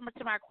answer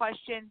to my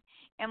question,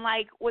 and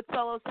like what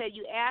Solo said,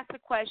 you ask a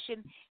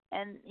question,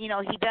 and he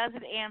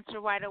doesn't answer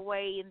right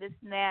away, and this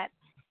and that,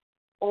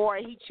 or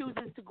he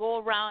chooses to go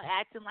around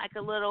acting like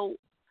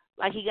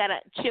like he got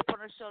a chip on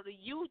his shoulder.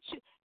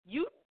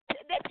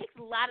 That takes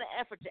a lot of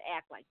effort to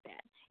act like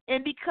that.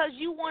 And because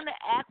you want to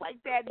act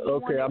like that,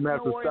 okay, I'm going to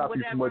have to stop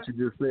you from what you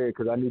just said,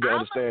 because I need to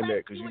understand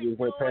that, because you just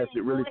went past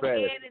it really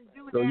fast.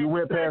 So you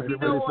went past it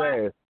really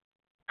fast.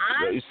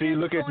 You see,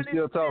 look at you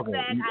still talking.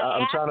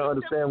 I'm trying to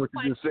understand what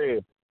you just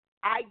said.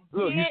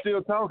 Look, you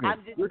still talking.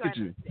 Look at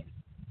you.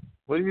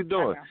 What are you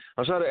doing?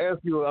 I'm trying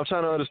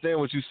to understand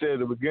what you said at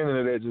the beginning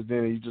of that just then,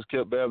 and you just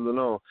kept babbling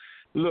on.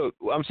 Look,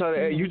 I'm trying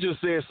to. You just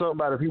said something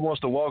about if he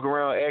wants to walk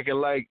around acting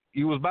like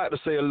you was about to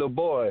say a little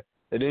boy,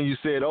 and then you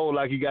said, "Oh,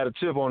 like he got a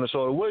chip on the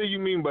shoulder." What do you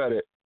mean by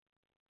that?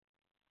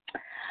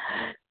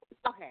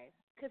 Okay,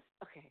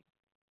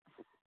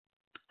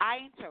 I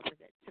interpret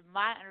it to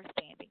my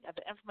understanding of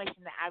the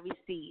information that I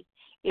receive.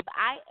 If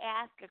I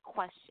ask a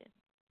question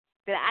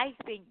that I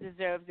think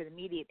deserves an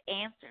immediate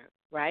answer,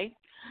 right,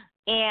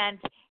 and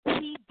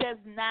he does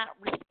not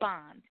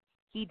respond,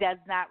 he does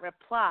not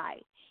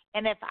reply.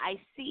 And if I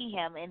see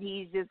him and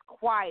he's just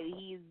quiet,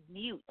 he's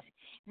mute.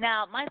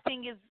 Now, my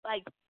thing is,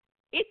 like,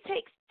 it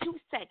takes 2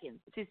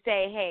 seconds to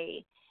say,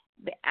 hey,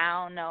 I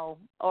don't know,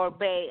 or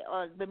babe,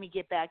 or let me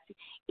get back to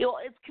you.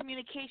 It's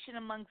communication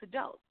amongst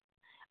adults.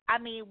 I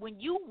mean, when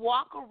you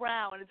walk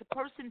around and a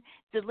person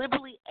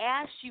deliberately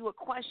asks you a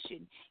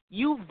question,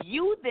 you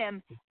view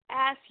them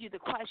ask you the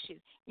question.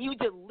 You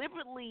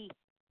deliberately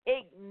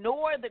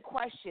ignore the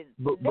question.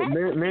 But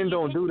men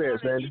don't do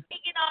that, Sandy.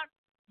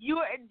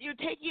 You're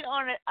taking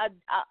on a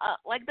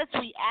like that's the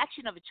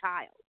reaction of a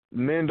child.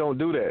 Men don't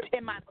do that.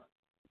 In my book.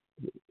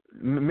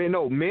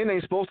 Men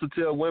ain't supposed to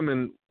tell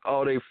women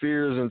all their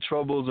fears and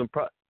troubles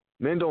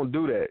men don't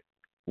do that.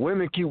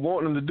 Women keep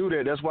wanting them to do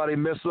that. That's why they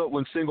mess up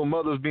when single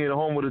mothers be at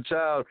home with a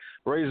child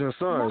raising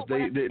sons.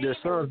 Their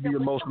sons be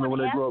emotional when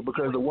they grow up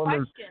because the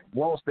woman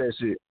wants that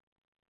shit.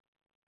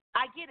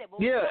 I get it.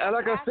 Yeah,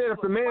 like I said, if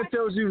the man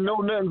tells you no,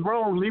 nothing's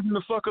wrong, leave him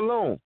the fuck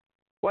alone.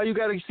 Why you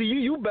gotta see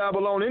you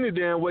babble on any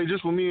damn way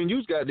just for me and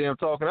you's goddamn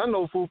talking? I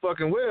know full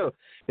fucking well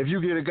if you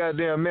get a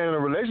goddamn man in a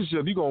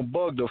relationship, you gonna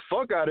bug the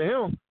fuck out of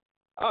him.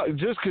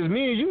 Just cause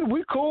me and you,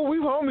 we cool, we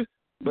homies.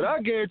 But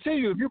I guarantee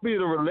you, if you be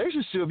in a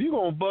relationship, you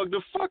gonna bug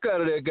the fuck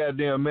out of that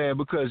goddamn man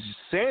because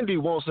Sandy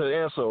wants an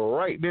answer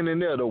right then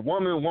and there. The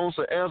woman wants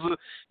an answer,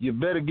 you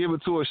better give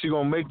it to her. She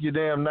gonna make your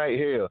damn night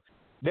hell.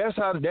 That's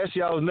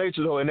y'all's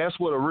nature though, and that's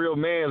what a real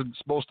man is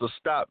supposed to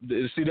stop.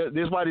 See,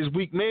 that's why these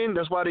weak men,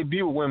 that's why they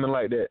be with women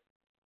like that.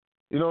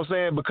 You know what I'm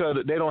saying? Because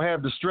they don't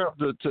have the strength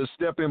to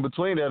step in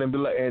between that and be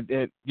like,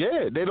 and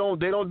yeah, they don't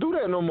do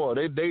that no more.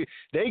 They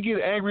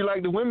get angry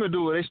like the women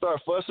do. They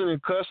start fussing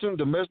and cussing,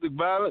 domestic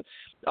violence.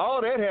 All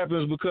that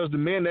happens because the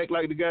men act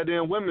like the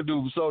goddamn women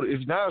do. So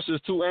if now it's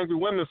just two angry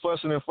women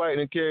fussing and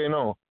fighting and carrying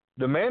on,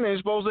 the man ain't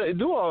supposed to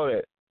do all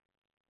that.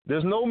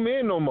 There's no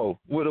men no more.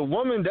 With a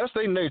woman, that's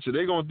their nature.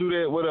 They're going to do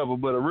that, whatever.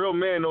 But a real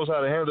man knows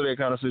how to handle that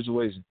kind of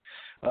situation.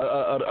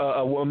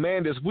 A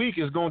man that's weak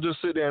is going to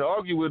just sit there and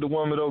argue with the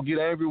woman, though, get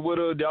angry with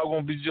her. Y'all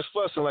going to be just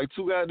fussing like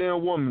two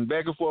goddamn women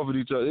back and forth with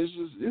each other.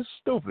 It's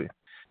stupid.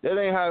 That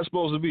ain't how it's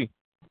supposed to be.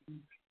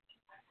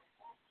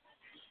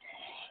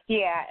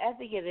 Yeah, I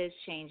think it is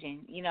changing.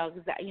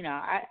 Because I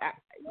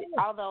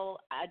although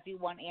I do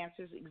want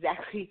answers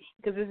exactly,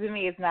 because this to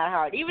me it's not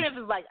hard. Even if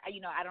it's like,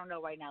 I don't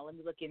know right now. Let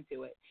me look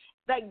into it.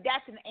 Like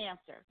that's an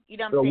answer. You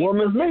know what I'm saying?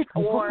 Woman's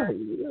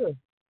nature.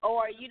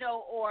 Or you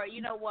know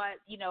what?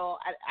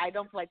 I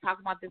don't feel like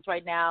talking about this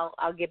right now.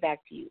 I'll get back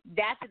to you.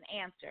 That's an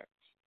answer.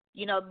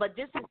 But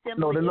this is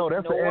simply no,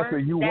 that's the answer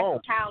you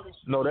want. Childish.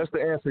 No, that's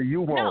the answer you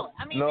want. No,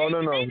 I mean, no,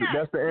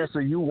 that's the answer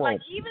you want.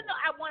 Like, even though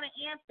I want to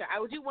answer, I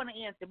do want to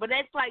answer, but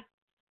that's like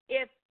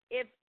if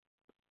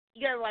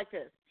you got it like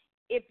this.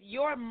 If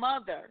your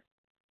mother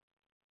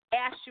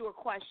asked you a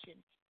question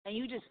and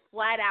you just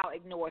flat out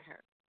ignored her,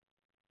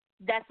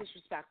 that's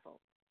disrespectful.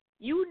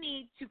 You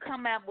need to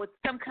come up with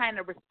some kind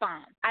of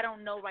response. I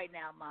don't know right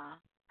now, Ma.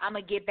 I'm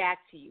going to get back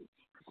to you.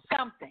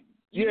 Something.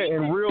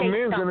 And real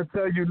men's going to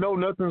tell you, no,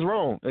 nothing's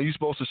wrong. And you're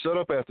supposed to shut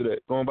up after that.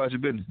 Go on about your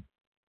business.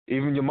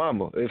 Even your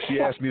mama, if she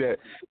asked me that,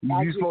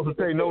 you're supposed to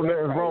say, no,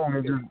 nothing's wrong,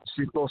 and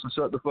she's supposed to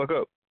shut the fuck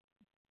up.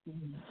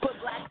 Put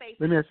blackface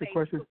Let me ask you face, a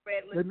question. put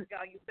red lipstick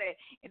on your face,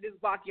 and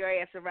just walk your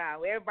ass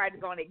around.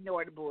 Everybody's going to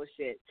ignore the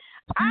bullshit.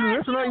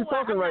 Listen how you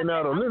talking right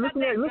now, though.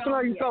 Listen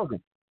how you talking.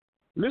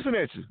 Listen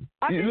at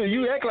you.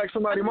 You act like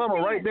somebody's mama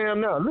right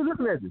damn now.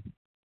 Listen at you.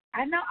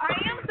 I know. I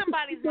am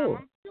somebody's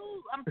mama.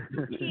 I'm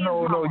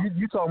No,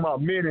 you talking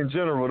about men in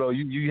general, though.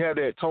 You have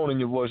that tone in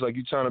your voice like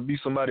you trying to be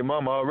somebody's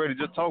mama already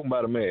just talking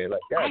about a man. Like,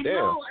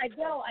 goddamn. I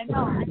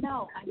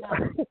know.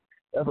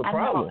 That's a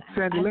problem.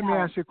 Sandy, let me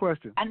ask you a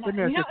question. Sandy.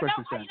 You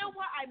know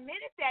what? I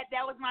admitted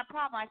that was my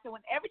problem. I said,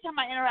 every time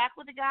I interact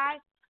with a guy,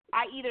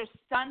 I either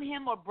son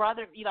him or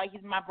brother, like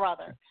he's my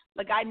brother.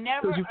 Like I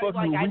never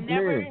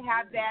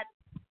have that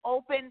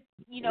open,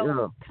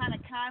 kind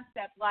of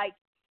concept. Like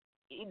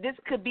this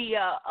could be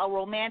a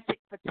romantic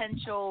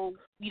potential,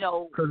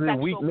 sexual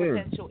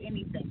potential,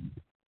 anything.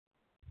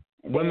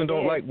 Women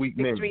don't like weak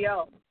men.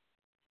 630.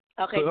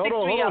 Okay, so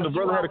hold on. The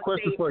brother had a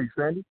question for you,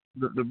 Sandy.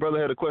 The brother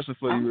had a question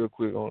for you real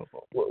quick on the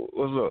phone.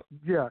 What's up?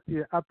 Yeah,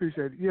 I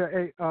appreciate it. Yeah,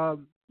 hey,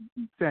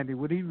 Sandy,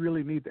 would he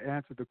really need to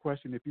answer the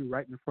question if you're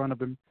right in front of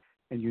him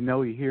and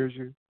he hears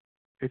you?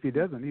 If he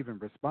doesn't even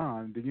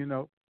respond, then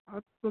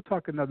we'll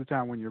talk another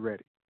time when you're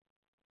ready.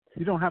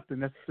 You don't have to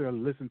necessarily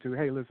listen to,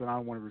 hey, listen, I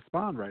don't want to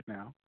respond right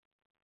now.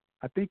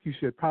 I think you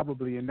should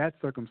probably, in that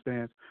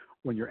circumstance,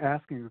 when you're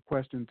asking a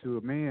question to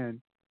a man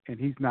and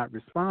he's not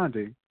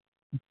responding,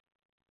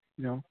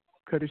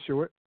 cut it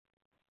short.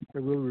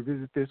 We'll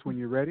revisit this when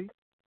you're ready,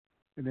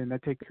 and then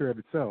that takes care of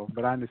itself.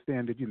 But I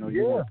understand that, you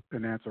want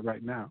an answer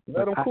right now.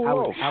 Let him cool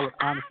off. I would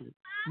honestly,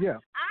 I'm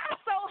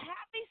so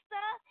happy,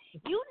 sir.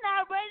 You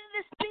not ready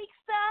to speak,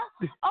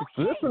 sir?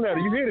 Okay. Listen at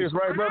it. You hear this,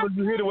 right, brother?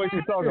 You hear the way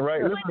she's talking,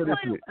 right? Listen to this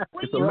shit.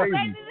 It's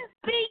amazing.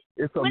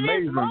 It's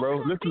amazing,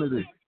 bro. Listen to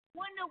this.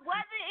 When the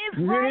weather is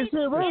you hear this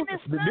shit, bro?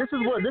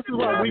 This is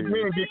why weak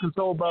men get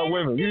controlled by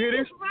women. You hear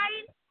this?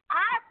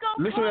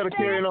 Listen at her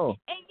carrying on.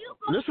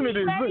 Listen to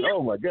this.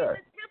 Oh my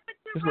God.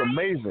 It's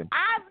amazing.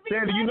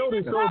 Sandy, you know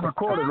this show's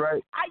recorded,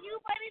 right? Are you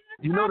ready to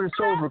talk? You know this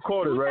show's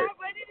recorded, right?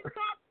 Ready to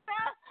talk,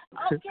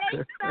 sir?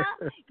 Okay,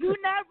 sir. You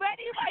not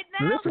ready right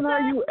now? Listen how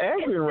you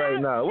acting right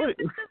now. What?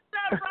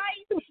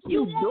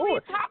 You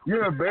doing?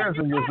 You're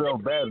embarrassing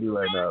yourself badly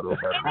right now, though.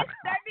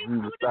 You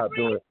need to stop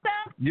doing it.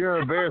 You're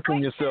embarrassing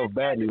yourself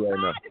badly right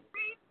now.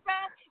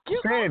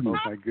 Sandy. Oh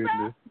my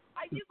goodness.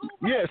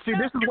 Yeah, see,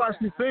 this is why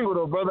she's single,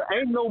 though, brother.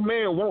 Ain't no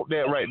man want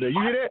that right there.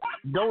 You hear that?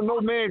 Ain't no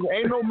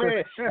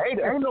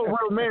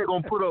real man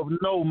gonna put up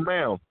no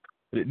ma'am.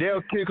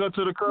 They'll kick her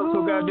to the curb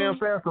so goddamn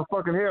fast her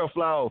fucking hair will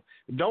fly off.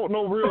 Don't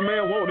no real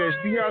man want that.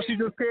 See how she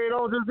just carried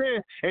on just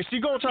then? And she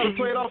gonna try to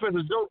play it off as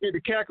a joke, get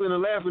the cackling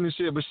and laughing and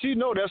shit, but she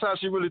know that's how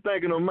she really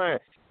thinking in her mind.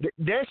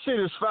 That shit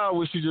is foul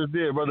what she just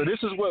did, brother.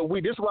 This is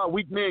why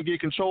weak men get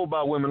controlled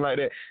by women like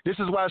that. This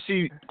is why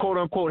she, quote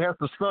unquote, has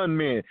to son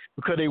men,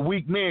 because they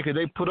weak men, because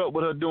they put up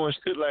with her doing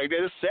shit like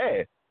that. It's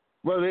sad.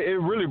 Brother, it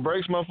really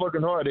breaks my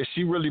fucking heart that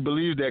she really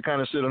believes that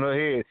kind of shit in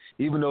her head,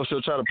 even though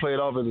she'll try to play it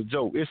off as a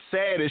joke. It's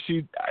sad that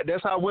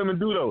that's how women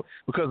do, though,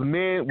 because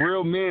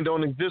real men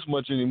don't exist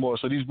much anymore.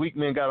 So these weak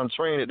men got them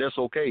trained that that's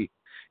okay.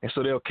 And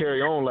so they'll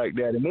carry on like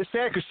that. And it's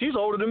sad because she's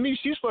older than me.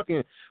 She's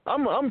fucking,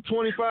 I'm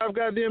 25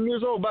 goddamn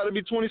years old, about to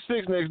be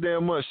 26 next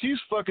damn month. She's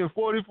fucking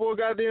 44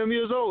 goddamn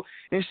years old,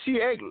 and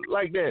she act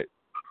like that.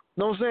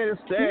 You know what I'm saying?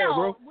 It's sad,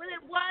 bro. What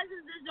it was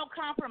is there's no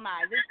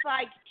compromise. It's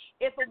like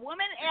if a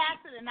woman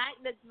asks it, and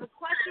the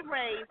question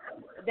raised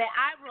that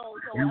I wrote,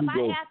 so if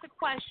I ask a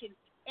question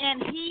and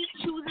he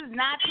chooses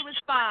not to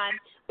respond,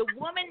 the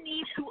woman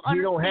needs to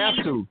understand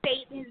his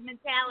state and his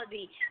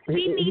mentality.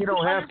 He needs to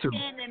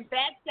understand and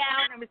back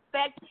down and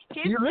respect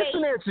his You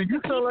listen at you. You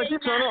sound like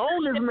you're trying to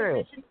own this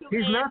man.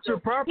 He's not your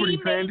property,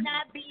 Sandy.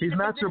 He's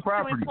not your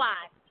property.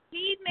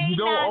 He may you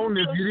don't own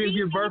this. You didn't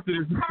give birth to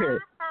this man.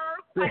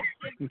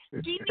 question.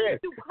 She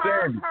needs to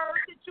curb her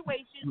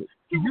situation.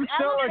 You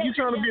sound like you're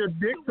trying to be a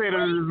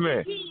dictator to this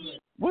man.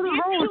 What is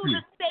wrong with you?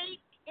 The state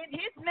in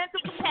his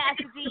mental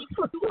capacity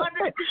to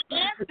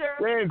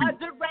answer a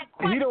direct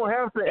question. He don't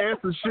have to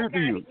answer shit to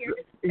you.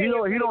 He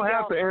don't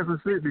have to answer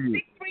shit to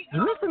you.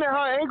 Listen to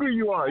how angry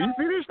you are. You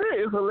see this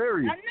shit? It's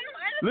hilarious.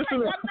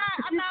 Listen,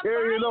 I'm not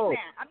buying that.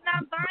 I'm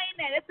not buying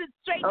that. It's a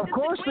straight. Of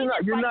course you're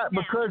not. You're not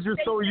because you're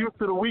so used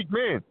to the weak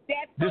men.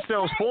 This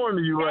sounds foreign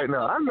to you right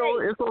now. I know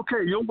it's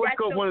okay. You'll wake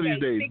up one of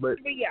these days, but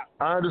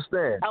I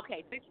understand.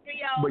 Okay,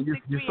 630. But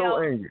you're so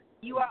angry.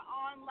 You are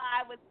on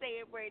live with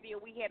Say It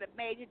Radio. We had a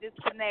major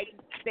disconnect.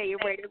 Say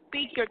It Radio.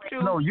 Speak your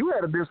truth. No, you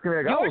had a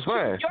disconnect. I was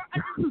fine. Your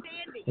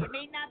understanding. It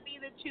may not be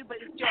the truth, but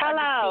it's your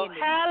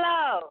understanding.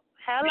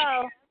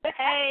 Hello.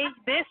 Hey,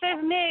 this is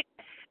Nick.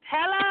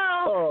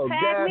 Hello. Oh,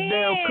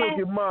 goddamn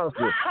Cookie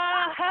Monster.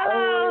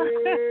 Hello.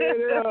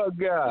 Hey, oh,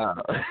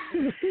 God.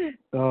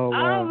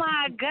 Oh,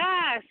 my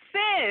God.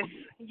 Sis,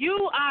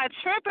 you are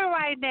tripping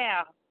right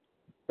now.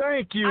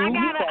 Thank you.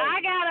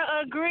 I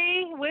gotta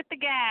agree with the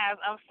guys.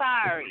 I'm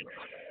sorry.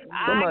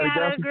 Somebody I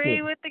gotta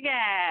agree with the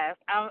guys.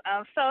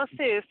 I'm so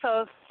serious.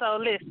 So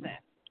listen.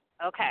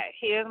 Okay,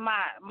 here's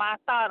my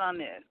thought on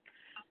this.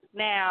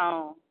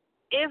 Now,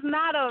 it's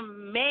not a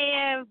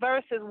man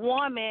versus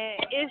woman.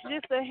 It's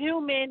just a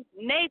human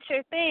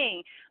nature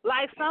thing.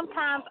 Like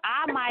sometimes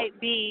I might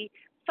be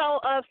so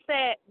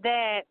upset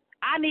that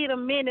I need a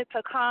minute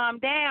to calm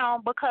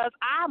down because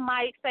I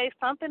might say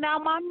something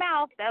out my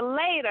mouth that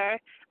later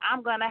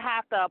I'm going to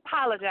have to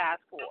apologize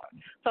for.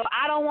 So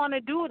I don't want to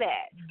do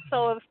that.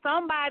 So if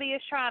somebody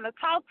is trying to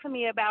talk to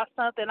me about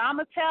something, I'm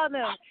going to tell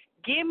them,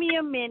 give me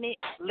a minute,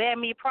 let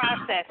me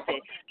process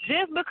it.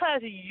 Just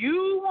because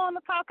you want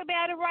to talk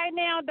about it right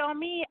now don't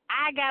mean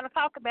I got to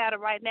talk about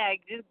it right now.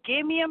 Just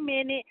give me a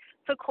minute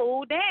to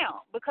cool down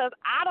because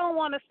I don't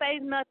want to say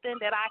nothing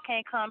that I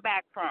can't come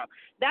back from.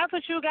 That's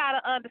what you got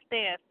to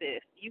understand,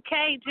 sis. You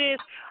can't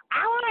just,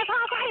 I want to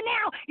talk right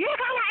now. You're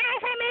going to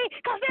answer me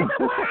because this is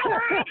what I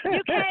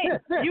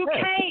want. You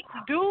can't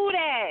do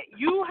that.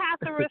 You have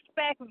to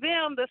respect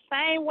them the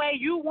same way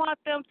you want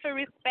them to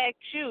respect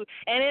you.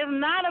 And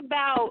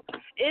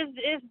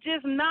it's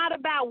just not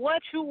about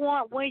what you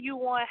want, when you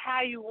want,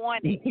 how you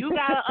want it. You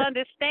got to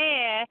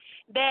understand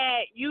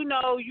that, you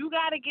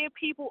got to give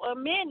people a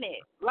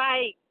minute.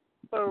 Like,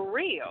 for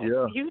real.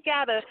 Yeah. You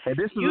gotta And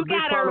this is a big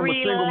problem with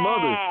single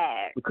mothers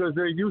because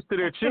they're used to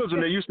their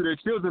children. They're used to their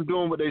children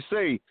doing what they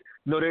say.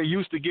 They're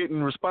used to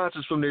getting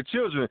responses from their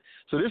children.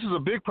 So this is a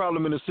big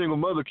problem in the single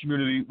mother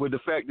community with the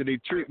fact that they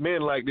treat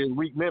men like this,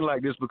 weak men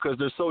like this, because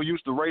they're so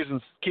used to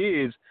raising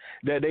kids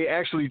that they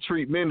actually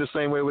treat men the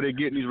same way where they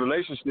get in these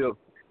relationships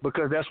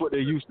because that's what they're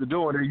used to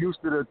doing. They're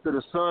used to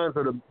the sons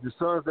or the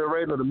sons they're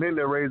raising or the men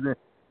they're raising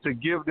to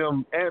give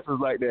them answers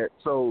like that.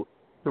 So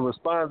to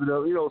respond to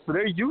them, so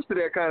they're used to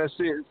that kind of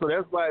shit. So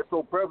that's why it's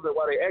so prevalent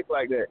why they act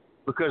like that,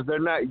 because they're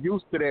not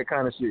used to that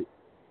kind of shit.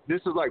 This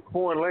is like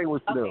foreign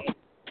language to them.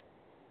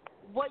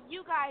 What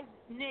you guys,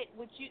 Nick,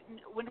 what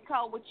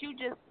you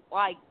just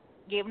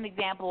gave an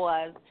example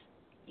was,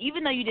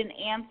 even though you didn't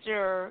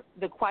answer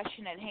the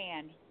question at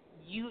hand,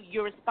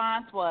 your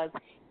response was,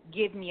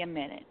 give me a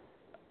minute.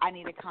 I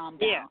need to calm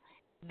down. Yeah.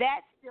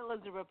 That still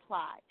is a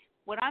reply.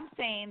 What I'm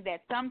saying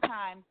that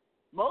sometimes,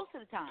 most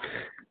of the time,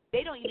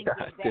 they don't even do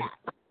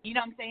that. You know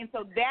what I'm saying?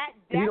 So that's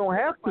you don't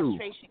have to.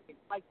 Frustration.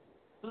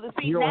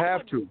 You don't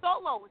have to.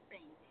 Solo was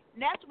saying.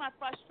 And that's my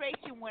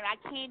frustration when I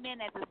came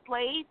in as a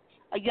slave,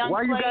 a young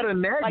slave. Why you got to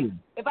nag him?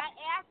 If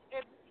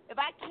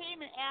I came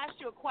and asked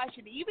you a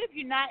question, even if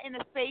you're not in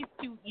a space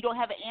you don't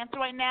have an answer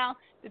right now,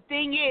 the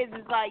thing is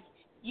like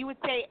you would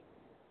say,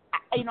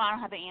 I don't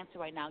have an answer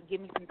right now.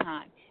 Give me some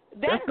time.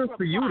 That's just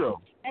for you,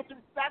 though. That's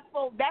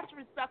respectful. That's a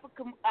respectful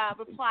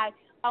reply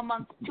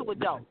amongst two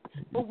adults.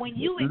 But when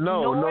you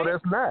ignore it,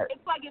 that's not.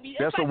 It's like if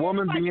that's a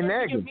woman being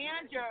nagging. Your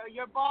manager or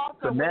your boss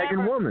or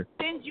whatever woman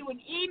sends you an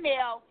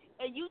email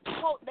and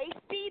they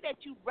see that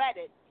you read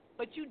it,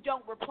 but you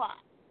don't reply.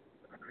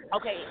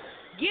 Okay,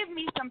 give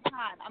me some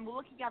time. I'm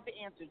looking at the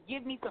answer.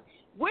 Give me some.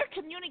 We're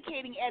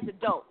communicating as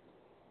adults.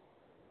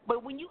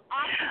 But when you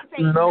opt to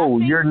say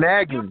nothing, you're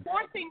nagging. You're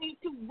forcing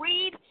me to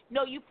read.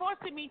 No, you're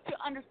forcing me to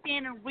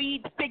understand and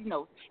read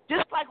signals.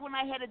 Just like when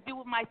I had to do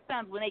with my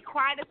sons. When they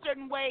cried a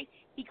certain way,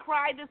 he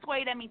cried this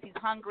way, that means he's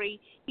hungry.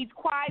 He's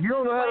cried You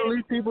don't know how to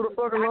leave people the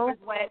fuck alone?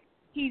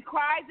 He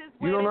cries this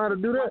way. You don't know how to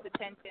do that?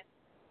 Attention.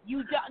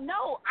 You don't.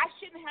 No, I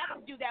shouldn't have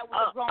to do that with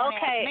a grown-ass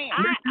man.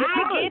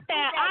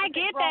 I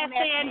get that,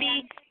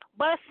 Sandy.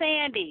 But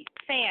Sandy,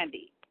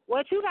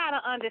 what you got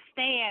to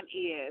understand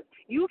is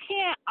you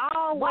can't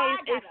always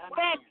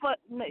expect,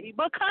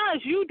 because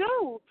you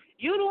do.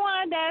 You're the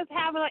one that's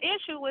having an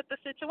issue with the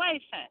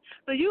situation.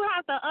 So you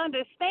have to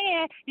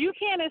understand you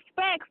can't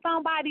expect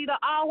somebody to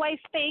always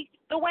think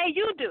the way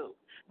you do.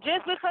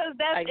 Just because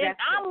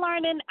I'm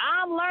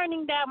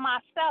learning that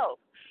myself.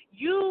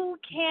 you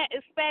can't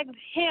expect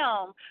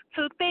him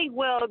to think,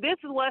 well, this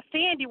is what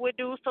Sandy would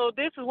do, so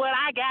this is what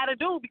I gotta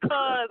do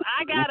because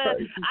I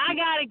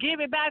gotta give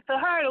it back to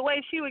her the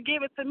way she would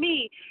give it to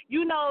me.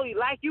 You know,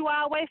 like you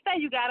always say,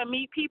 you gotta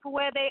meet people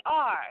where they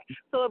are.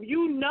 So if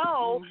you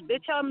know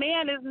that your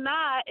man is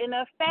not an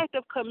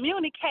effective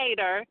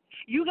communicator,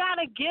 you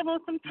gotta give him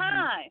some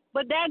time.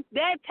 But that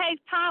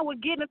takes time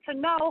with getting to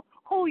know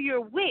who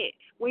you're with.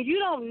 When you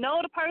don't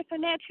know the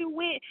person that you're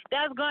with,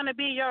 that's going to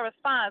be your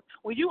response.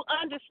 When you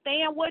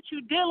understand what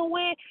you're dealing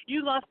with,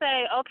 you're going to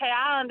say, okay,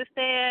 I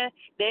understand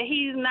that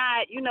he's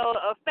not,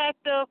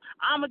 effective.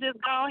 I'm going to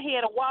just go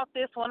ahead and walk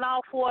this one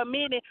off for a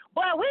minute.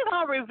 But we're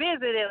going to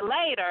revisit it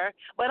later.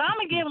 But I'm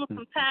going to give him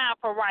some time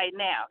for right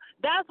now.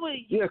 That's what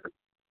you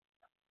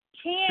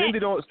can't. Sandy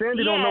don't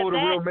know what a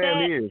real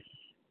man is.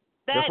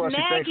 That That's why she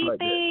naggy thinks like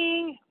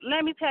thing,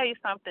 let me tell you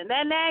something.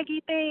 That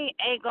naggy thing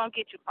ain't going to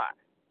get you far.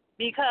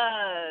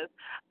 Because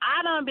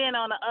I done been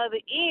on the other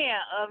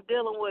end of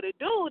dealing with a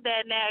dude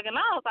that nagging.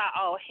 I was like,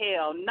 oh,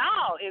 hell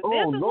no. If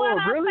this is what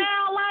I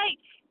sound like,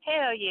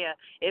 hell yeah.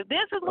 If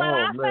this is what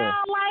I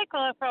sound like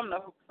from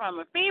a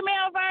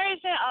female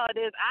version, I'm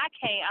going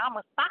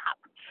to stop.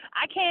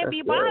 I can't be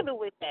bothered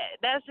with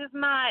that. That's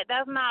not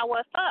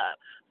what's up.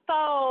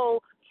 So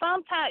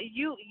sometimes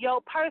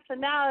your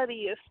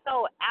personality is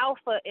so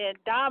alpha and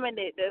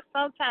dominant that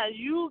sometimes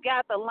you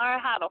got to learn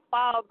how to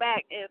fall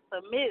back and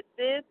submit,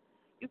 sis.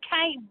 You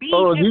can't be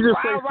you just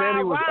rah, say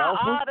Sandy was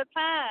alpha? all the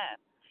time.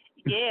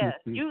 Yeah,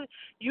 you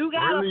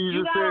gotta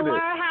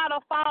learn how to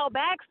fall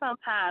back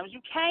sometimes.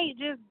 You can't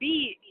just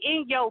be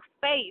in your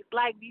face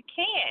like you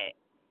can't.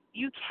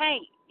 You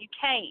can't.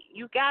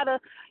 You got to.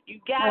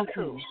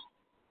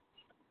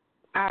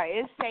 All right,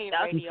 it's Say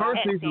Radio.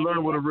 First needs to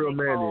learn what a real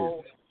man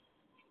is.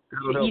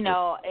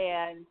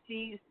 And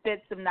she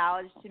spit some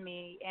knowledge to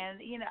me,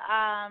 and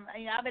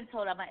I've been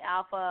told I'm an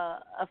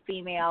alpha, a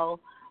female,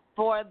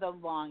 for the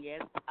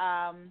longest.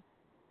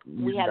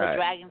 We had a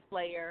Dragon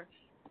Slayer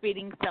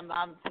spitting some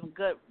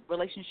good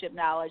relationship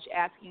knowledge,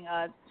 asking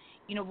us,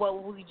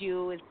 what would we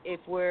do if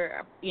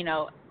we're,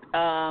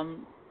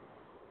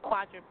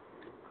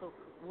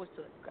 what's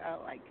the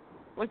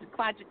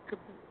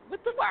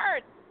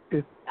word?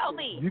 Tell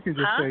me. You can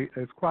just say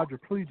it's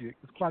quadriplegic.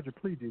 It's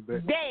quadriplegic,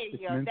 but there you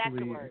go. That's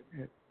the word.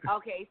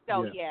 Okay,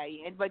 so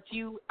but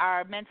you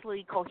are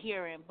mentally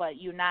coherent, but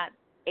you're not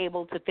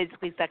able to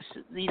physically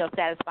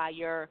satisfy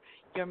your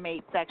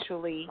mate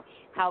sexually.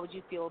 How would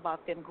you feel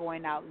about them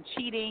going out and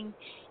cheating?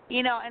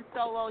 And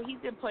Solo,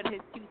 he's been putting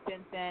his 2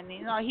 cents in.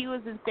 He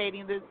was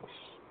stating this,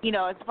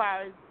 as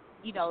far as,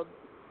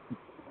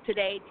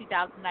 today,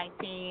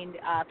 2019,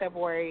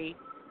 February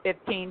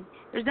 15th,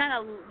 there's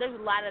a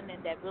lot of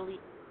men that really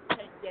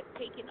have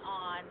taken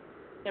on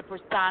the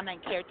persona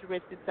and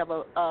characteristics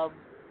of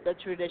the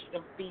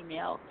traditional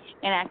female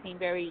and acting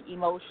very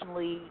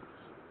emotionally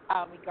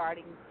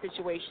regarding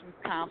situations,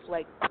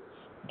 conflicts,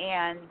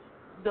 and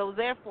so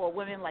therefore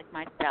women like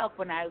myself,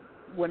 when I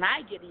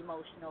get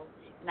emotional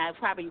and I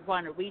probably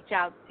want to reach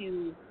out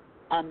to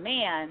a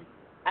man,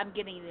 I'm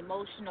getting an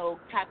emotional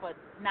type of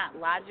not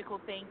logical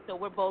thing, so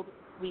we're both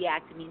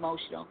reacting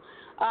emotional.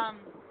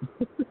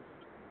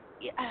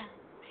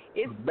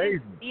 It's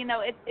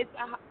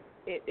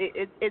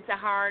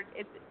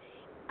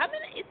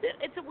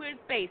a weird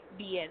space to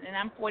be in, and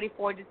I'm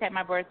 44. Just had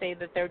my birthday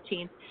the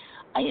 13th.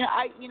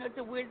 It's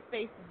a weird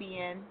space to be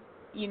in.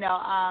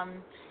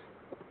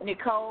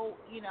 Nicole,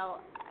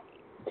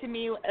 to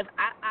me, if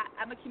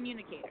I'm a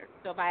communicator.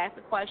 So if I ask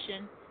a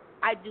question,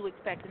 I do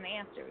expect an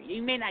answer.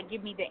 You may not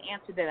give me the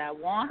answer that I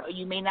want, or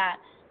you may not,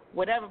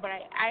 whatever. But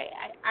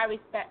I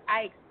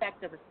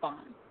expect a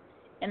response.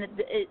 And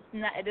it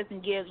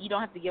doesn't give. You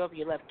don't have to give up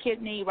your left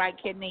kidney, right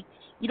kidney.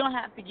 You don't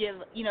have to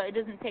give. It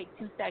doesn't take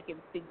 2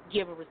 seconds to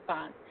give a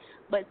response.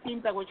 But it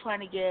seems like we're trying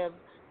to give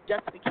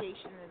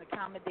justification and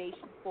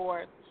accommodation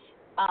for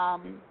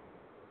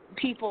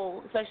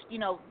people, such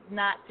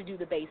not to do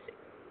the basics.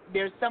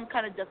 There's some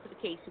kind of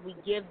justification we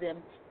give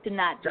them to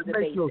not do the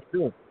basics. No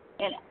sense.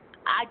 And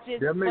I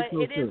just, but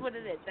it is what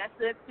it is. That's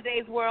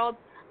today's world.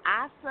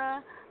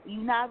 Asa,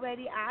 you not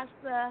ready,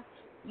 Asa?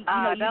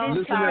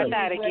 Don't start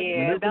that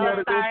again.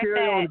 Don't start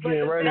that.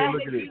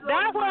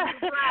 That's what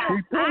she's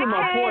proving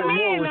my point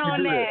more when she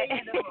do that.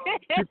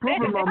 She's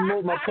proving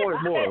my point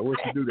more when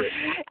she do that.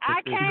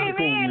 I came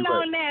in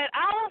on that.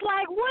 I was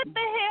like, what the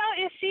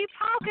hell is she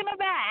talking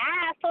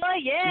about?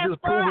 Yes, she's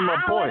just proving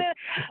my point.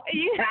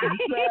 It's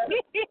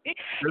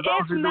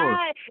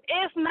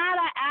not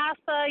an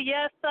answer,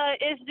 yes, sir.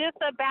 It's just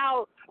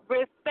about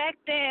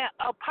respecting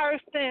a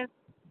person's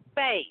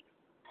space.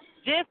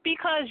 Just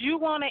because you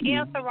want an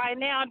answer right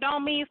now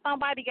don't mean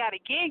somebody got to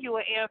give you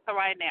an answer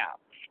right now.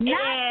 Not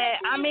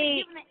that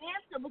you give an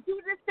answer, but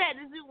you just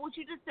said, what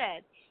you just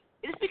said.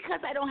 It's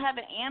because I don't have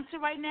an answer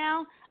right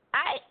now.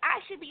 I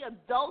should be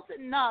adult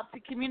enough to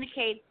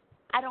communicate.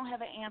 I don't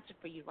have an answer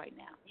for you right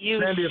now. You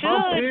Sandy,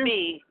 should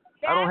be.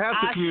 I don't have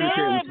to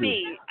communicate with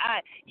you.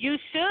 You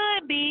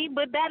should be,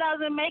 but that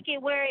doesn't make it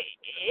where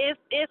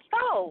it's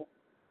so.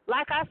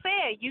 like I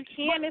said, you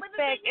can't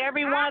expect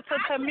everyone to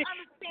commit. I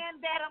can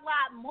understand that a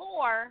lot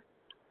more.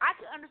 I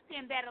can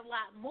understand that a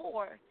lot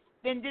more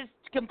than just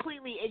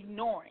completely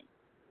ignoring.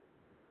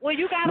 Well,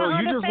 you gotta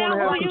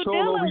understand who you're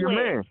dealing with.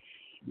 Man.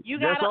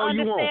 You gotta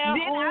understand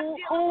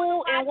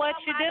who and what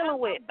you're dealing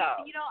with,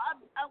 though. You know,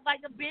 like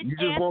a bitch. You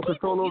just want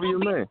control over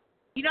your man.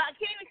 You know, I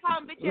can't even call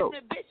them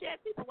bitch ass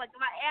people. Like,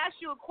 if I ask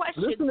you a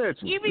question, listen at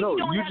you. Even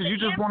if you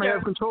just want to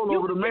have control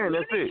over the man.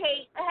 That's it.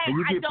 And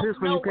you get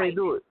pissed when you can't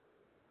do it.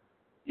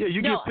 Yeah,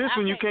 you get pissed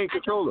when you can't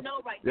control it.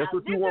 That's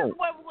what you want. This is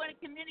what we're going to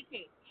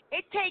communicate.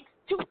 It takes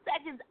 2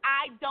 seconds.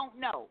 I don't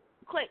know.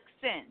 Click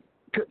send.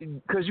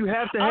 Because you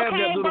have to have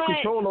that little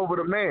control over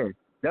the man.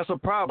 That's a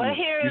problem. But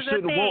you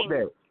shouldn't want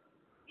that.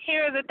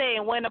 Here's the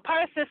thing. When the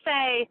person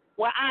say,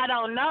 well, I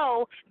don't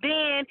know,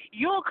 then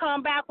you'll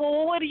come back,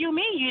 well, what do you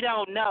mean you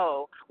don't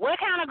know? What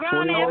kind of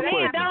grown-ass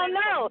man don't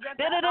know?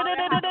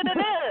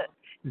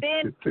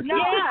 Then,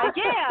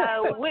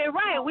 we're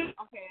right.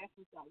 Okay,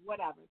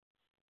 whatever.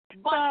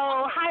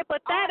 So,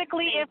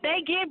 hypothetically, if they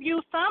give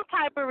you some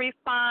type of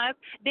response,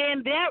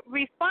 then that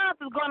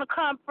response is going to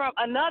come from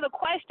another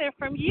question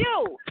from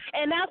you.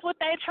 And that's what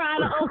they're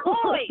trying to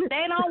avoid.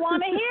 They don't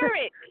want to hear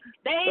it.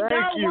 They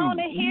don't want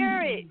to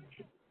hear it.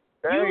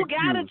 You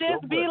got to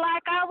just be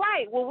like, all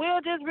right, well, we'll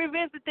just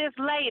revisit this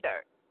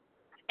later.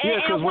 Yeah,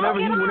 because whenever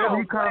he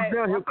comes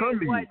down, he'll come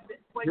to you.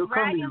 He'll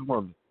come to you,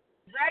 woman.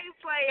 Dragon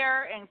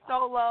Slayer and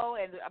Solo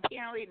and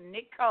apparently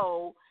Nick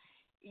Cole,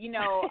 you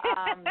know.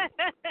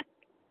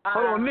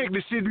 Hold on, Nick,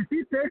 did she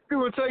text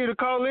you and tell you to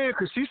call in?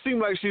 Because she seemed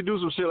like she'd do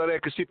some shit like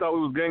that because she thought we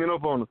was ganging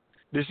up on her.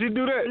 Did she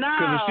do that? No,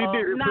 because if she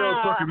did, it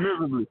felt fucking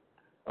miserably.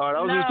 All right,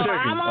 I was just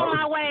checking. I'm on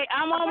my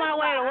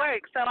way to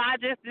work, so I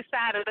just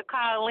decided to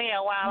call in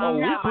while I'm on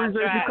my drive.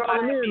 You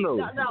calling in,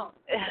 though. No.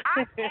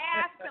 I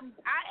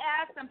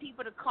asked some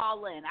people to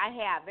call in.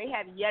 They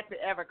have yet to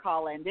ever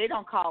call in. They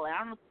don't call in. I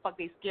don't know what the fuck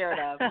they scared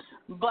of.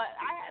 But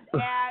I have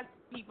asked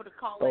people to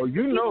call in. Oh,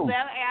 you know. People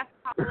that ask to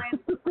call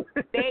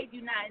in, they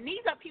do not. And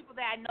these are people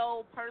that I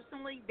know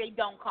personally. They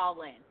don't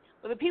call in.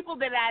 But the people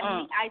that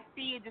I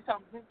see just on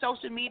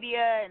social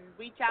media and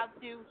reach out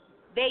to,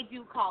 they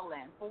do call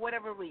in for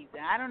whatever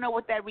reason. I don't know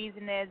what that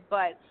reason is,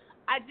 but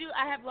I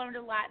have learned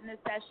a lot in this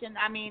session.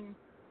 I mean,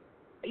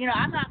 you know,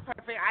 I'm not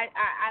perfect.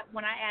 I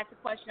when I ask a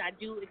question, I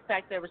do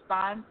expect a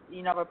response,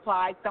 you know,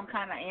 reply, some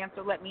kind of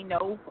answer, let me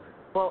know.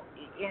 Well,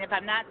 and if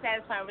I'm not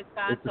satisfied with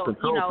response, so,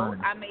 you know,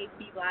 I may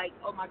be like,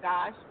 oh my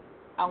gosh,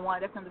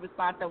 that's not the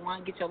response I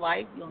want. Get your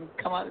life. You'll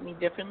come up with me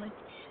differently.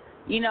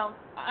 You know,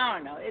 I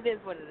don't know. It is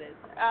what it is.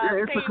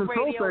 It's a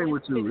control thing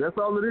with you. That's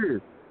all it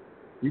is.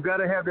 You got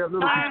to have that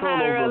little control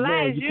over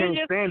man. You can't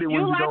stand it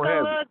when you don't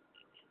have it.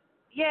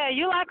 Yeah,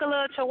 you like a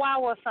little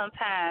chihuahua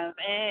sometimes,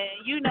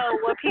 and you know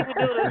what people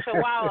do to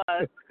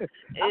chihuahuas. They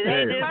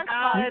just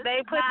they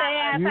put their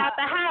ass out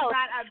the house.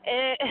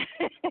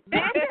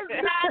 That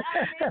is not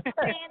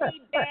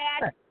understanding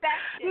bad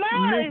section.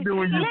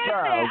 Listen,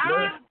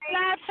 I'm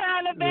not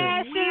trying to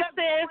bash you,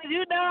 sis.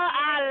 You know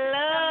I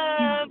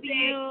love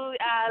you.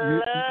 I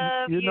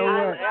love you. You know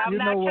what? I'm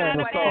not trying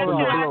to bash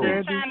you. I'm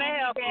just trying to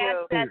help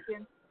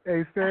you.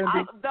 Hey,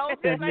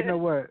 Sandy, you know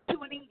what?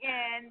 Tuning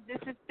in,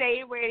 this is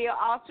State Radio,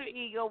 Alter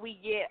Ego. We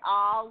get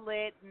all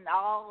lit and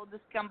all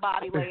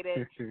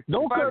discombobulated.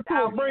 Don't cut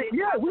to a break.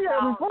 Yeah, we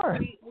having fun.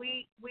 She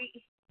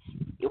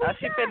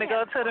finna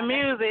go to the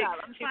music.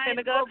 She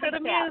finna go to the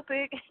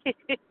music.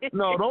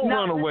 No, don't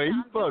run away.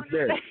 Fuck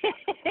that.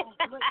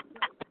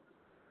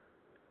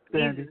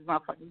 Sandy. These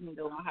motherfuckers need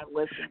to learn how to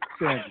listen.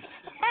 Sandy.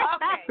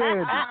 Okay.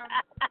 Sandy.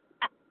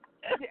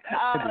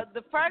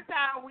 The first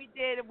hour we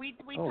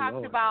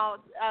talked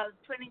about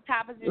trending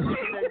topics, the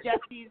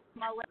Jussie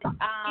Smollett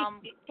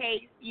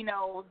case. You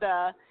know,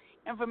 the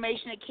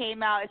information that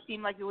came out, it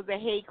seemed like it was a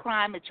hate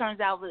crime. It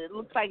turns out it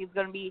looks like it's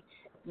going to be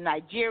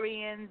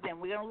Nigerians, and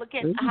we're going to look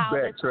at how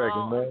this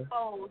all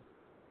unfolds.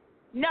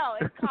 No,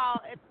 it's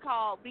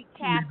called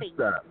recapping.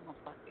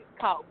 It's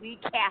called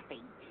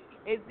recapping.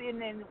 And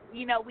then,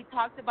 you know, we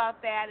talked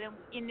about that, and,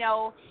 you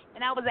know,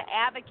 and I was an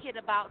advocate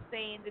about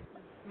saying this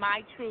is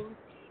my truth.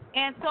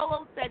 And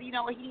Solo said, you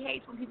know, he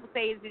hates when people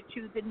say it's the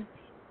truth. And,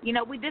 you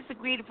know, we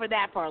disagreed for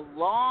that for a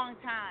long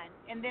time.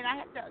 And then I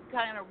had to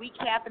kind of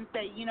recap and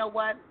say, you know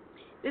what,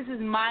 this is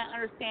my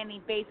understanding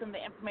based on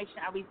the information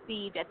I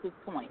received at this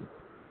point.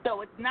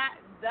 So it's not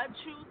the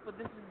truth, but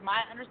this is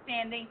my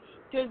understanding.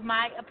 Here's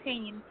my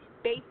opinion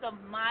based on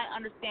my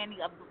understanding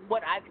of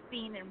what I've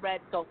seen and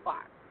read so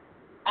far.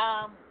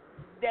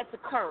 That's a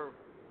curve.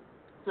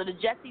 So the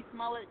Jussie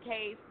Smollett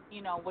case,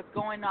 you know, what's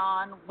going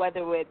on,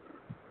 whether it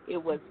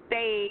was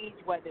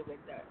staged, whether it was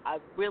a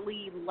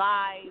really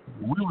live.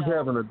 We was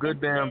having a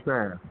good damn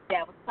time.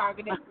 That was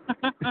targeted,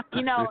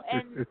 you know,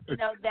 and, you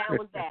know, that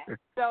was that.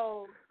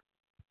 So,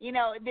 you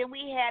know, then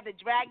we had the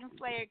Dragon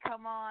Slayer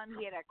come on.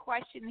 He had a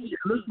question he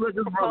posed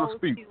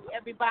to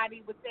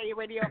everybody with Say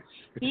Radio.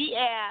 He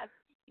asked,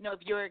 you know,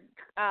 if you're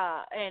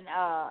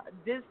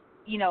this,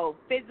 you know,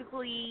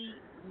 physically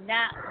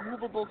not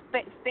movable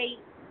state,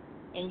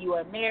 and you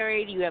are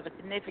married, you have a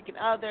significant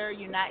other,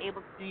 you're not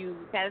able to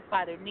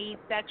satisfy their needs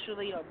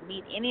sexually or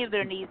meet any of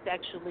their needs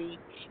sexually,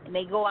 and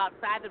they go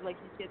outside the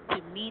relationship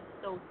to meet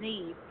those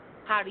needs,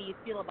 how do you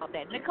feel about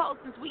that? Nicole,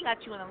 since we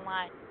got you on the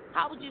line,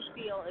 how would you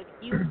feel if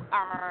you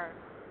are,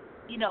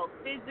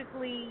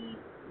 physically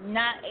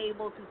not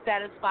able to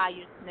satisfy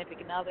your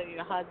significant other,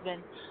 your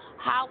husband?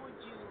 How would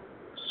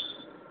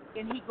you,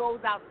 and he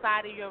goes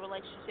outside of your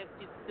relationship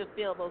to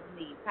fill those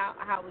needs?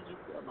 How would you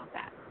feel about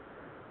that?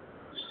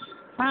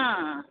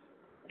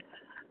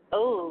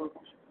 Ooh.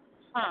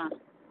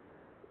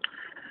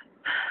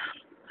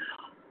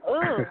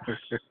 Ooh.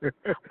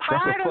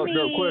 Part of me,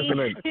 question,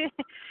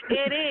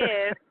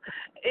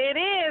 it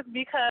is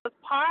because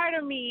part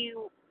of me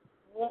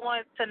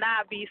wants to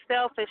not be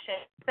selfish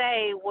and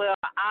say, well,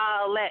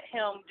 I'll let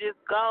him just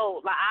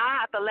go. Like, I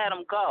have to let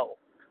him go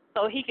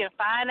so he can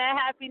find that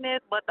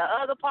happiness. But the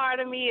other part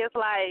of me is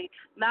like,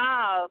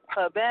 nah,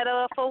 for better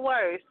or for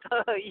worse.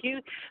 So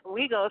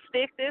we gonna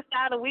stick this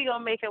out and we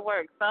gonna make it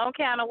work some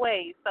kind of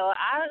way. So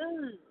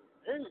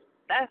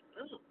that's.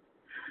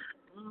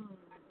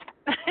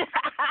 I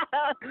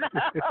don't know.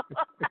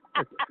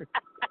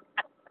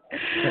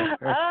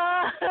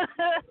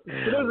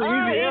 That's an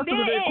easy answer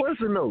to that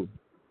question, though.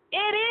 It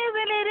is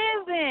and it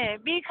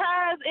isn't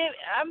because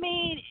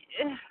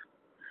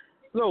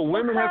no,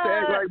 women have to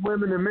act like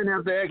women and men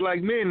have to act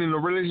like men, and the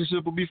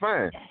relationship will be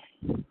fine.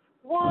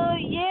 Well,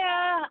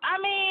 yeah.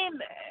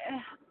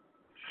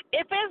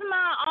 If it's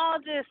not all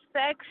just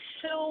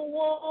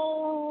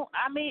sexual,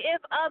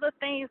 it's other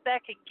things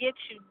that could get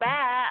you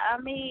by.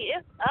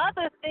 It's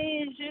other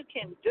things you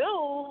can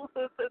do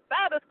to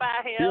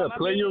satisfy him. Yeah,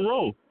 play your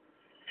role.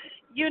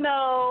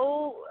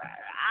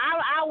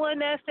 I wouldn't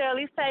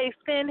necessarily say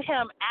send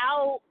him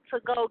out to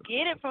go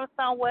get it from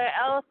somewhere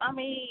else.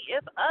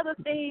 It's other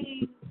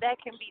things that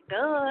can be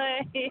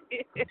done.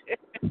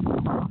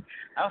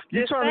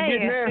 You trying to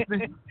get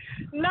nasty?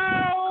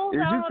 No. Is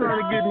you trying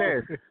to get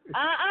nasty?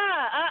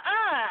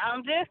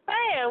 I'm just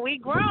saying, we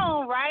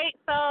grown, right?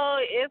 So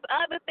it's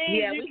other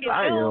things you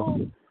can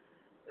do.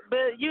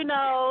 But,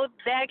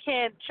 that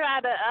can try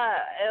to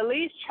at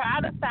least try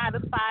to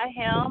satisfy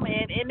him.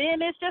 And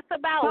then it's just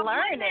about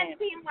learning. Doesn't that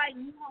seem like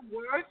more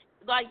work?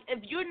 Like,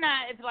 if you're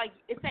not, it's like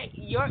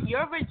your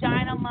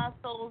vagina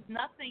muscles,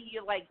 nothing,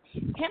 you're like,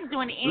 him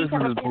doing any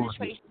kind of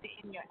penetration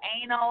in your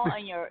anal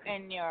and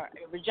your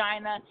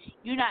vagina,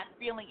 you're not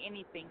feeling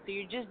anything. So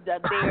you're just there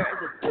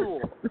as a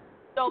tool.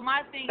 So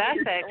my thing that's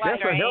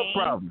a health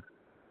problem.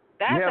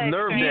 That's you have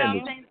nerve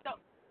damage. So,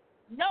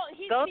 no,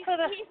 he said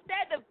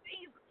the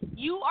things.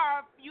 You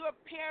are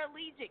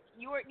paraplegic.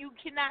 You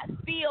cannot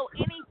feel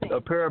anything. A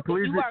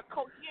paraplegic. You are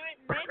coherent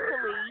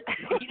mentally.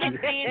 You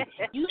understand?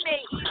 You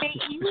may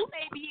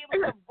be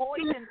able to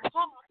voice and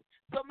talk.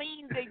 So it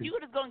means that you're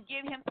just gonna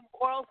give him some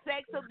oral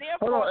sex. So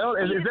therefore, hold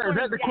on. Is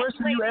that the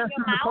question you asked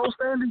him to post,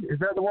 Andy?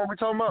 Is that the one we're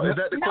talking about? Is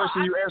that the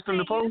question you asked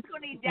him to post? You're just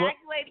gonna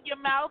ejaculate in your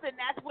mouth, and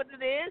that's what it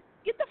is.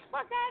 Get the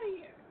fuck out of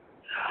here.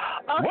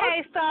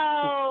 Okay,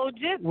 so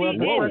just the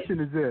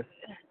question is this.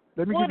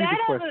 Let me give you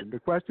the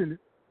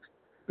question.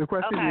 The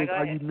question is,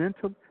 are you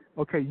mental?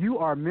 Okay, you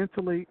are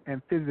mentally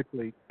and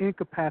physically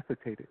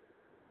incapacitated.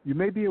 You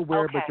may be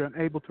aware, but you're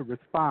unable to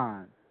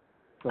respond.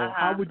 So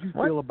how would you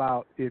feel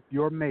about if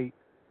your mate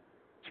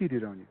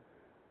cheated on you?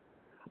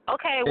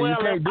 Okay, well,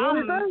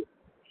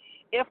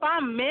 if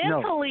I'm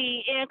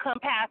mentally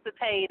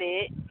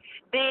incapacitated,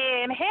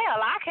 then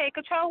hell, I can't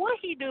control what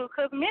he do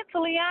because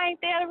mentally I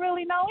ain't there to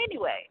really know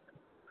anyway.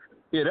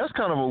 Yeah, that's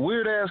kind of a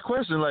weird-ass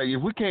question. Like,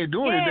 if we can't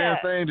do any damn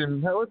thing, then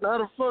how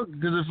the fuck?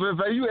 Because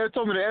if you had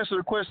told me to answer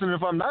the question,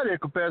 if I'm not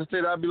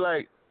incapacitated, I'd be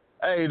like,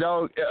 hey,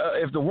 dog,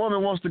 if the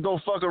woman wants to go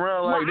fuck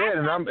around like that,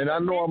 and I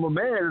know I'm a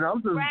man, and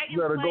I'm just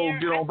going to go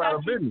get on about her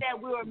business.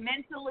 That we were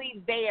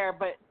mentally there,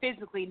 but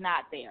physically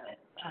not there.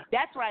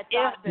 That's what I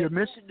thought the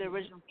original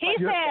question. He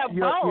said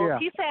both. Yeah.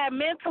 He said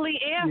mentally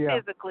and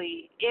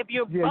physically. If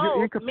you're both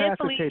you're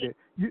incapacitated.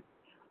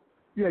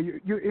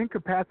 You're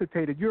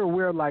incapacitated. You're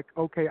aware, like,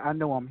 okay, I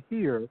know I'm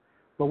here,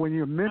 but when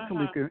you're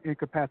mentally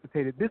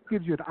incapacitated, this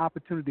gives you an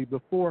opportunity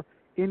before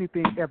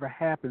anything ever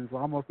happens,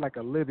 almost like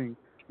a living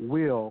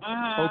will.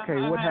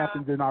 What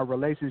happens in our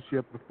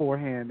relationship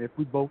beforehand if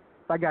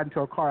I got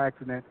into a car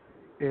accident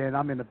and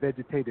I'm in a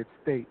vegetative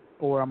state,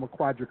 or I'm a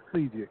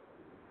quadriplegic?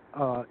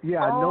 I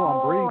know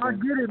I'm breathing. I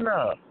get it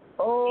now.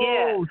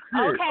 Shit.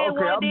 Okay,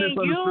 well, I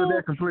misunderstood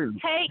that completely.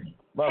 Take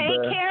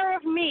care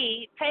of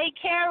me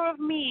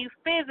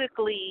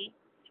physically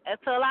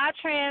until I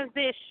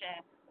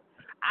transition.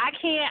 I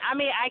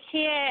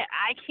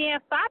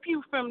can't stop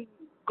you from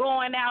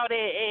going out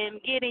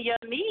and getting your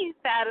needs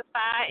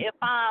satisfied if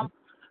I'm,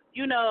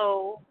 in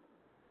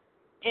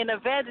a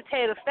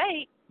vegetative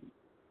state.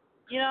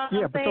 You know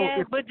what I'm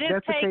saying? But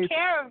just take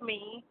care of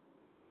me.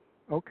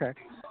 Okay.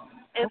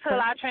 Until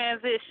I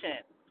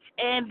transition.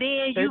 And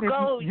then you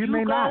go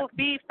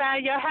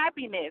find your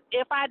happiness.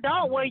 If I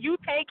don't, well, you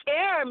take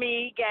care of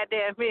me,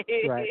 goddamn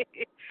it. Right.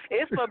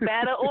 It's for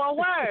better or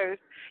worse.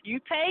 You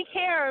take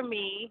care of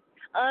me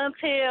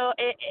until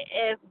it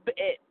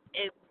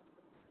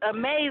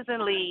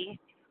amazingly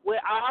with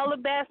all the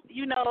best,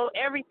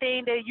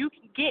 everything that you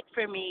can get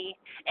from me.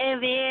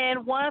 And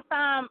then once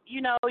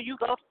you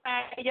go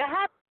find your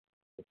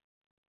happiness.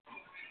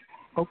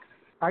 Okay,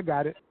 I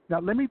got it. Now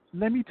let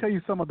me tell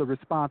you some of the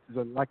responses,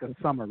 like a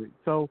summary.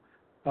 So,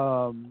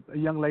 a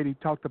young lady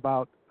talked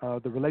about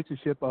the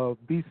relationship of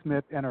B.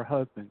 Smith and her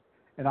husband,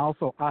 and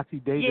also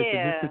Ossie Davis in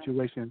his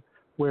situation,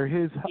 where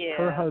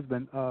her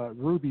husband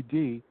Ruby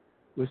D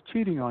was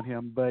cheating on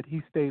him, but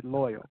he stayed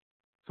loyal.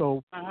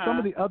 So some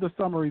of the other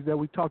summaries that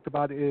we talked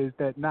about is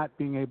that not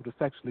being able to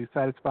sexually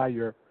satisfy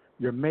your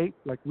mate,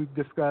 like we've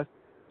discussed,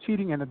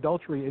 cheating and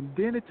adultery, and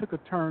then it took a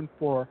turn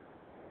for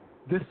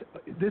this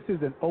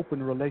is an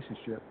open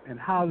relationship, and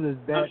how does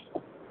that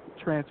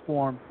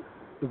transform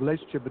the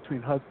relationship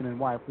between husband and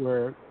wife,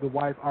 where the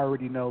wife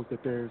already knows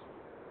that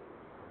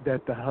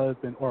the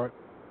husband, or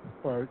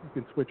you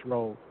can switch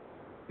roles,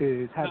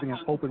 is having an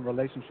open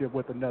relationship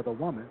with another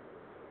woman.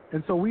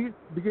 And so we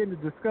began to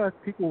discuss,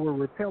 people were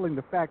repelling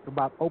the fact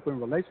about open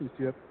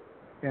relationships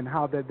and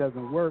how that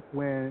doesn't work,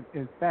 when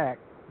in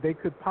fact they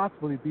could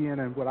possibly be in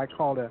what I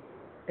call a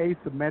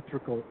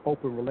asymmetrical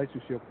open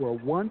relationship, where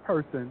one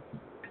person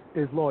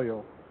is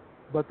loyal,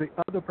 but the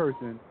other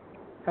person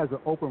has an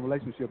open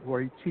relationship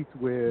where he cheats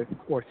with,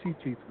 or she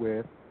cheats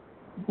with,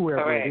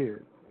 whoever it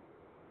is.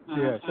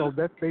 Yeah, so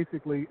that's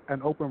basically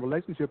an open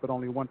relationship, but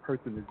only one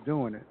person is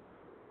doing it.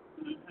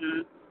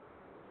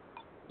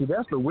 See,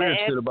 that's the weird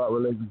shit about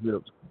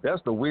relationships.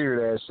 That's the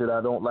weird ass shit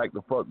I don't like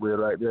to fuck with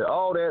right there.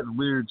 All that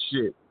weird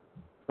shit.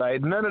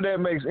 Like, none of that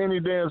makes any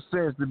damn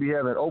sense, to be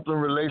having open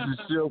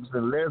relationships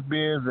and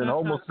lesbians and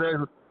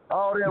homosexuals.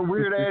 All that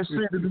weird ass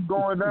shit that be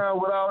going down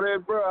with all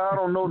that, bro. I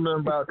don't know nothing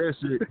about that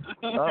shit.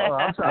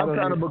 I'm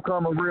trying to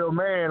become a real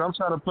man. I'm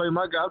trying to play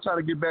my guy. I'm trying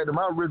to get back to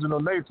my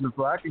original nature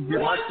so I can get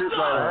my shit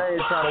right. I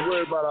ain't trying to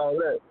worry about all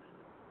that.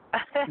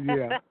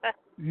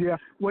 Yeah.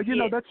 Well,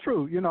 that's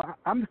true.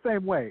 I'm the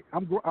same way.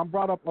 I'm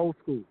brought up old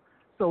school.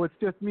 So it's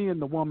just me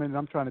and the woman, and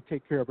I'm trying to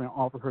take care of her and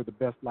offer her the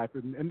best life.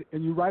 And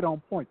you're right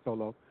on point,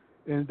 Solo.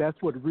 And that's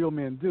what real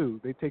men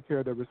do. They take care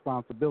of their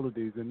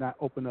responsibilities and not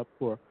open up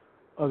for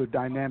other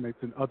dynamics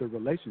and other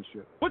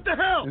relationships. What the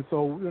hell? And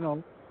so,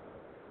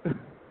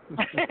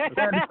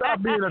 Daddy,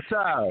 stop being a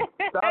child.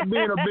 Stop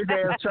being a big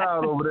ass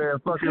child over there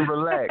and fucking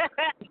relax.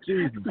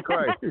 Jesus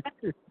Christ.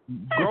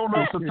 Grown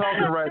ups are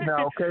talking right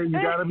now, okay?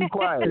 You gotta be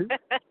quiet.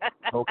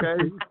 Okay?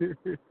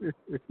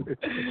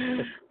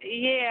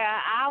 Yeah,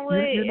 I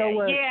would. You know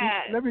what?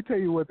 Yeah. Let me tell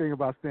you one thing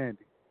about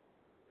Sandy.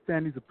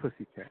 Sandy's a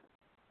pussycat.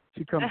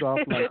 She comes off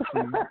like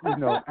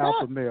she's,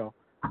 alpha male.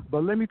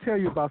 But let me tell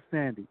you about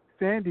Sandy.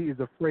 Sandy is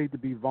afraid to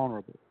be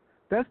vulnerable.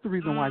 That's the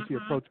reason why she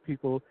approached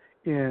people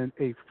in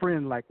a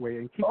friend-like way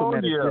and keep them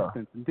at a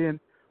distance. And then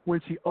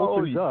when she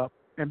opens up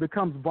and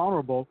becomes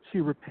vulnerable, she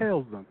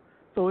repels them.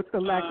 So it's a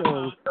lack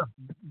of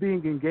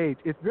being engaged.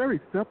 It's very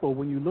simple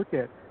when you look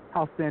at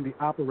how Sandy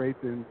operates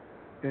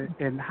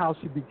and how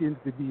she begins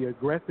to be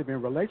aggressive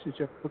in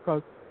relationships,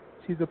 because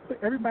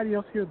everybody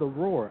else hears the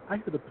roar. I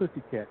hear the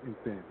pussycat in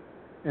Sandy.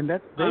 And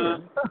that's there.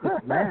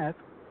 It's masked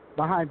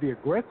behind the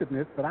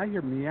aggressiveness, but I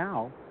hear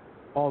meow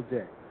all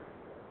day.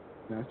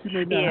 Now, she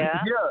may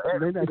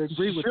not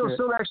agree with that.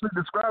 She'll actually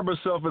describe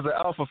herself as an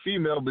alpha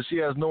female, but she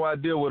has no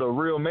idea what a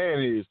real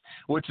man is,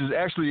 which is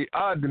actually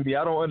odd to me.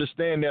 I don't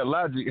understand that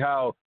logic,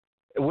 how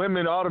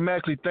women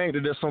automatically think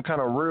that there's some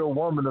kind of real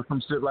woman or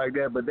some shit like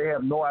that, but they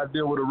have no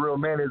idea what a real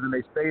man is, and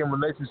they stay in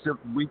relationships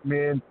with weak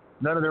men.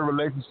 None of their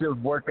relationships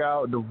work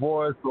out,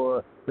 divorce,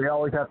 or they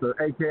always have to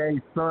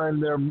AKA son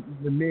their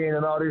men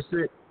and all this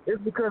shit.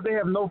 It's because they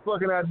have no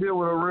fucking idea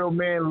what a real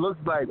man looks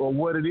like or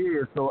what it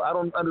is. So I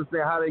don't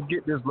understand how they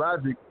get this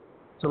logic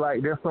to,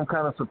 like, there's some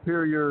kind of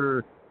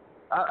superior.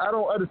 I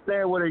don't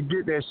understand where they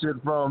get that shit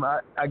from.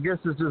 I guess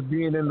it's just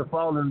being in the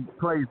fallen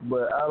place,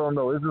 but I don't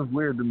know. It's just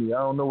weird to me. I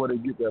don't know where they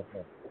get that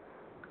from.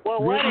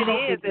 Well, what it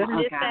is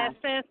just that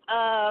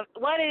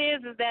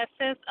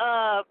sense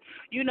of,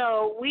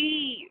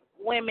 we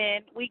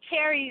women, we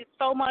carry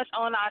so much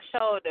on our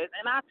shoulders.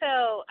 And I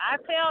tell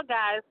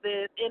guys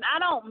this, and I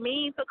don't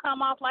mean to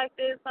come off like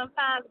this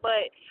sometimes,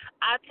 but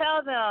I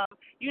tell them,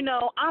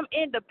 I'm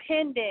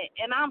independent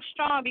and I'm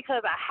strong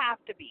because I have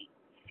to be.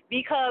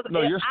 Because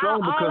you're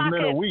strong because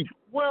men are weak.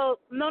 Well,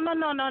 no.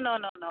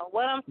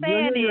 What I'm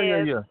saying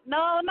is,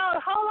 no,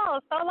 hold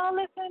on, Solo,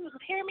 listen,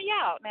 hear me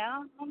out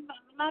now. I'm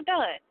not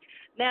done.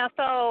 Now,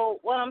 so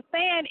what I'm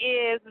saying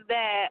is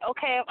that,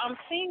 okay, if I'm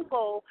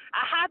single,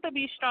 I have to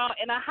be strong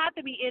and I have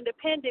to be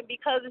independent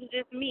because it's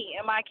just me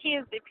and my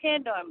kids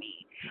depend on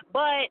me.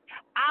 But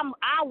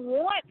I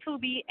want to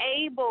be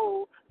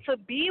able to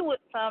be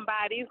with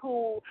somebody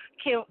who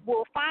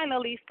will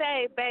finally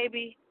say,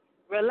 baby,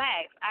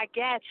 relax, I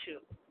got you.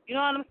 You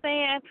know what I'm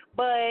saying?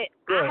 But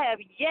I have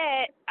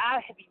yet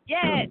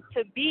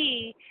to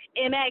be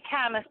in that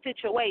kind of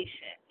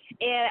situation.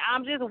 And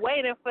I'm just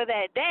waiting for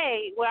that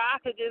day where I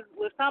could just,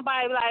 with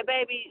somebody like,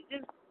 baby,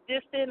 just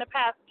sit in the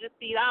passenger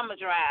seat, I'm going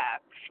to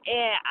drive.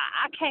 And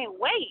I can't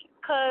wait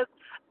because,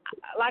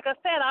 like I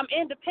said, I'm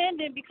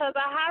independent because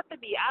I have to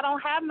be. I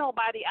don't have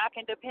nobody I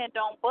can depend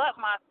on but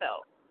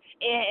myself.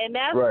 And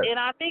that's right. and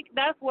I think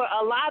that's where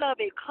a lot of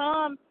it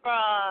comes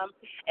from,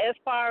 as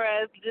far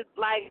as just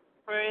like,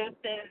 for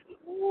instance,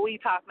 we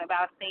talking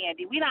about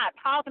Sandy. We're not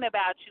talking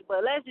about you,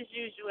 but let's just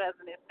use you as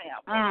an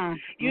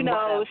example. You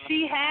know,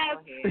 she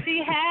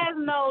has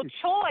no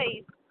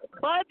choice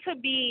but to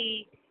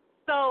be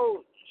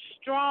so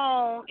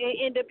strong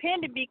and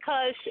independent,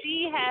 because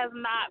she has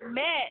not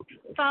met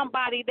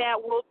somebody that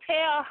will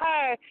tell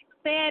her,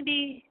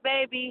 Sandy,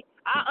 baby,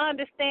 I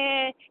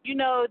understand, you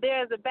know,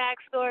 there's a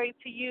backstory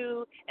to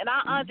you, and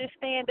I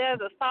understand there's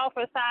a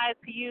softer side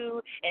to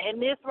you, and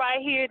this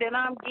right here that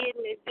I'm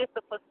getting is just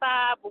a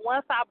facade, but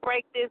once I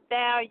break this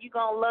down, you're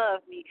going to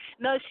love me.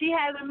 No, she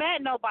hasn't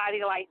met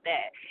nobody like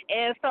that.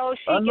 And so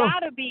she got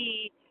to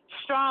be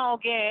strong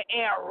and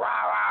rah,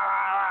 rah,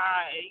 rah,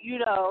 rah, you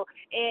know.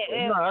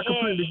 I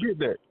completely get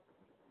that.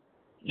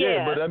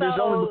 Yeah, but I mean, it's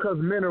only because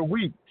men are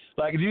weak.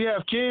 Like, do you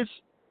have kids?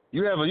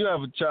 You have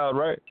a child,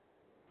 right?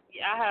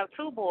 I have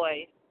 2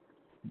 boys.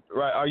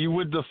 Right. Are you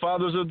with the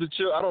fathers of the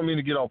children? I don't mean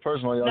to get all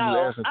personal. I'm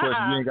just asking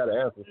questions. You ain't got to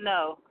answer.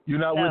 No. You're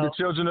not with the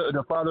children,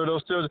 the father of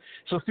those children?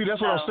 So, see,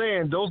 that's what I'm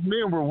saying. Those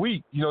men were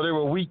weak. You know, they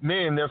were weak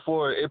men.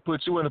 Therefore, it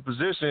puts you in a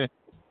position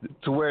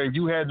to where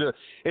you had to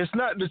 – it's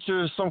not that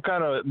you're some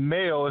kind of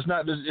male. It's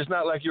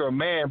not like you're a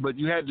man, but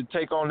you had to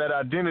take on that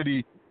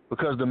identity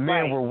because the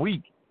men were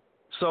weak.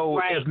 So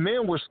if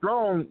men were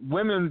strong,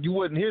 women, you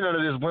wouldn't hear none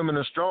of this women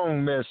are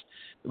strong mess,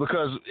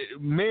 because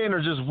men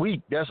are just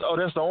weak. That's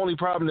the only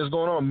problem that's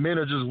going on. Men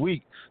are just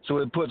weak. So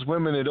it puts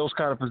women in those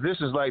kind of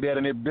positions like that,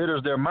 and it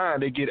bitters their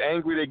mind. They get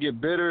angry, they get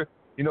bitter,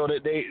 you know,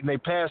 they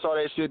pass all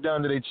that shit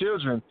down to their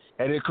children,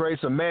 and it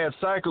creates a mad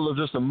cycle of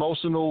just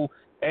emotional,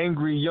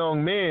 angry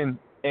young men.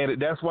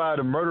 And that's why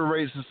the murder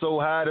rates is so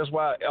high. That's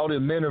why all the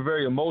men are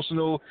very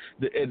emotional.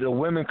 The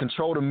women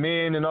control the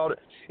men and all that.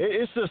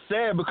 It's just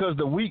sad because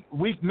the weak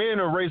men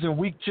are raising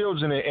weak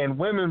children, and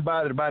women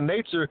by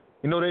nature,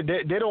 you know,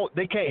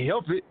 they can't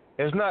help it.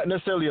 It's not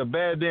necessarily a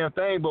bad damn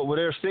thing, but with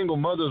their single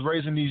mothers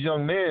raising these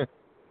young men,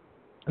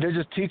 they're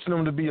just teaching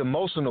them to be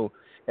emotional.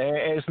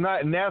 And it's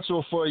not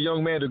natural for a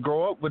young man to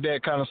grow up with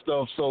that kind of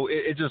stuff. So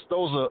it just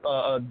throws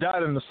a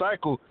dot in the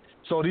cycle.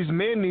 So these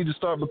men need to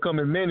start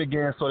becoming men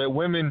again, so that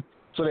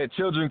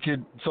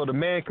the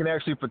man can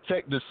actually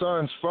protect the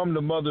sons from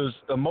the mother's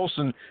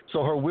emotion,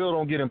 so her will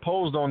don't get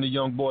imposed on the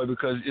young boy,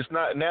 because it's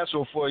not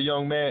natural for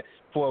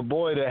a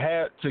boy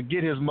to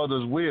get his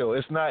mother's will.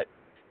 It's not.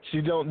 She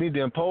don't need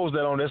to impose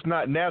that on. It's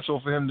not natural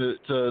for him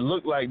to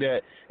look like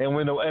that. And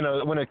when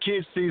a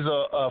kid sees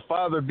a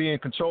father being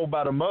controlled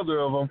by the mother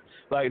of him,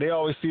 like they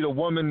always see the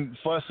woman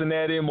fussing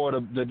at him, or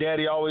the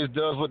daddy always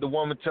does what the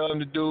woman tells him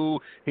to do.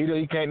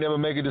 He can't never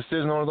make a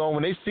decision on his own.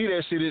 When they see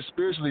that shit, it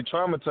spiritually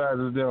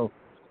traumatizes them.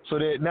 So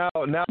that now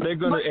they're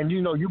gonna, and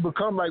you know, you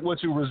become like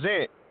what you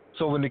resent.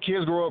 So when the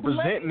kids grow up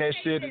resenting that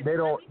shit,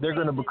 they're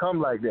gonna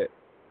become like that.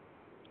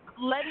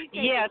 Let me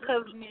say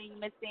this is me,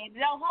 Miss Sandy.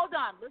 No, hold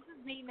on. This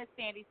is me, Miss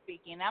Sandy,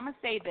 speaking. I'm going to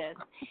say this.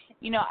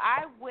 You know,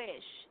 I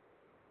wish,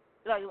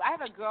 like, I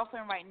have a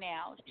girlfriend right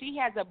now. She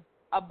has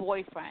a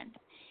boyfriend.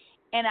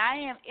 And I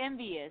am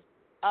envious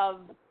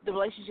of the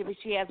relationship that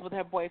she has with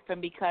her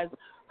boyfriend, because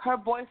her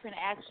boyfriend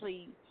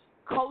actually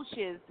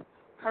coaches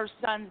her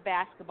son's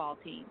basketball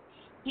team.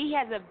 He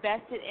has a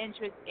vested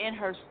interest in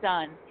her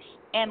son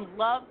and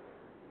loves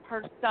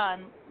her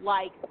son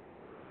like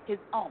his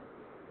own,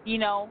 you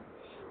know.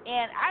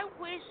 And I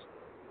wish,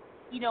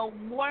 you know,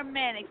 more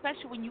men,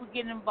 especially when you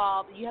get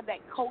involved, you have that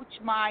coach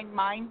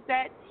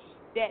mindset,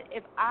 that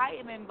if I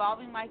am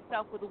involving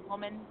myself with a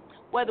woman,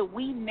 whether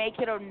we make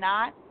it or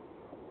not,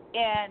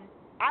 and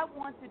I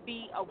want to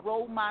be a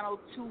role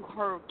model to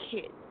her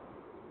kids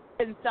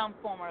in some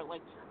form or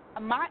like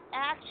my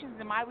actions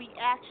and my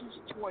reactions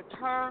towards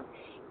her,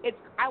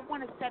 I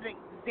want to set an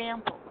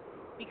example,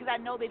 because I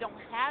know they don't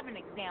have an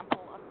example,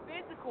 a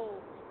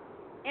physical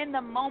in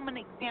the moment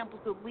example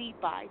to lead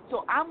by.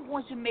 So I'm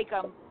going to make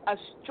a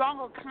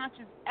stronger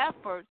conscious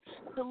effort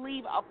to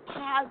leave a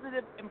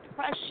positive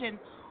impression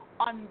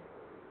on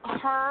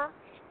her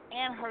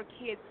and her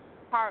kids'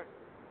 heart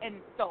and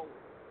soul.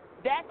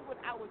 That's what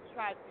I would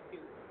try to do.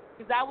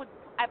 Because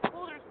I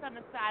pulled her son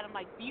aside. I'm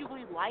like, do you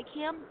really like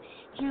him?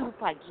 He was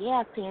like,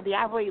 yeah, Sandy,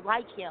 I really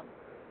like him.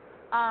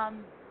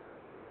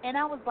 And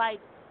I was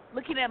like,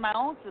 looking at my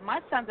own son. My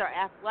sons are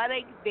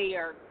athletic. They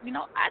are, you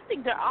know, I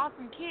think they're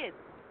awesome kids.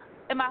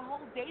 In my whole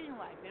dating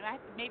life, and I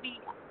have to maybe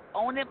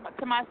own it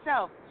to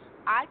myself,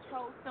 I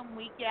chose some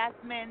weak-ass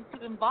men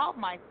to involve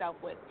myself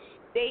with.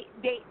 They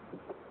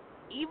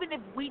even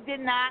if we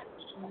did not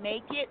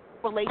make it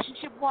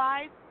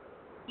relationship-wise,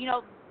 you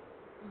know,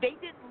 they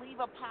didn't leave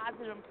a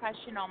positive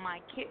impression on my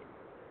kids.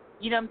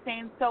 You know what I'm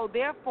saying? So,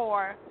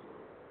 therefore,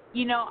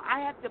 you know,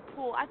 I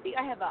think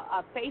I have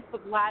a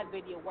Facebook Live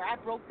video where I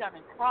broke down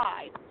and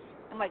cried.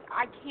 I'm like,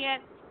 I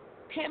can't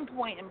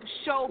pinpoint and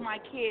show my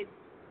kids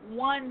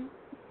one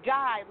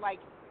guy, like,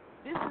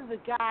 this is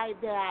a guy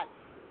that,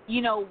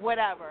 you know,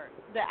 whatever,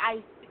 that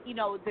I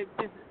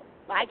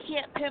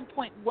can't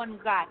pinpoint one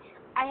guy.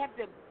 I have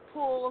to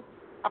pull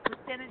a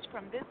percentage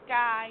from this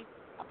guy,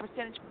 a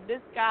percentage from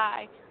this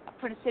guy, a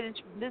percentage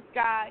from this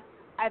guy.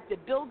 I have to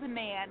build a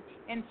man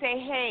and say,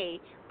 hey,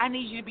 I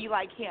need you to be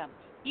like him.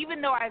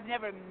 Even though I've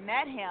never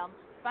met him,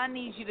 but I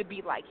need you to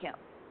be like him.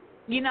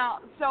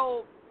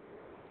 So,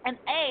 and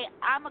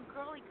I'm a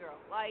girly girl.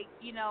 Like,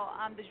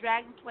 the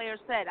Dragon Slayer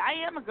said, I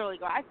am a girly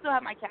girl. I still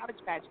have my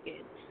Cabbage Patch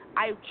Kids.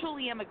 I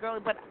truly am a girly,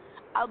 but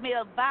I made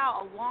a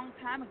vow a long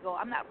time ago.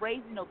 I'm not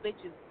raising no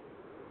bitches.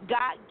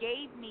 God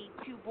gave me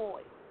 2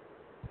 boys.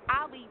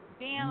 I'll be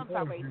damned if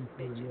I raise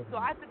bitches. So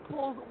I have to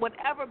pull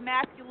whatever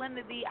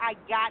masculinity I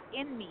got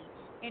in me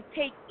and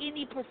take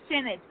any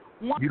percentage.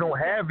 1%, you don't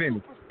have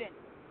any.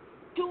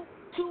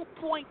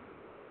 2.25%,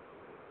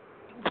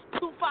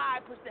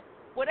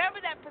 whatever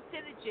that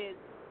percentage is.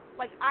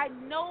 Like, I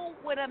know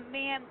what a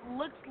man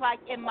looks like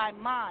in my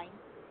mind,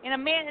 and a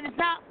man is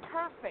not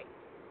perfect,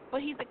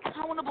 but he's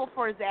accountable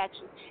for his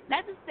actions.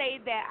 Not to say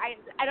that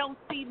I don't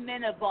see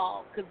men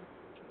evolve, because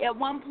at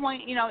one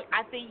point,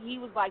 I think he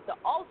was like the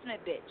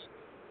ultimate bitch.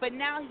 But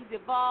now he's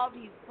evolved,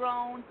 he's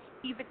grown,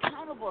 he's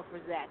accountable for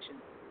his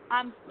actions.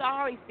 I'm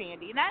sorry,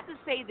 Sandy. And I have to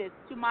say this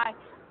to my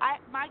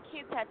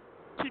kids have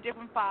 2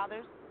 different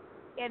fathers,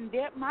 and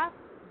their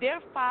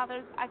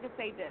fathers, I could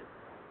say this,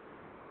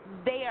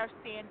 they are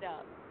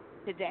stand-up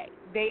today.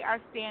 They are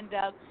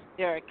stand-up,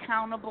 they're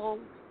accountable,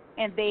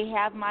 and they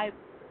have my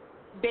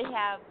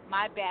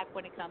back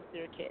when it comes to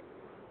their kids.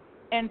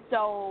 And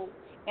so,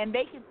 and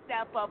they can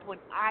step up when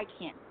I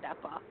can't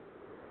step up,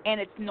 and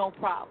it's no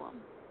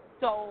problem.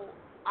 So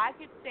I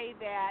could say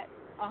that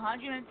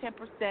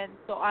 110%,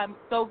 so I'm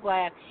so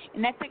glad.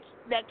 And that's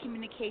that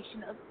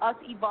communication of us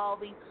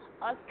evolving,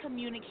 us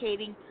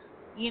communicating,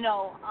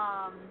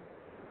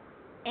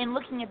 and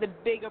looking at the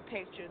bigger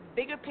picture. The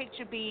bigger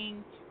picture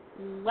being,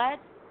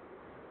 let's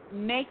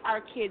make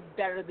our kids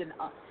better than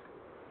us.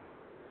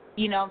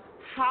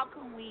 How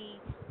can we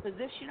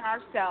position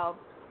ourselves,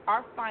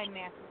 our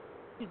finances,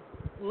 to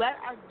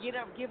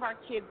give our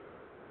kids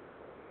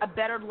a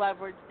better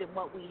leverage than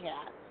what we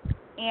have?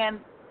 And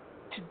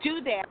to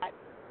do that,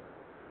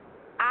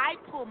 I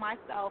pull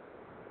myself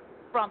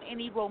from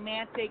any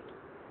romantic,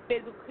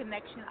 physical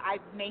connection I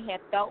may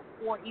have felt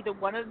for either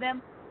one of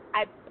them.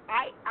 I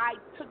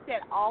took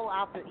that all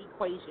out the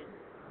equation.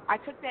 I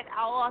took that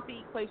all out the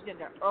equation in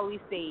the early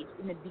stage,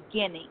 in the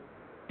beginning.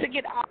 Took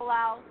it all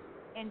out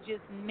and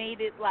just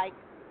made it like,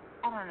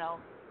 I don't know,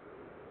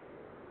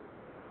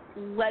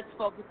 let's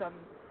focus on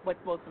what's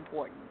most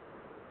important.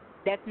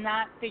 That's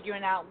not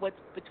figuring out what's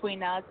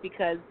between us,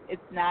 because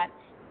it's not,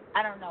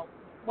 I don't know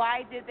why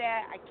I did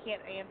that. I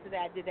can't answer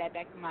that. I did that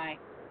back in my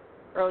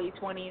early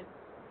 20s.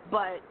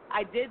 But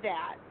I did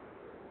that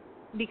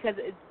because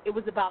it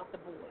was about the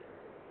boys.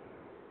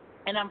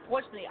 And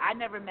unfortunately, I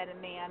never met a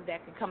man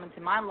that could come into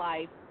my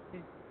life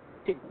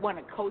to want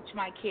to coach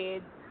my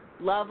kids,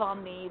 love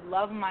on me,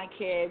 love my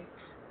kids.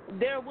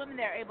 There are women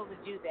that are able to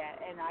do that,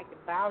 and I can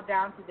bow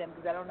down to them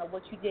because I don't know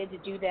what you did to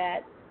do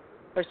that.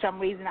 For some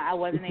reason, I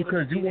wasn't able to do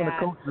that. Because you want to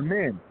coach the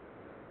men.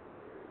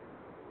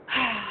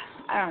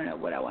 I don't know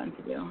what I wanted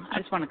to do. I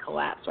just want to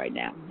collapse right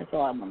now. That's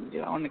all I want to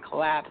do. I want to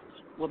collapse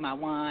with my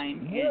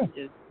wine and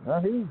just. I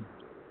hear you.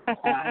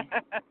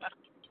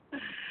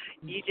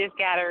 You just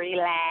gotta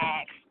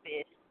relax,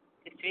 sis.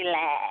 Just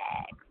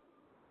relax.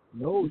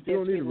 No, you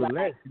don't need to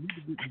relax. You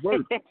need to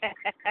work. Fix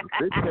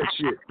that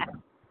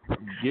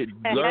shit.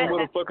 Learn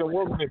what a fucking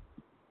woman is.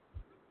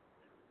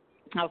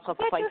 I was supposed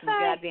to play some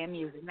goddamn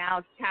music. Now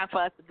it's time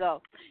for us to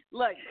go.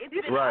 Look, it's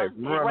been right. a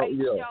great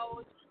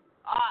show.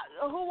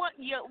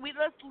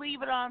 Let's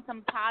leave it on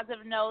some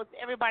positive notes.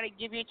 Everybody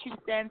give your 2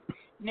 cents.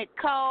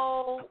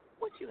 Nicole,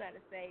 what you got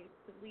to say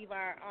to leave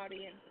our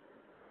audience?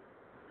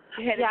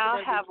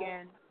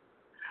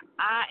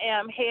 I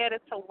am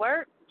headed to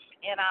work,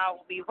 and I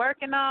will be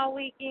working all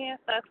weekend.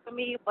 Sucks for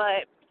me,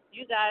 but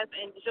you guys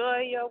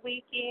enjoy your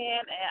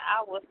weekend, and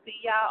I will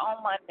see y'all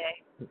on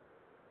Monday.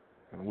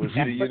 We'll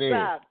see you then.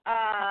 What's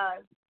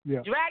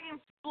up? Dragon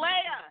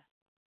Slayer,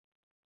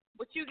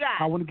 what you got?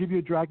 I want to give you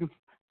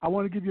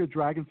a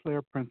Dragon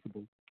Slayer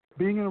principle.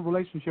 Being in a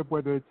relationship,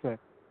 whether it's an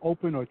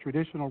open or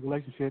traditional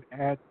relationship,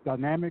 adds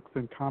dynamics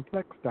and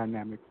complex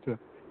dynamics to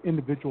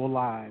individual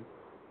lives.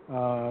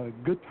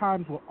 Good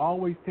times will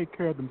always take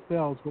care of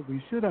themselves. What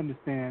we should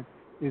understand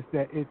is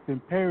that it's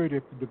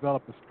imperative to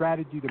develop a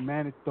strategy to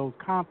manage those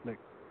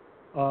conflicts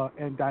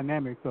and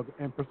dynamics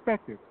and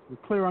perspectives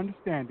with clear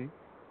understanding,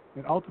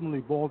 and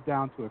ultimately boils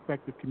down to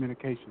effective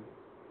communication.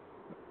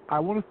 I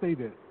want to say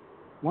this.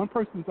 One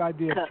person's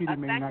idea of cheating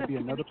may not be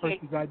another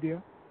person's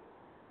idea.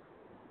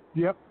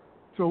 Yep.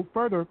 So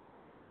further,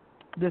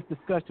 this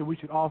discussion, we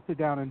should all sit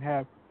down and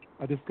have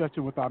a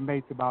discussion with our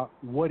mates about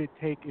what it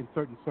takes in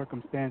certain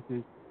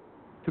circumstances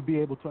to be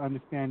able to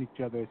understand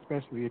each other,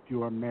 especially if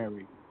you are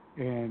married.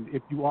 And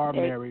if you are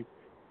married,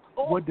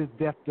 what does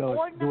death do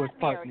as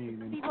part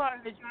mean? People are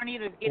on the journey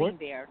of getting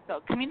there.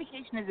 So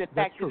communication is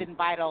effective and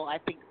vital, I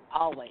think,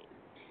 always.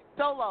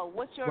 Solo,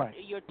 what's your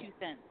 2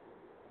 cents?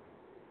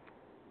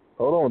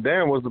 Hold on,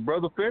 damn, was the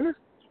brother finished?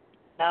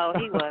 No,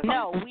 he wasn't.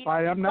 No,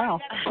 I am now.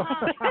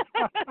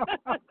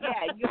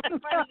 Yeah, you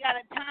finally got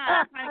a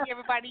time trying to get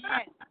everybody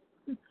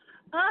in.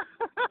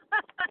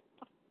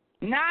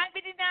 9:59.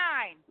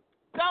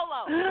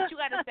 Solo, what you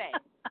got to say?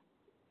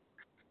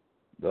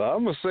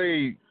 I'm going to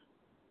say,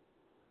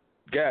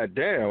 God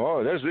damn,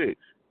 oh, that's it.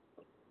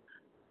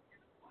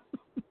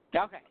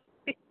 Okay.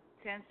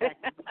 10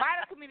 seconds.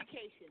 Vital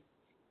communication.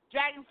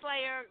 Dragon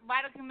Slayer,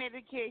 vital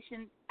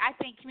communication. I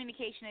think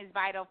communication is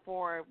vital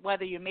for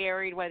whether you're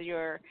married, whether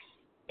you're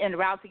en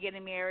route to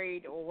getting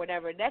married or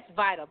whatever. That's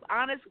vital.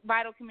 Honest,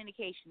 vital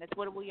communication. That's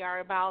what we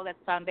are about. That's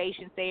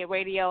Foundation Say It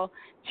Radio.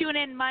 Tune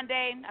in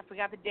Monday. I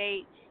forgot the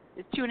date.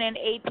 Just tune in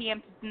 8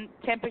 p.m. to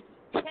 10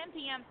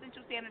 p.m.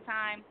 Central Standard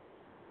Time.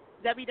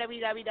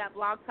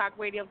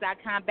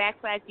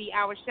 www.blogtalkradio.com/The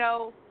Hour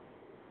Show.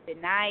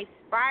 Good night.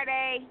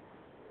 Friday.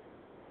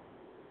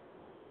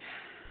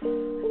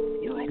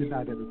 Good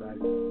night, everybody.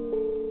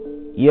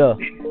 Yeah.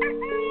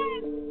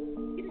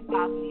 You just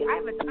lost me. I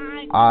have a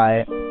time. All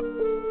right.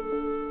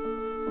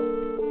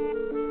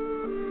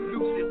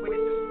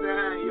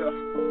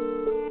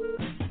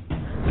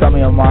 Tell me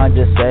your mind,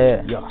 just say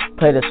it. Yeah.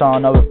 Play the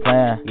song over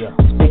playing. Yeah.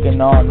 Speaking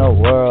on the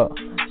world,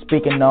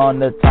 speaking on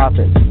the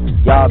topic.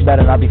 Y'all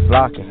better not be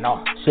flocking.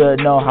 No. Should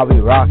know how we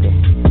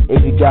rockin'.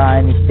 If you got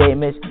any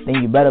statements,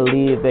 then you better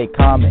leave a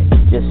comment.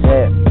 Just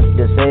say it.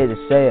 Just say it.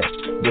 Just say it.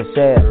 Just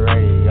say it.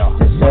 Radio.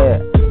 Just say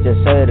it. Just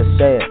say it. Just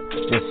say it.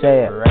 Just say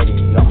it.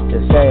 Radio.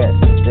 Just say it.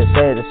 Just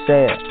say it. Just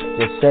say it.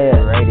 Just say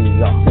it.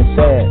 Radio. Just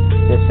say it.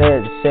 Just say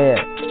it. Just say it.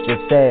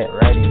 Just say it.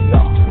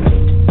 Radio.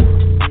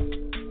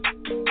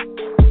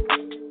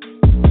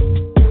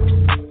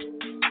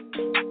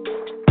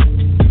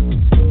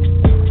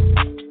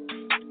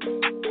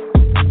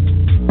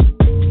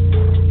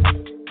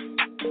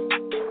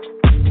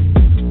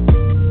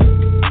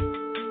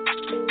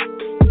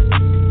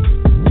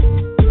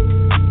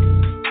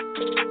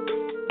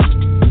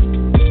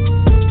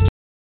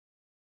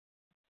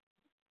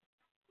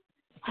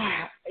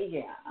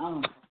 Yeah,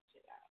 I'm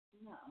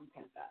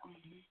pissed out.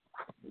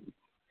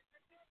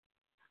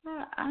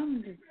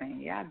 I'm just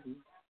saying, y'all do.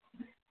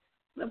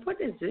 But what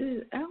is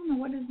this? I don't know.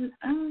 What is this?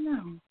 I don't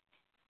know.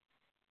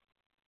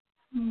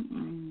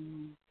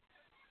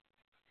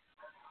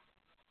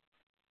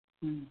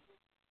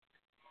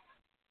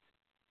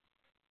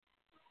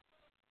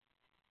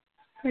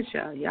 For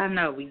sure. Y'all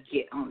know we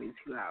get only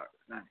 2 hours.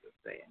 Not just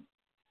saying.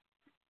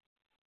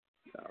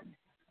 So,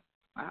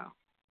 wow.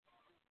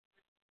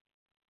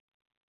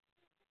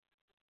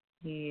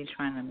 He's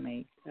trying to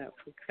make up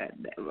for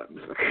cutting that one.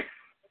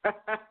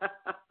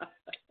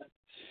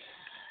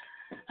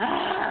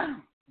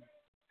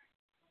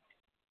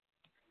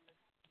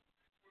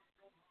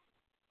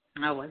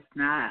 I was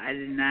not. I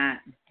did not.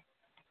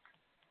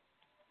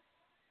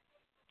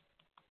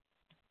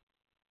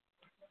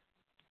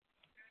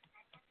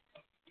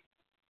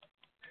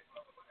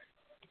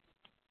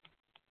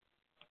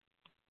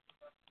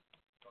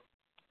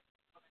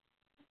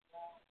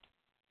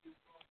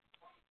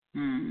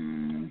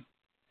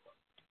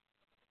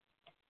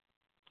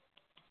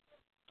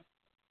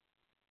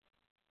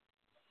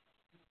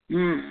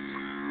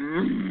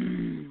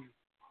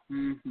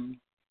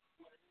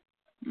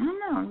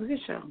 No, good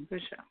show.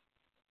 Good show.